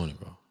 We was doing it,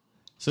 bro.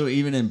 So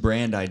even in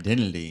brand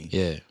identity,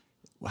 yeah,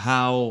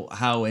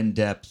 how in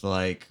depth,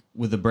 like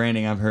with the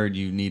branding, I've heard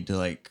you need to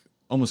like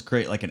almost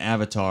create like an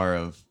avatar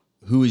of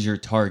who is your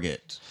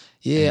target.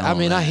 Yeah, I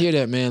mean, I hear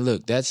that, man.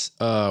 Look, that's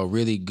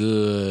really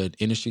good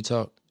industry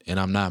talk, and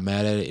I'm not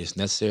mad at it. It's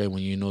necessary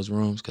when you're in those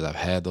rooms because I've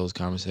had those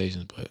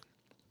conversations. But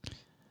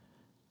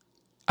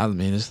I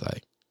mean, it's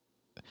like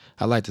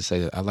I like to say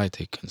that I like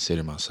to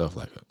consider myself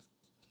like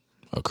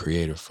a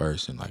creator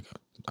first and like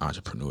an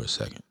entrepreneur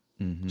second.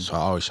 Mm-hmm. So I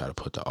always try to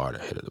put the art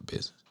ahead of the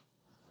business.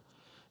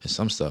 And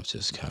some stuff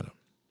just kind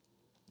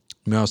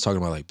of, I was talking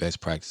about like best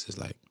practices.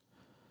 Like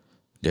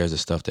there's the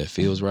stuff that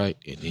feels right,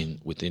 and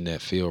then within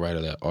that feel right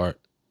of that art,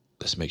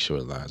 let's make sure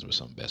it aligns with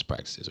some best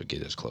practices or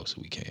get as close as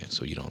we can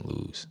so you don't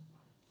lose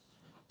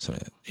some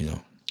of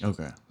that,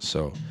 Okay.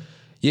 So,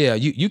 yeah,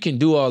 you can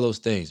do all those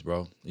things,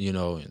 bro,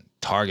 and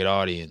target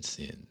audience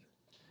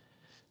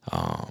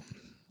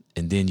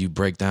and then you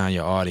break down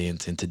your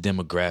audience into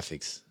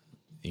demographics,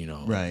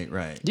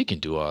 Right. You can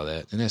do all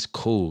that, and that's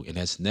cool, and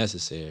that's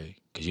necessary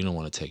because you don't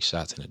want to take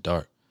shots in the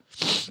dark.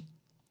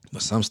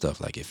 But some stuff,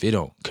 like if it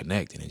don't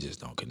connect, and it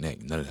just don't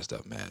connect, none of that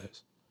stuff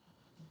matters.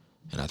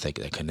 And I think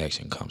that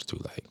connection comes through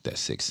like that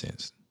sixth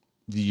sense.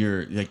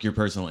 Your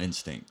personal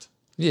instinct.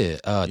 Yeah,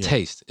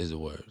 taste is a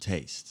word.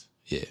 Taste.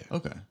 Yeah.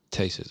 Okay.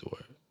 Taste is a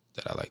word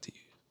that I like to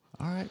use.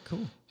 All right,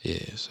 cool.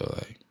 Yeah, so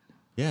like.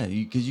 Yeah,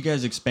 because you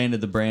guys expanded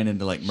the brand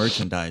into like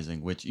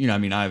merchandising, which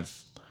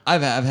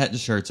I've had the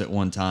shirts at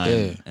one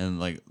time, and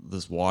like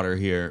this water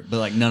here, but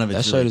like none of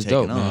it's that really shirt is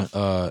dope, off.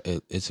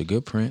 man. It's a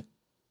good print,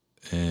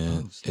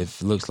 and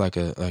it looks like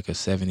a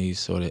 70s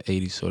sort of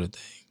 80s sort of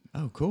thing.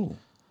 Oh, cool.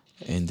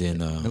 And then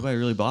nobody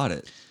really bought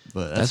it,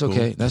 but that's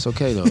okay. Cool. That's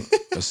okay though.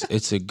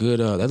 it's a good.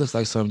 That looks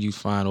like something you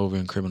find over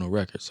in Criminal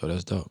Records, so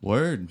that's dope.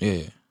 Word.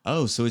 Yeah.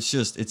 Oh, so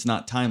it's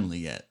not timely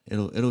yet.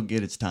 It'll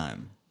get its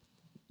time.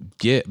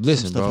 Yeah,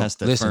 listen, bro.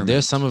 Listen, ferment.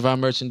 There's some of our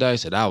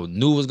merchandise that I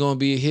knew was gonna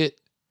be a hit,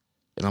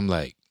 and I'm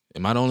like,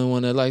 am I the only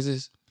one that likes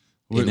this?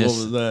 What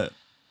was that,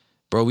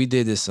 bro? We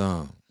did this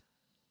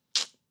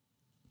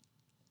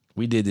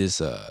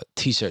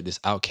T-shirt, this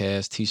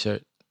Outkast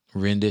T-shirt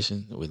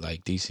rendition with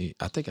like DC.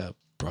 I think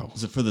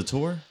Was it for the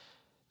tour?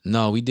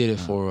 No, we did it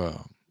for.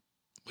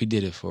 We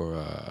did it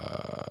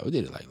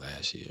like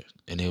last year,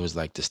 and it was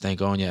like the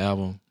Stank On Your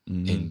album,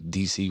 and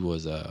DC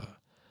was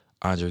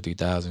Andre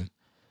 3000.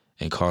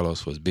 And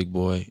Carlos was Big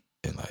Boy,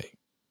 and like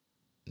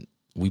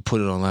we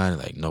put it online,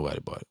 and like nobody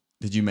bought it.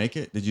 Did you make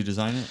it? Did you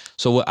design it?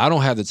 So I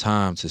don't have the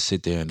time to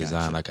sit there and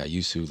design like I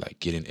used to,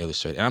 like get in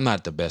Illustrator. And I'm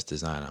not the best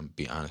designer, I'm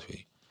be honest with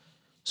you.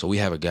 So we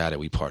have a guy that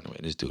we partner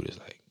with. This dude is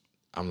like,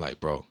 I'm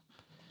like, bro,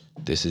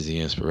 this is the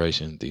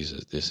inspiration. This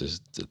is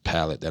the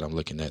palette that I'm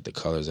looking at, the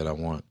colors that I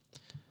want.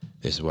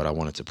 This is what I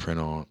wanted to print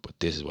on, but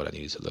this is what I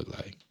needed to look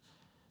like.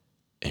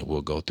 And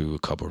we'll go through a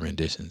couple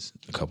renditions,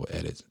 a couple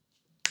edits.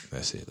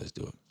 That's it. Let's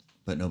do it.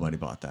 But nobody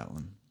bought that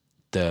one.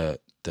 The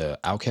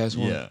Outkast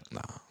one? Yeah.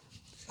 Nah.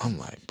 I'm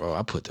like, bro,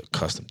 I put the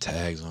custom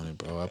tags on it,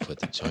 bro. I put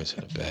the joints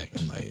in the back.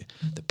 I'm like,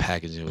 the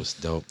packaging was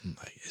dope. I'm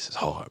like, this is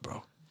hard,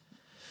 bro.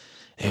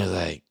 And it was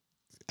like,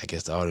 I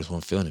guess the artists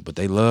weren't feeling it, but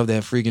they love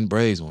that freaking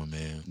Braves one,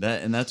 man.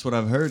 That's what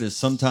I've heard is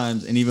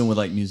sometimes, and even with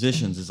like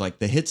musicians, is like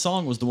the hit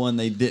song was the one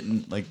they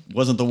didn't like,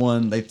 wasn't the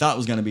one they thought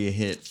was going to be a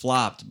hit,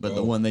 flopped, but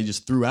the one they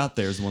just threw out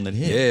there is the one that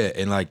hit.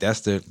 Yeah, and like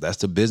that's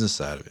the business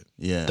side of it.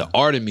 Yeah. The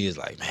art in me is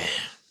like, man,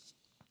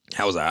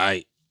 that was all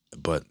right,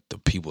 but the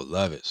people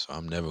love it, so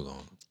I'm never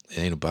going. It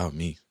ain't about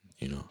me,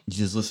 You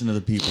just listen to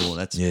the people.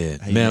 That's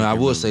man. I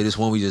will say this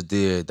one we just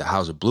did, the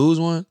House of Blues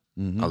one.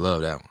 I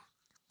love that one.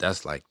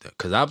 That's like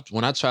because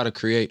when I try to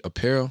create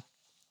apparel,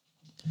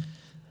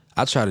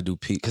 I try to do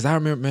because I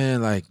remember,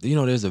 man, like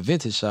there's a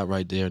vintage shop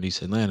right there in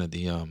East Atlanta,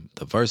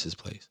 the Versus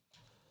place,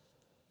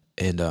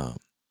 and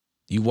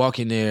you walk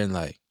in there and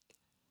like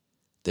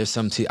there's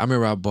some I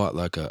remember I bought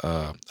like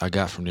I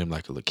got from them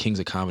like a Kings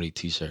of Comedy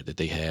T-shirt that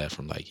they had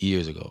from like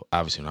years ago.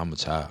 Obviously, when I'm a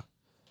child,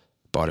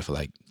 bought it for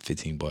like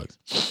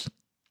 $15,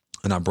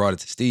 and I brought it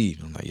to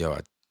Steve. I'm like, yo,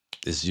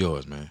 this is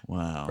yours, man.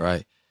 Wow.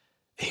 Right.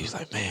 He was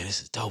like, man,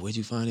 this is dope. Where'd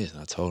you find this? And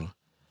I told him.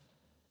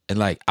 And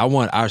like, I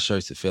want our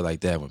shirts to feel like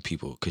that when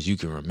people, because you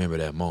can remember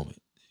that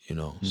moment, you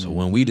know. So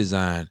when we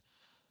design,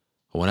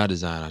 when I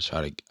design, I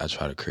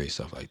try to create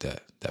stuff like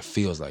that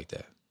feels like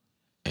that,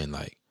 and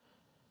like,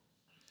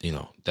 you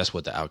know, that's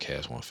what the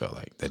Outkast one felt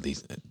like. At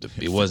least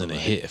it wasn't a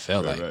hit. It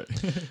felt like,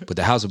 but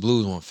the House of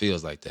Blues one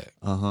feels like that.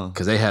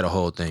 Because they had a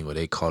whole thing where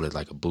they called it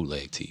like a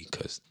bootleg tee.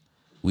 Because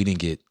we didn't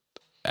get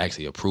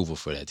actually approval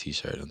for that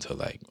T-shirt until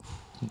like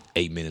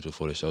 8 minutes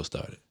before the show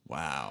started.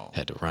 Wow.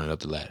 Had to run it up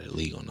the ladder,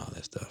 legal and all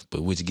that stuff.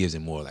 But which gives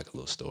it more like a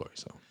little story.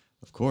 So.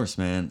 Of course,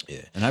 man.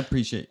 Yeah. And I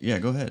appreciate. Yeah,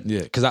 go ahead.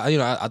 Yeah, because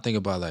I think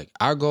about like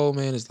our goal,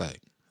 man, is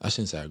like, I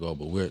shouldn't say our goal,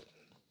 but we're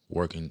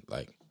working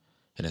like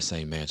in the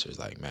same mantra as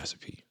like Master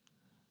P.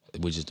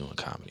 We're just doing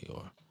comedy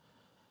or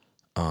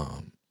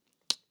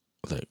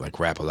like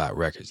Rap A Lot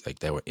Records. Like,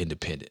 they were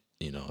independent,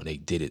 you know, and they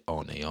did it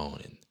on their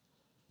own, and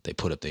they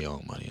put up their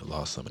own money and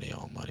lost some of their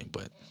own money,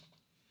 but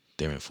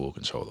they're in full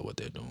control of what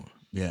they're doing.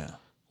 Yeah.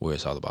 Where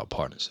it's all about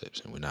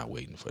partnerships, and we're not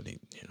waiting for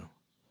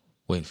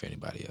waiting for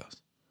anybody else.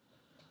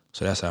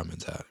 So that's our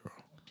mentality, bro.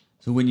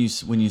 So when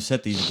you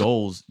set these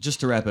goals,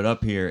 just to wrap it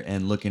up here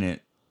and looking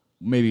at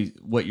maybe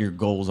what your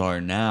goals are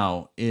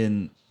now,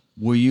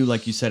 were you,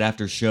 like you said,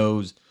 after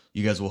shows,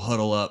 you guys will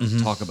huddle up,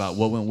 talk about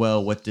what went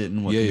well, what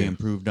didn't, what can be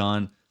improved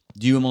on.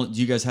 Do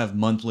you guys have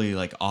monthly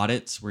like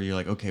audits where you're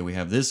like, okay, we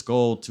have this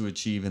goal to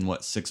achieve in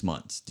 6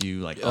 months? Do you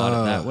like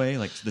audit that way,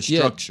 like the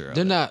structure? Yeah,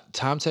 they're not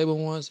timetable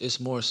ones.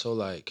 It's more so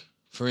like,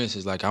 for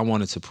instance, like I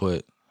will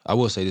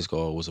say this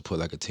goal was to put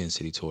like a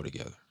 10-city tour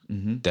together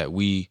that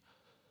we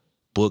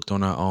booked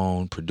on our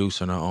own,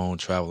 produced on our own,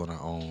 travel on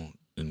our own,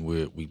 and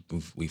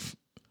we've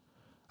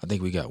I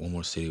think we got one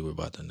more city we're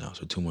about to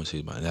announce, or 2 more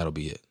cities, and that'll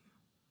be it.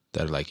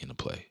 That are like in the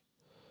play.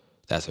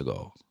 That's a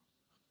goal.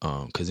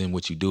 Because then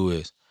what you do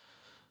is,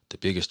 the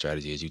biggest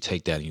strategy is you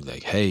take that and you're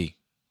like, hey,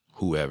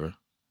 whoever,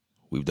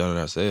 we've done it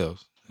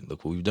ourselves, and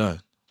look what we've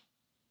done.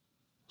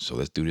 So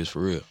let's do this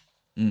for real.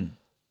 You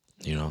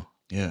know?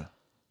 Yeah.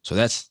 So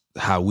that's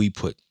how we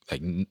put,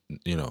 like,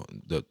 you know,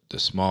 the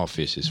small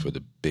fishes for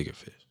the bigger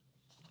fish.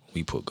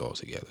 We put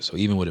goals together. So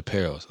even with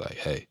apparel, it's like,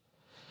 hey,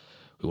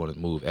 we want to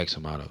move X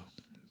amount of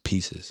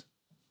pieces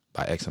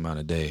by X amount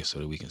of days so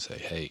that we can say,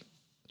 hey,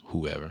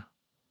 whoever,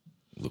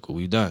 look what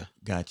we've done.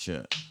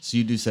 Gotcha. So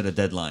you do set a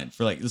deadline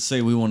for, like, let's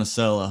say we want to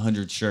sell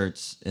 100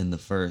 shirts in the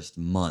first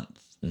month.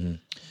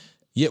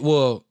 Yeah,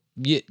 well,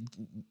 yeah,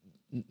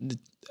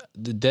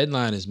 the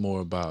deadline is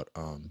more about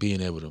being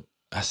able to,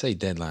 I say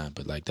deadline,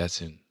 but like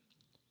that's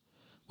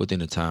within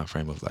the time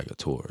frame of like a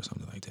tour or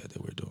something like that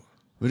we're doing.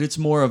 But it's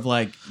more of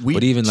like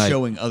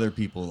showing other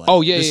people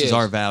like, this is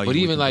our value. But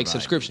even like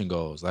subscription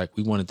goals, like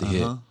we wanted to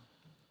hit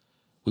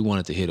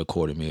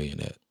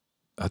 $250,000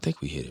 I think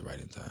we hit it right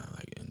in time,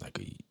 like in like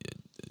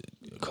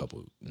a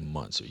couple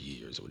months or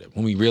years or whatever.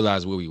 When we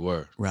realized where we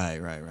were. Right.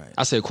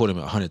 I said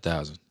 $250,000,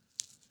 100,000.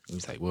 He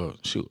was like, well,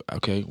 shoot,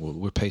 okay, well,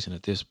 we're pacing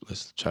at this.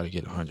 Let's try to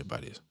get 100 by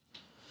this.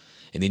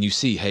 And then you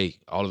see, hey,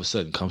 all of a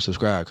sudden, come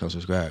subscribe.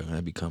 And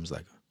that becomes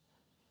like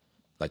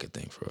a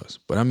thing for us.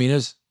 But I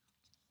mean,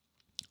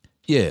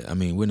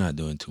 we're not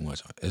doing too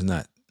much.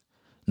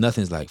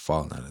 Nothing's like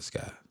falling out of the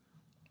sky.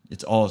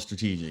 It's all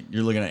strategic.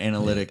 You're looking at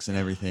analytics and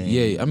everything.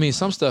 Yeah, I mean,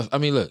 some stuff,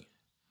 look,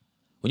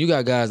 when you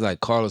got guys like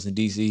Carlos and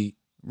DC,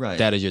 right,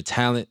 that is your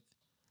talent,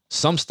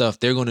 some stuff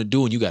they're going to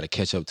do and you got to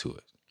catch up to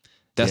it.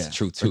 That's the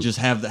truth too. Or just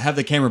have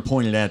the camera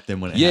pointed at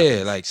them when it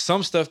happens. Like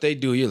some stuff they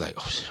do, you're like,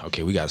 oh,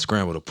 okay, we got to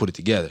scramble to put it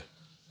together.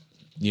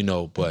 You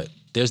know, but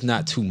there's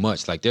not too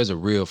much. Like there's a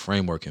real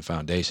framework and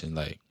foundation.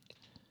 Like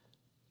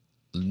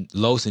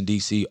Los and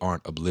DC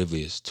aren't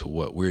oblivious to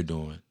what we're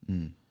doing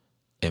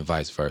and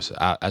vice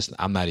versa.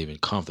 I'm not even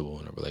comfortable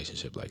in a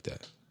relationship like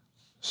that.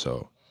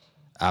 So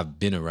I've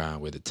been around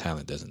where the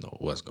talent doesn't know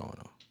what's going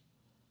on.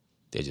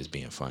 They're just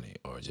being funny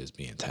or just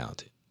being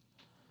talented.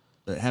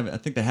 But I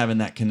think that having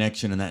that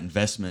connection and that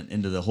investment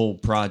into the whole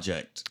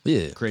project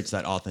creates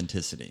that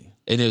authenticity.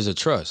 And there's a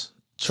trust.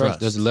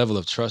 There's a level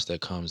of trust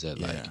that comes that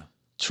like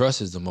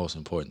trust is the most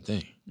important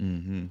thing.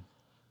 Mm-hmm.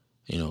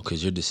 You know,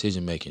 because your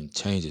decision making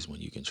changes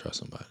when you can trust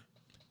somebody.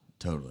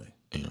 Totally.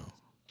 You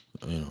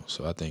know.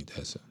 So I think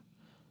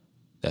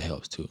that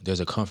helps too. There's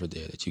a comfort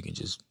there that you can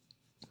just,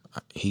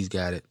 he's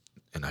got it,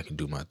 and I can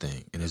do my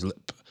thing. And there's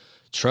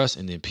trust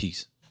and then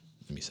peace.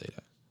 Let me say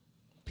that.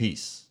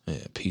 Peace. Yeah,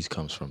 peace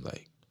comes from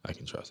like, I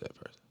can trust that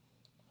person.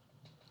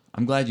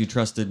 I'm glad you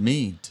trusted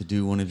me to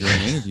do one of your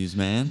interviews,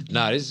 man.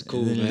 Nah, this is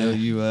cool, man.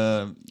 You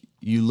know,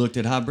 you looked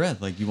at Hot Breath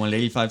like you wanted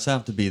 85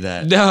 South to be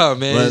that. No,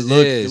 man.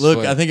 But look,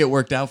 I think it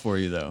worked out for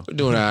you though. We're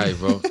doing all right,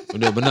 bro.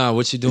 But nah,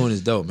 what you're doing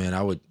is dope, man.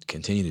 I would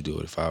continue to do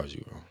it if I was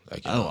you, bro.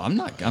 Like, I'm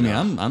not.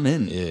 I'm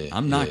in. Yeah,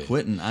 I'm not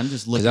quitting. I'm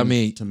just looking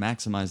to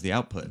maximize the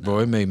output now. Bro,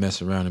 it may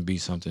mess around and be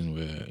something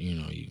where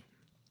you.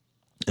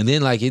 And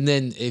then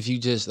if you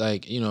just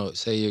like,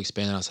 say you're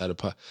expanding outside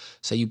of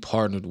say you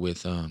partnered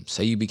with,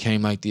 say you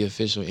became like the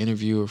official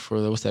interviewer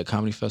for what's that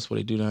comedy festival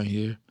they do down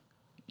here?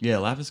 Yeah,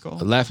 Laughing Skull.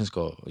 Laughing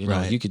Skull. You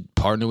know, you could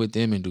partner with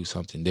them and do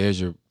something. There's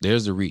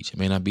the reach. It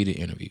may not be the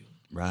interview.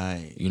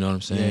 Right. You know what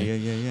I'm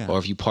saying? Yeah. Or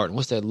if you partner,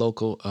 what's that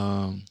local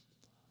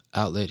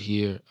outlet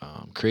here,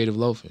 Creative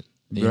Loafing.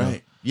 You know?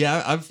 Right.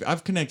 Yeah,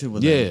 I've connected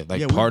with Yeah, them. like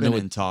We've partner been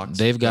with in talks.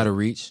 they've got a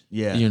reach.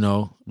 Yeah. You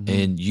know,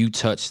 Mhm. and you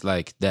touch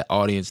like that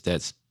audience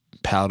that's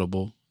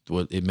palatable.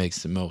 What it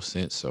makes the most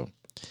sense. So,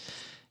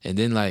 and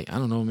then like I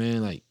don't know,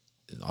 man, like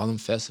all them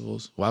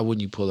festivals. Why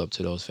wouldn't you pull up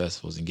to those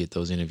festivals and get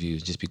those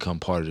interviews? Just become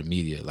part of the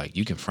media. Like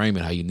you can frame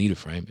it how you need to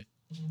frame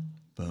it.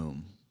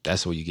 Boom.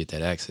 That's where you get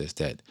that access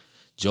that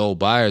Joel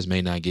Byers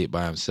may not get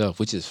by himself,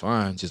 which is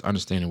fine. Just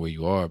understanding where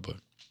you are, but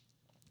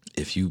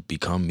if you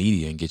become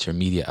media and get your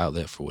media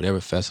outlet for whatever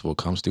festival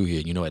comes through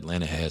here, you know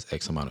Atlanta has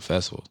X amount of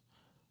festivals.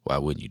 Why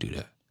wouldn't you do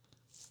that?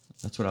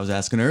 That's what I was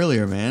asking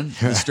earlier, man.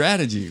 The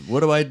strategy. What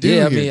do I do?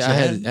 Yeah, I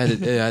here, mean,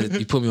 Chad?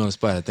 you put me on the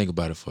spot. I think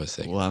about it for a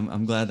second. Well,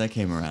 I'm glad that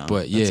came around.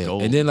 But That's yeah,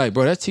 gold. and then like,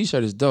 bro, that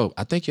T-shirt is dope.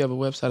 I think you have a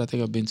website. I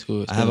think I've been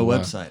to it. It's I have been a while.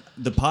 website.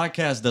 The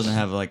podcast doesn't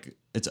have like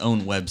its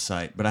own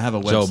website, but I have a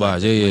website. Joe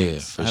Byers, with yeah,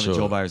 links. for I have sure. a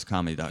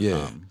joelbyerscomedy.com.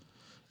 Yeah.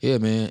 Yeah,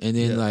 man. And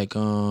then Yeah. like,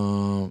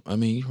 I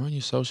mean, you run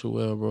your social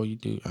well, bro. You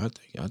do. I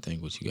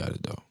think what you got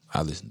it though.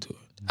 I listen to it.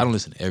 I don't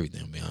listen to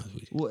everything, to be honest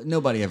with you. Well,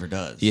 nobody ever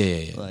does.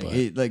 Yeah.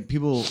 Like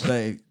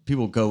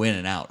people go in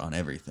and out on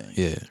everything.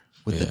 Yeah.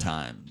 With yeah. the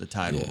time, the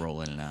tide will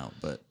roll in and out.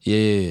 But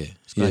Yeah.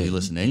 glad you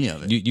listen to any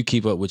of it. You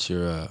keep up with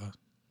your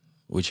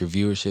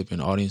viewership and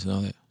audience and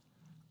all that?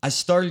 I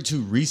started to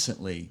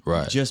recently,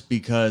 Right. just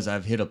because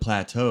I've hit a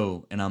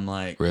plateau, and I'm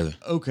like, Really?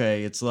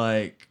 okay, it's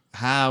like,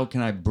 how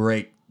can I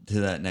break to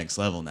that next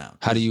level now?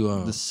 How do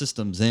you the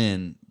system's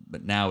in,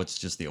 but now it's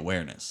just the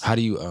awareness. How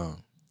do you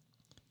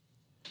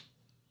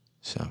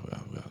so I was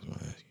gonna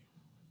ask you.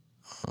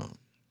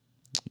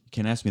 You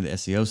can't ask me the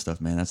SEO stuff,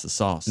 man. That's the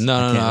sauce. No.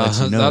 I was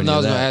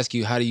gonna ask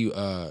you how do you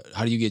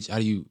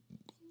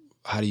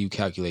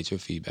calculate your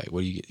feedback?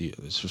 What do you get?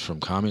 It's just from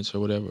comments or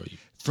whatever.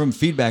 From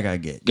feedback I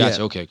get. Gotcha.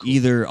 Yeah, Okay. Cool.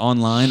 Either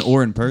online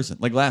or in person.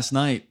 Like last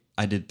night,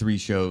 I did 3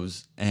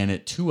 shows, and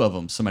at 2 of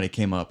them, somebody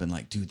came up and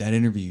like, dude, that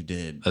interview you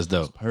did, That's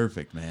dope. was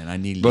perfect, man. I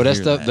need Bro, to that's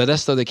hear stuff. that.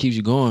 That's stuff that keeps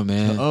you going,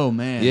 man. Oh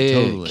man, Yeah.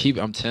 totally.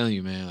 I'm telling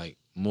you, man. Like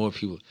more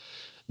people.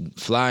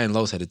 Fly and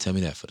Los had to tell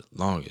me that for the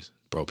longest,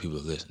 bro. People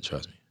listen.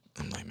 Trust me.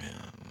 I'm like, man,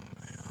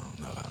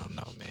 I don't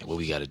know, man. What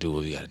we got to do?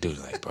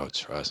 Like, bro,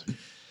 trust me.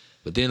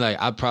 But then,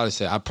 like, I'd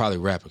probably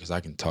rap it because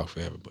I can talk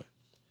forever. But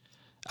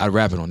I'd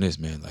rap it on this,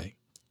 man. Like,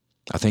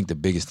 I think the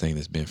biggest thing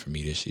that's been for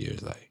me this year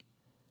is like,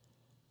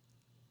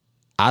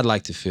 I'd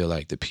like to feel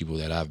like the people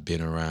that I've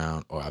been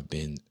around or had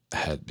been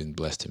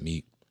blessed to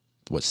meet,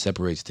 what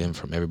separates them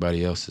from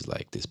everybody else is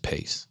like this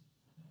pace.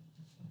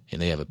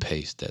 And they have a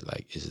pace that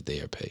like is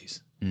their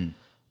pace. Mm.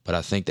 But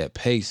I think that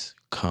pace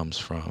comes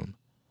from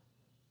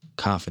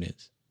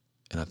confidence.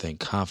 And I think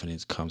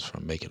confidence comes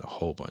from making a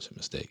whole bunch of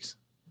mistakes.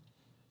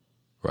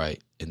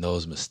 Right? And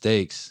those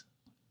mistakes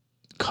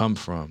come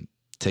from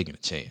taking a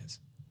chance.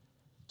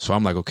 So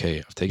I'm like, okay,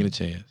 I've taken a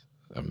chance.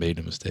 I've made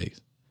the mistakes.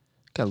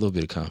 Got a little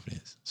bit of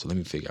confidence. So let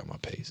me figure out my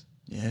pace.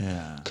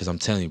 Yeah. Because I'm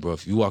telling you, bro,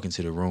 if you walk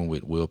into the room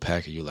with Will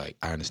Packer, you're like,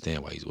 I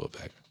understand why he's Will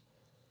Packer.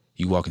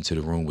 You walk into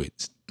the room with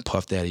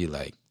Puff Daddy, you're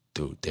like,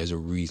 dude, there's a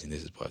reason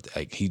this is Puff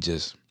Daddy. Like, he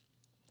just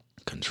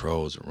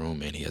controls the room,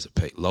 man. He has a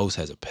pace. Los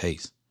has a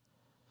pace.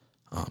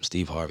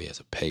 Steve Harvey has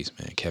a pace,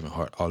 man. Kevin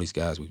Hart, all these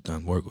guys we've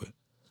done work with.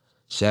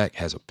 Shaq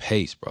has a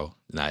pace, bro.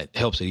 Now, it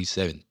helps that he's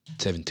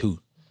 7'2",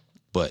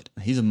 but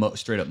He's a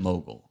straight up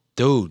mogul.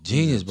 dude,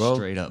 genius, He's a bro.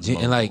 straight up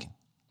And like, mogul.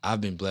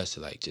 I've been blessed to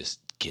like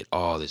just get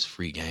all this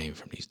free game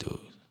from these dudes.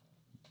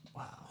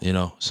 Wow. You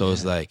know? So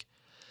it's like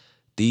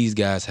these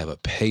guys have a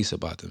pace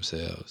about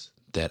themselves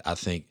that I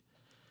think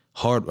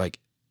I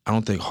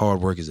don't think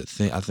hard work is a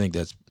thing. I think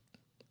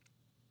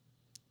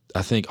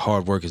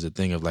hard work is a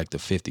thing of like the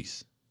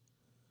 50s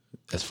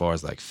as far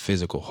as like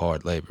physical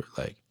hard labor.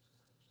 Like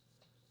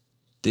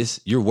this,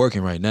 you're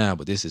working right now,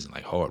 but this isn't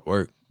like hard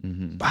work.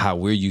 Mm-hmm. How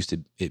we're used to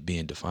it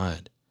being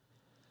defined.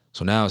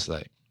 So now it's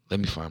like, let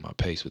me find my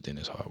pace within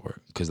this hard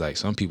work. Because like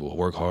some people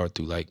work hard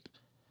through like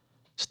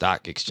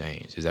stock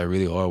exchange. Is that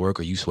really hard work?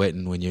 Are you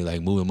sweating when you're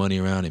like moving money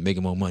around and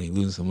making more money,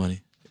 losing some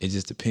money? It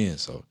just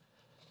depends. So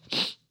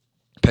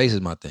pace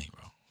is my thing,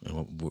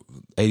 bro.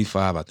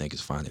 85, I think,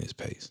 is finding his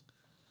pace.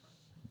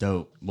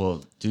 Dope.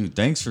 Well, dude,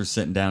 thanks for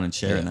sitting down and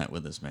sharing that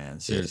with us, man.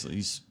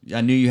 Seriously.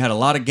 I knew you had a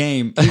lot of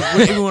game.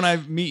 Even when I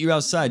meet you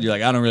outside, you're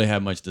like, I don't really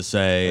have much to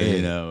say,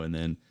 you know, and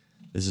then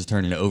this is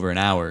turning to over an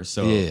hour.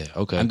 So yeah,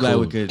 okay, I'm glad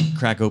cool. we could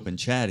crack open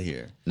Chad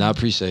here. No, I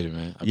appreciate it,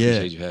 man. I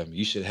appreciate you having me.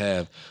 You should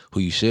have,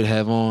 who you should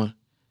have on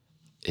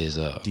is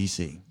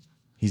DC.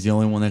 He's the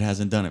only one that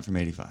hasn't done it from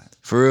 85.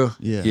 For real?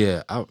 Yeah.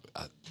 Yeah, I'll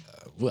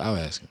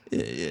ask him. Yeah.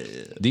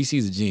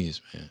 DC's a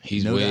genius, man.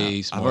 He's No way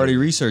doubt. smarter. I've already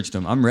researched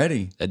him. I'm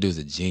ready. That dude's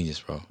a genius,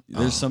 bro.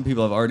 There's some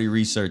people I've already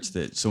researched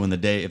it. So in the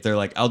day, if they're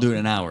like, I'll do it in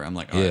an hour, I'm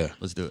like, all right,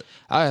 let's do it.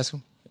 I'll ask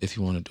him if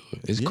you want to do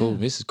it. It's Yeah. cool.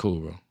 This is cool,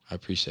 bro. I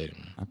appreciate it,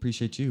 man. I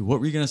appreciate you. What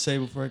were you going to say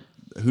before?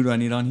 Who do I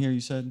need on here, you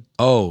said?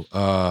 Oh,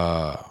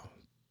 I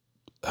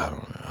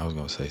don't know. I was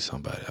gonna say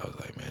somebody. I was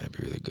like, man, it'd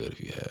be really good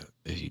if you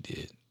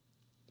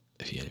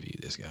interviewed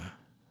this guy.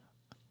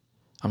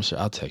 I'm sure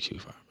I'll text you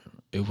if I remember.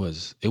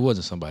 It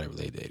wasn't somebody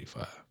related to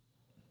 85.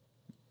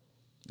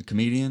 The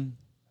comedian?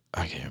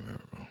 I can't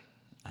remember, bro.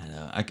 I I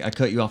know. I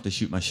cut you off to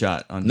shoot my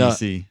shot on No,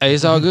 DC. hey,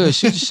 it's all good.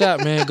 Shoot the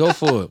shot, man. Go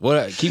for it.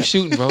 What? Keep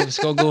shooting, bro. It's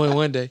gonna go in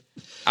one day.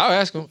 I'll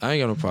ask him. I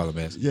ain't got no problem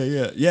asking.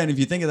 Yeah. And if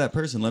you think of that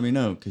person, let me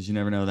know because you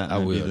never know that. I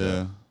might will. Be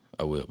the...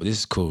 I will. But this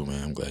is cool,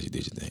 man. I'm glad you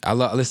did your thing. I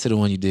listened to the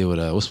one you did with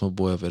what's my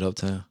boy up at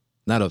Uptown?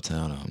 Not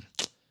Uptown.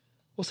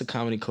 What's the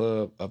comedy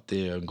club up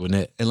there in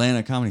Gwinnett?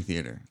 Atlanta Comedy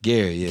Theater.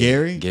 Gary. Yeah.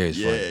 Gary.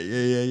 Gary's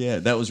funny. Yeah.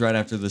 That was right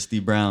after the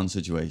Steve Brown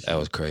situation. That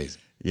was crazy.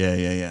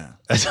 Yeah.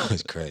 That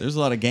was crazy. There's a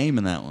lot of game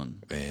in that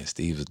one. Man,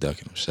 Steve was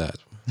ducking them shots.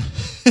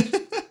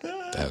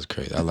 That was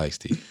crazy. I like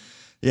Steve.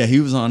 Yeah,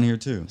 he was on here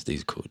too.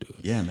 Steve's a cool dude.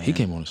 Yeah, man. He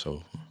came on the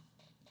show.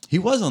 He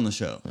was on the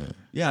show.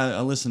 Yeah,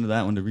 I listened to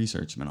that one to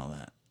research him and all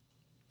that.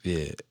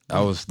 Yeah,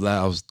 I was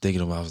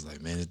thinking about. I was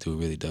like, man, this dude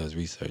really does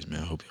research,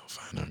 man. I hope you don't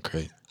find nothing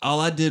crazy.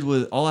 All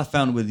I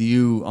found with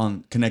you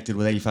on connected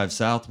with 85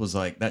 South was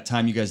like that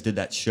time you guys did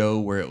that show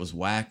where it was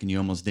whack and you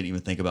almost didn't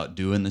even think about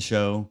doing the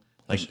show.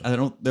 Like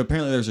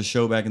apparently there was a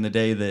show back in the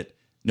day that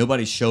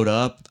nobody showed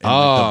up and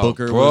like, the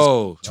booker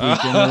was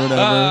tweaking or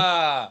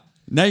whatever.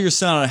 Now you're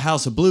selling a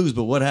House of Blues,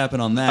 but what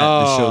happened on that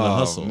to show the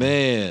hustle?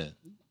 Man,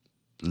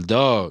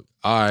 dog.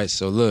 All right,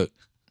 so look,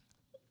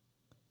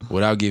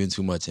 without giving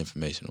too much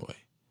information away,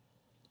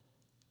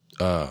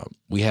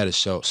 we had a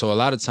show. So a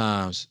lot of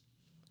times,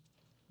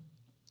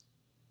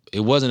 it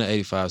wasn't an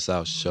 85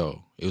 South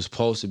show. It was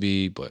supposed to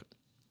be, but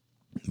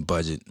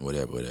budget,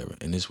 whatever.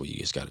 And this is where you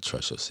just got to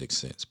trust your sixth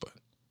sense. But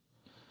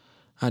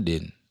I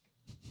didn't.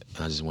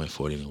 And I just went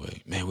for it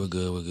anyway. Man, we're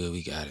good,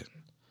 we got it.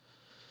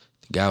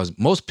 The guy was,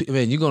 most people,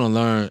 man, you're going to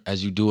learn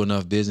as you do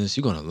enough business,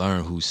 you're going to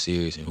learn who's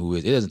serious and who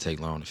is. It doesn't take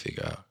long to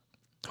figure out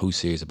who's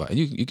serious about it.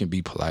 And you can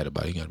be polite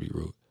about it. You got to be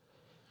rude.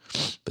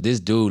 But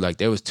this dude, like,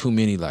 there was too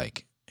many,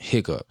 like,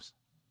 hiccups.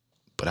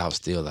 But I was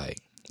still like,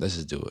 let's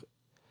just do it.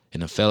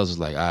 And the fellas was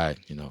like, all right,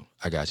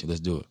 I got you. Let's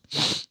do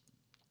it.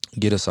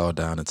 Get us all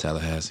down to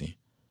Tallahassee.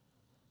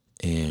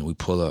 And we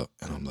pull up.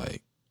 And I'm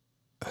like,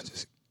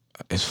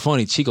 it's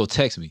funny. Chico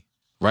texts me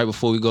right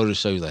before we go to the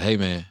show. He's like, hey,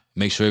 man,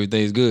 make sure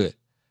everything's good.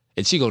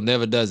 And Chico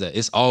never does that.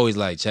 It's always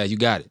like, Chad, you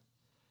got it.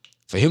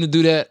 For him to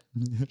do that,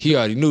 he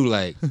already knew,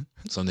 like,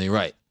 something ain't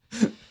right.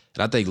 And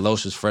I think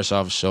Los was fresh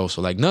off the show.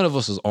 So, like, none of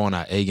us was on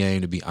our A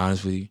game, to be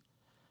honest with you.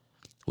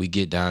 We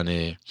get down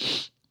there.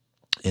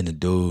 And the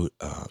dude,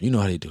 you know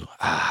how they do.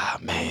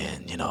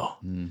 Man,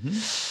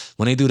 Mm-hmm.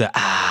 When they do the,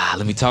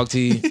 let me talk to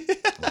you.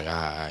 I'm like, all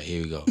right,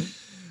 here we go.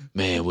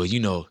 Man, well, we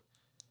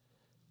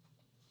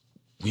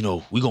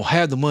going to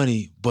have the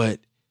money, but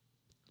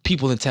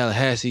people in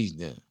Tallahassee,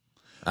 yeah,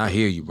 I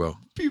hear you, bro.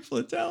 People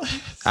in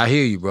Tallahassee. I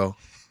hear you, bro.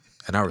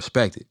 And I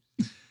respect it,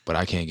 but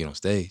I can't get on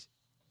stage.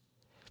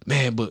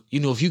 Man, but,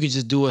 if you could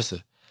just do us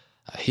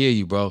I hear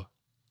you, bro.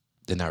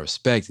 Then I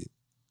respect it,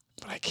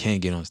 but I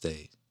can't get on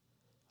stage.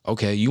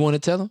 Okay, you want to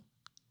tell him?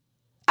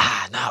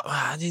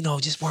 No,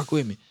 just work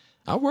with me.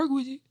 I'll work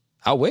with you.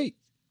 I'll wait.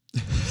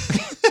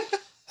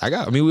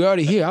 We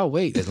already here. I'll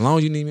wait as long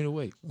as you need me to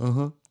wait.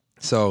 Uh-huh.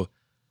 So,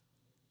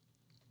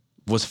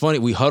 what's funny,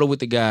 we huddle with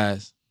the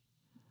guys,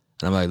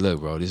 and I'm like, look,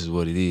 bro, this is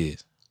what it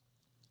is.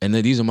 And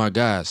then these are my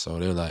guys, so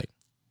they're like,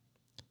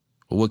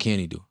 well, what can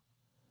he do?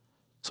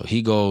 So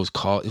he goes,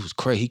 it was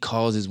crazy. He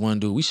calls this one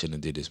dude. We shouldn't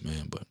have did this,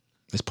 man, but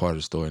it's part of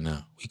the story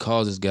now. He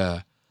calls this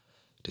guy.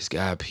 This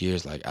guy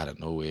appears like out of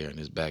nowhere in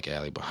this back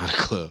alley behind the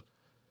club.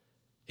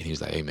 And he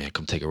was like, hey, man,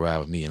 come take a ride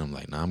with me. And I'm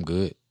like, nah, I'm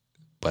good,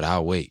 but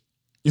I'll wait.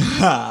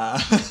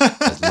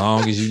 As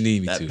long as you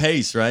need me to. That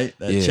pace, right?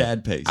 That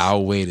Chad pace.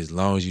 I'll wait as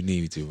long as you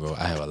need me to, bro.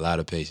 I have a lot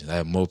of patience. I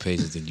have more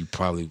patience than you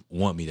probably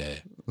want me to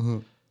have. Uh-huh.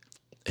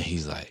 And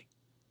he's like,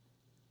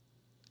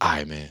 all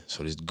right, man.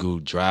 So this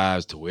dude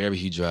drives to wherever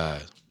he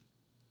drives,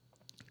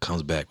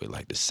 comes back with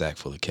like the sack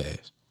full of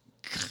cash.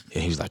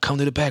 And he was like, come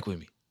to the back with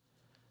me.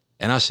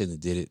 And I shouldn't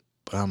have did it,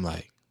 but I'm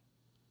like,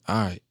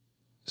 all right.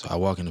 So I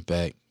walk in the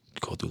back,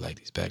 go through like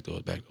these back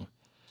doors.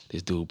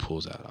 This dude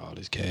pulls out all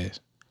this cash.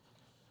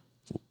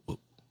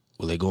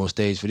 Will they go on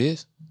stage for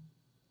this?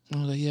 I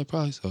was like, yeah,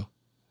 probably so.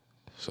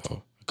 So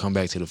I come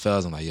back to the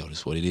fellas. I'm like, yo, this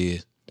is what it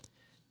is.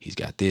 He's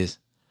got this.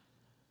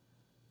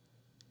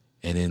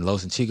 And then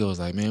Los and Chico was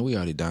like, man, we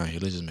already down here.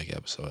 Let's just make an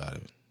episode out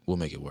of it. We'll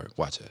make it work.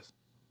 Watch us.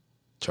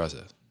 Trust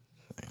us.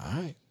 Like,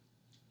 all right.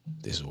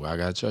 This is where I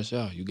got to trust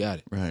y'all. You got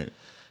it. Right.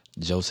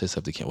 Joe sets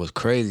up the camera. What's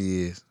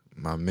crazy is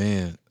my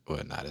man, I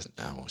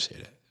won't share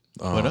that.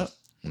 What up?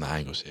 Nah, I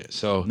ain't gonna share it.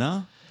 So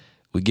No?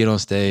 we get on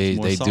stage,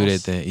 they sauce? do that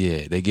thing.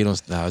 Yeah, they get on.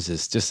 No,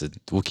 it's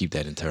we'll keep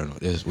that internal.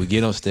 We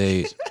get on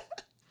stage.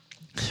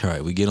 All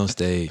right, we get on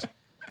stage.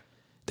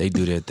 They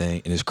do their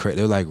thing, and it's crazy.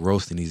 They're like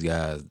roasting these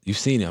guys. You've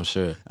seen it, I'm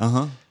sure.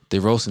 Uh-huh.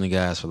 They're roasting the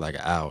guys for like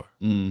an hour.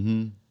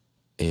 Mm-hmm.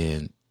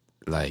 And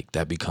like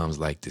that becomes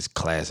like this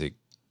classic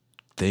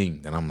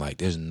thing. And I'm like,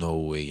 there's no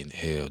way in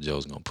hell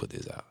Joe's gonna put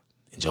this out.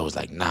 And Joe's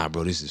like, nah,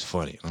 bro, this is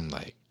funny. I'm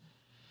like,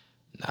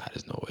 nah,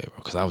 there's no way, bro.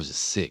 Because I was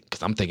just sick.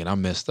 Because I'm thinking I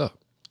messed up.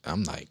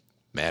 I'm like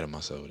mad at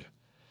myself there.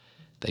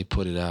 They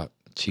put it out.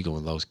 Chico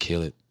and Los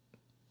kill it.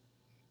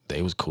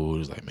 They was cool. It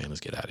was like, man,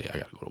 let's get out of here. I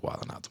got to go to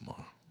Wildin' Out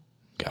tomorrow.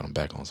 Got them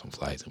back on some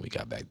flights, and we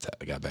got back to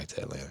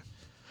Atlanta.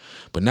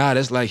 But nah,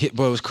 that's like,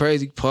 bro, it was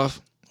crazy.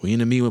 Puff, We in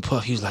the meeting with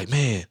Puff. He was like,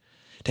 man,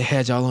 they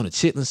had y'all on the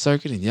Chitlin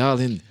circuit and y'all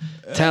in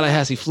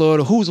Tallahassee,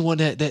 Florida. Who's the one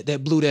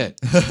that blew that?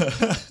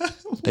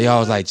 They all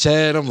was like,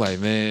 Chad. I'm like,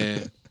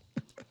 man.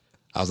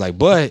 I was like,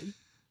 but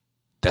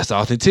that's the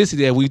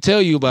authenticity that we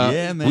tell you about.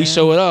 Yeah, man. We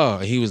show it all.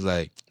 And he was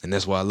like, and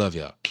that's why I love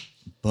y'all.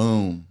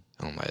 Boom.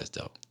 I'm like, that's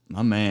dope.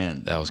 My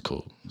man. That was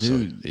cool.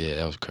 Dude. So, yeah,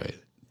 that was crazy.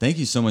 Thank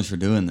you so much for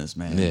doing this,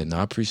 man. Yeah, no,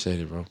 I appreciate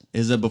it, bro.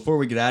 Before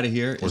we get out of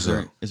here, is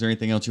there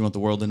anything else you want the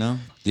world to know?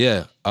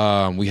 Yeah,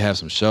 we have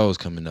some shows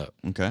coming up.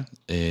 Okay.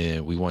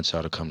 And we want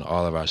y'all to come to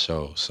all of our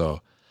shows.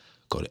 So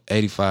go to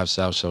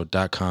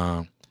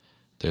 85southshow.com.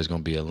 There's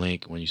going to be a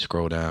link when you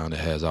scroll down that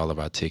has all of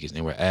our tickets.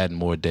 And we're adding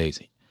more dates.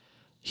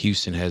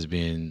 Houston has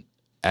been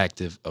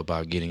active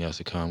about getting us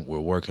to come. We're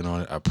working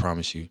on it, I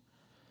promise you.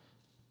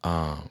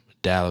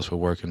 Dallas we're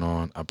working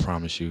on, I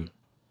promise you.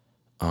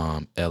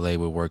 LA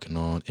we're working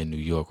on, and New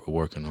York we're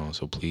working on.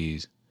 So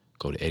please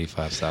go to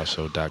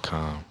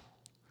 85southshow.com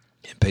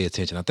and pay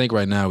attention. I think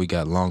right now we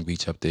got Long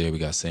Beach up there, we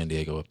got San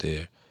Diego up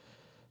there,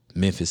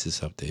 Memphis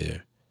is up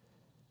there.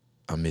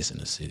 I'm missing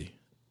a city.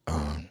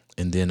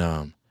 And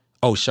then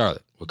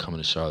Charlotte. We're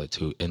coming to Charlotte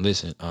too. And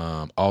listen,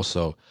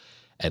 also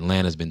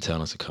Atlanta's been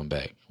telling us to come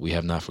back. We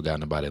have not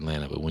forgotten about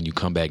Atlanta, but when you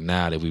come back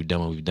now that we've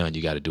done what we've done,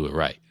 you got to do it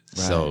right.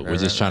 We're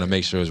just trying to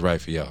make sure it's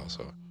right for y'all.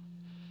 So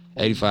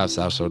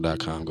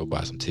 85southshow.com. Go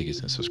buy some tickets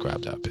and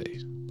subscribe to our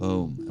page.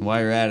 Boom. And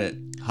while you're at it,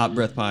 Hot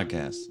Breath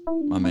Podcast,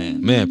 my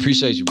man. Man,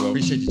 appreciate you, bro.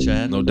 Appreciate you,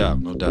 Chad. No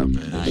doubt, man.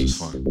 Nice. It was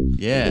fun.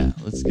 Yeah,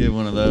 let's get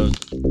one of those.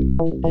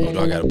 Oh, do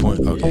I got a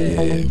point?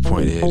 Okay, yeah.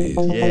 Point, there it is.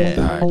 Yeah.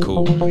 All right,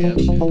 cool. We have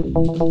shit.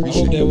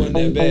 Appreciate that wasn't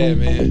that bad,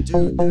 man.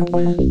 Dude, that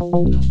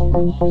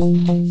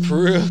went For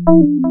real.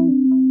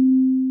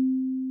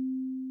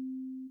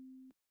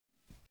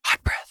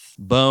 Hot Breath.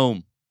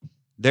 Boom.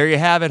 There you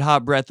have it,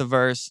 Hot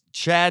Breathiverse.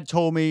 Chad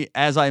told me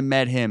as I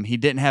met him, he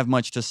didn't have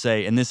much to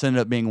say, and this ended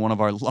up being one of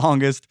our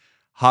longest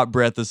Hot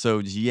Breath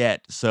episodes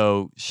yet.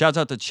 So shouts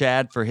out to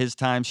Chad for his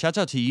time. Shouts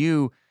out to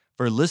you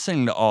for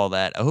listening to all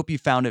that. I hope you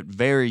found it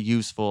very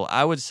useful.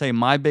 I would say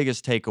my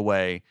biggest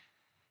takeaway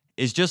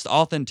is just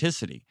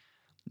authenticity.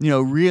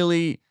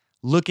 Really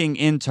looking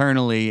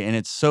internally, and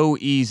it's so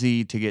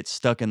easy to get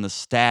stuck in the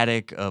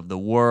static of the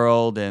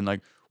world and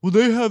like, well,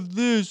 they have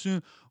this,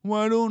 and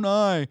why don't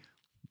I?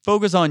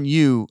 Focus on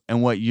you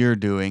and what you're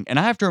doing. And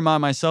I have to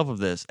remind myself of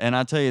this. And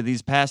I tell you,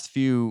 these past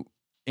few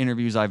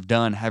interviews I've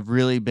done have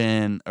really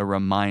been a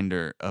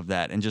reminder of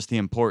that and just the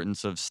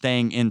importance of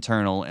staying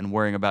internal and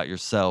worrying about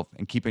yourself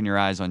and keeping your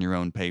eyes on your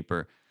own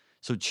paper.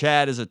 So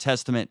Chad is a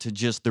testament to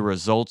just the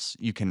results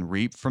you can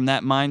reap from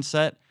that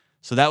mindset.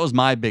 So that was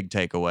my big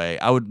takeaway.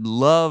 I would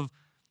love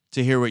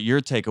to hear what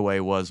your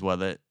takeaway was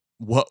with it.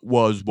 What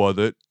was with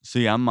it?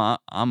 See, I'm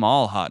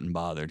all hot and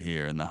bothered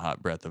here in the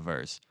Hot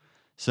Breathiverse.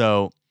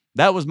 So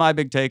that was my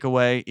big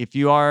takeaway. If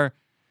you are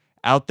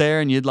out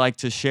there and you'd like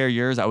to share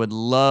yours, I would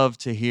love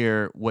to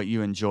hear what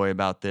you enjoy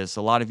about this.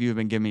 A lot of you have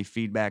been giving me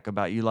feedback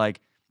about you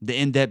like the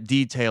in-depth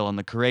detail on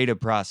the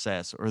creative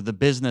process or the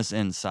business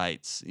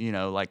insights,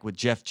 like with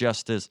Jeff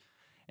Justice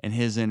and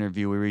his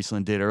interview we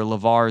recently did, or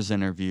LeVar's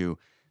interview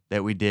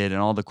that we did,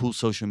 and all the cool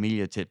social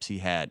media tips he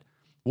had.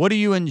 What do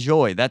you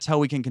enjoy? That's how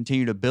we can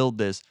continue to build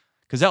this,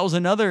 because that was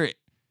another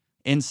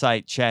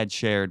insight Chad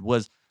shared,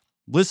 was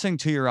listening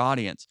to your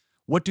audience.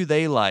 What do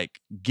they like?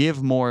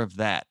 Give more of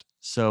that.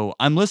 So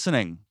I'm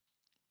listening.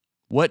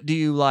 What do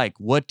you like?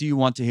 What do you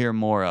want to hear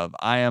more of?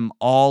 I am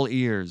all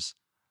ears,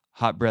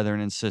 hot brethren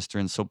and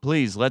sisters. So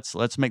please,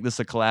 let's make this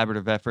a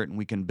collaborative effort and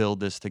we can build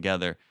this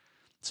together.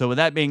 So with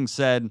that being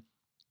said,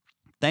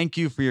 thank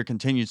you for your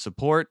continued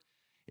support.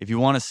 If you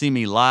want to see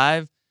me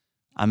live,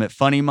 I'm at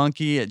Funny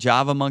Monkey at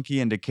Java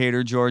Monkey in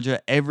Decatur, Georgia,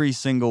 every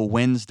single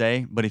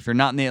Wednesday. But if you're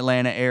not in the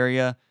Atlanta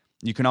area,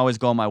 you can always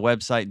go on my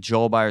website,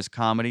 Joel Byers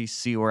Comedy,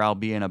 see where I'll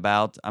be and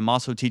about. I'm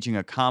also teaching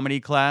a comedy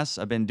class.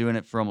 I've been doing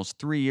it for almost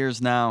 3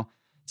 years now.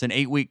 It's an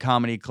 8-week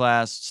comedy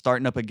class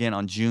starting up again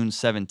on June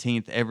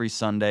 17th, every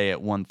Sunday at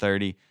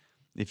 1:30.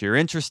 If you're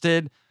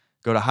interested,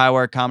 go to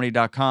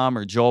highwirecomedy.com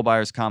or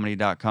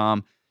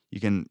joelbyerscomedy.com. You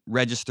can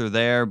register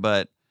there,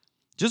 but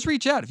just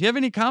reach out. If you have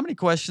any comedy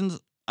questions,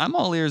 I'm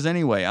all ears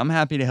anyway. I'm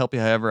happy to help you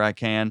however I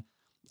can.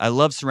 I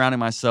love surrounding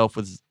myself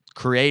with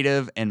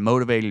creative and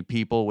motivated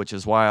people, which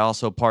is why I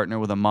also partner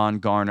with Amon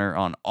Garner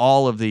on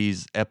all of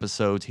these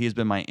episodes. He has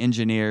been my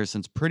engineer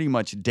since pretty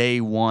much day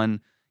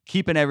one,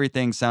 keeping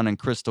everything sounding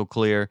crystal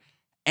clear.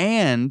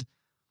 And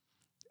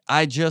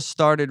I just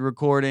started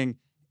recording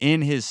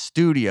in his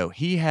studio.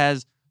 He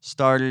has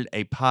started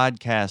a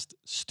podcast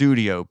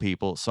studio,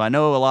 people. So I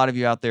know a lot of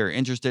you out there are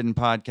interested in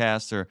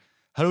podcasts, or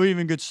how do we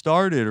even get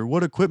started, or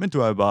what equipment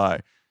do I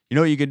buy? You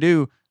know what you could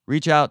do?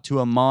 Reach out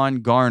to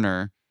Amon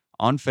Garner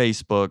on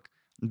Facebook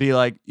and be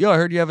like, yo, I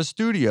heard you have a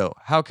studio.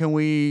 How can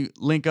we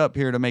link up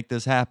here to make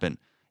this happen?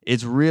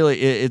 It's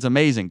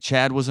amazing.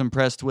 Chad was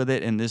impressed with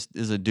it, and this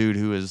is a dude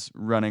who is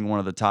running one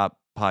of the top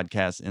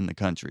podcasts in the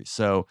country.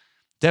 So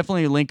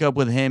definitely link up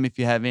with him if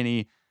you have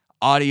any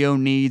audio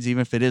needs,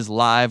 even if it is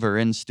live or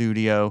in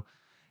studio.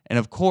 And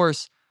of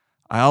course,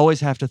 I always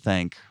have to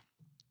thank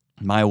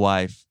my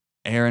wife,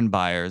 Erin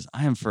Byers.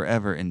 I am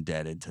forever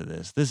indebted to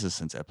this. This is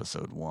since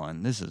episode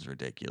 1. This is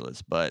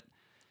ridiculous. But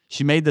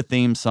she made the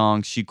theme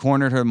song. She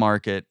cornered her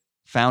market,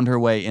 found her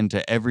way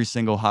into every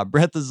single Hot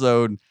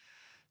Breath-isode.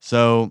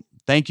 So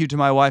thank you to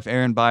my wife,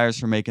 Erin Byers,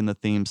 for making the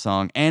theme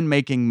song and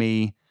making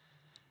me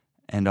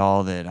and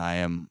all that I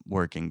am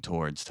working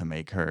towards to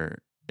make her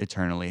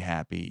eternally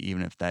happy,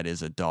 even if that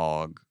is a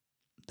dog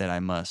that I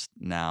must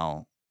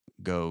now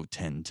go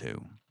tend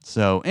to.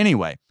 So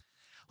anyway,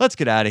 let's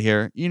get out of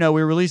here. We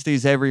release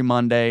these every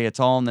Monday. It's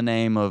all in the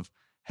name of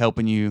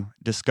helping you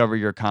discover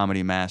your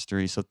comedy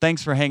mastery. So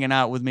thanks for hanging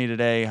out with me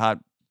today, hot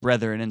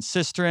brethren and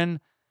sistren.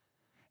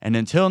 And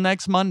until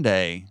next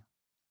Monday,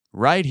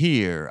 right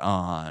here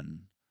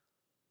on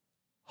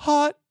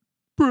Hot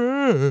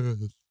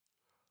Breath.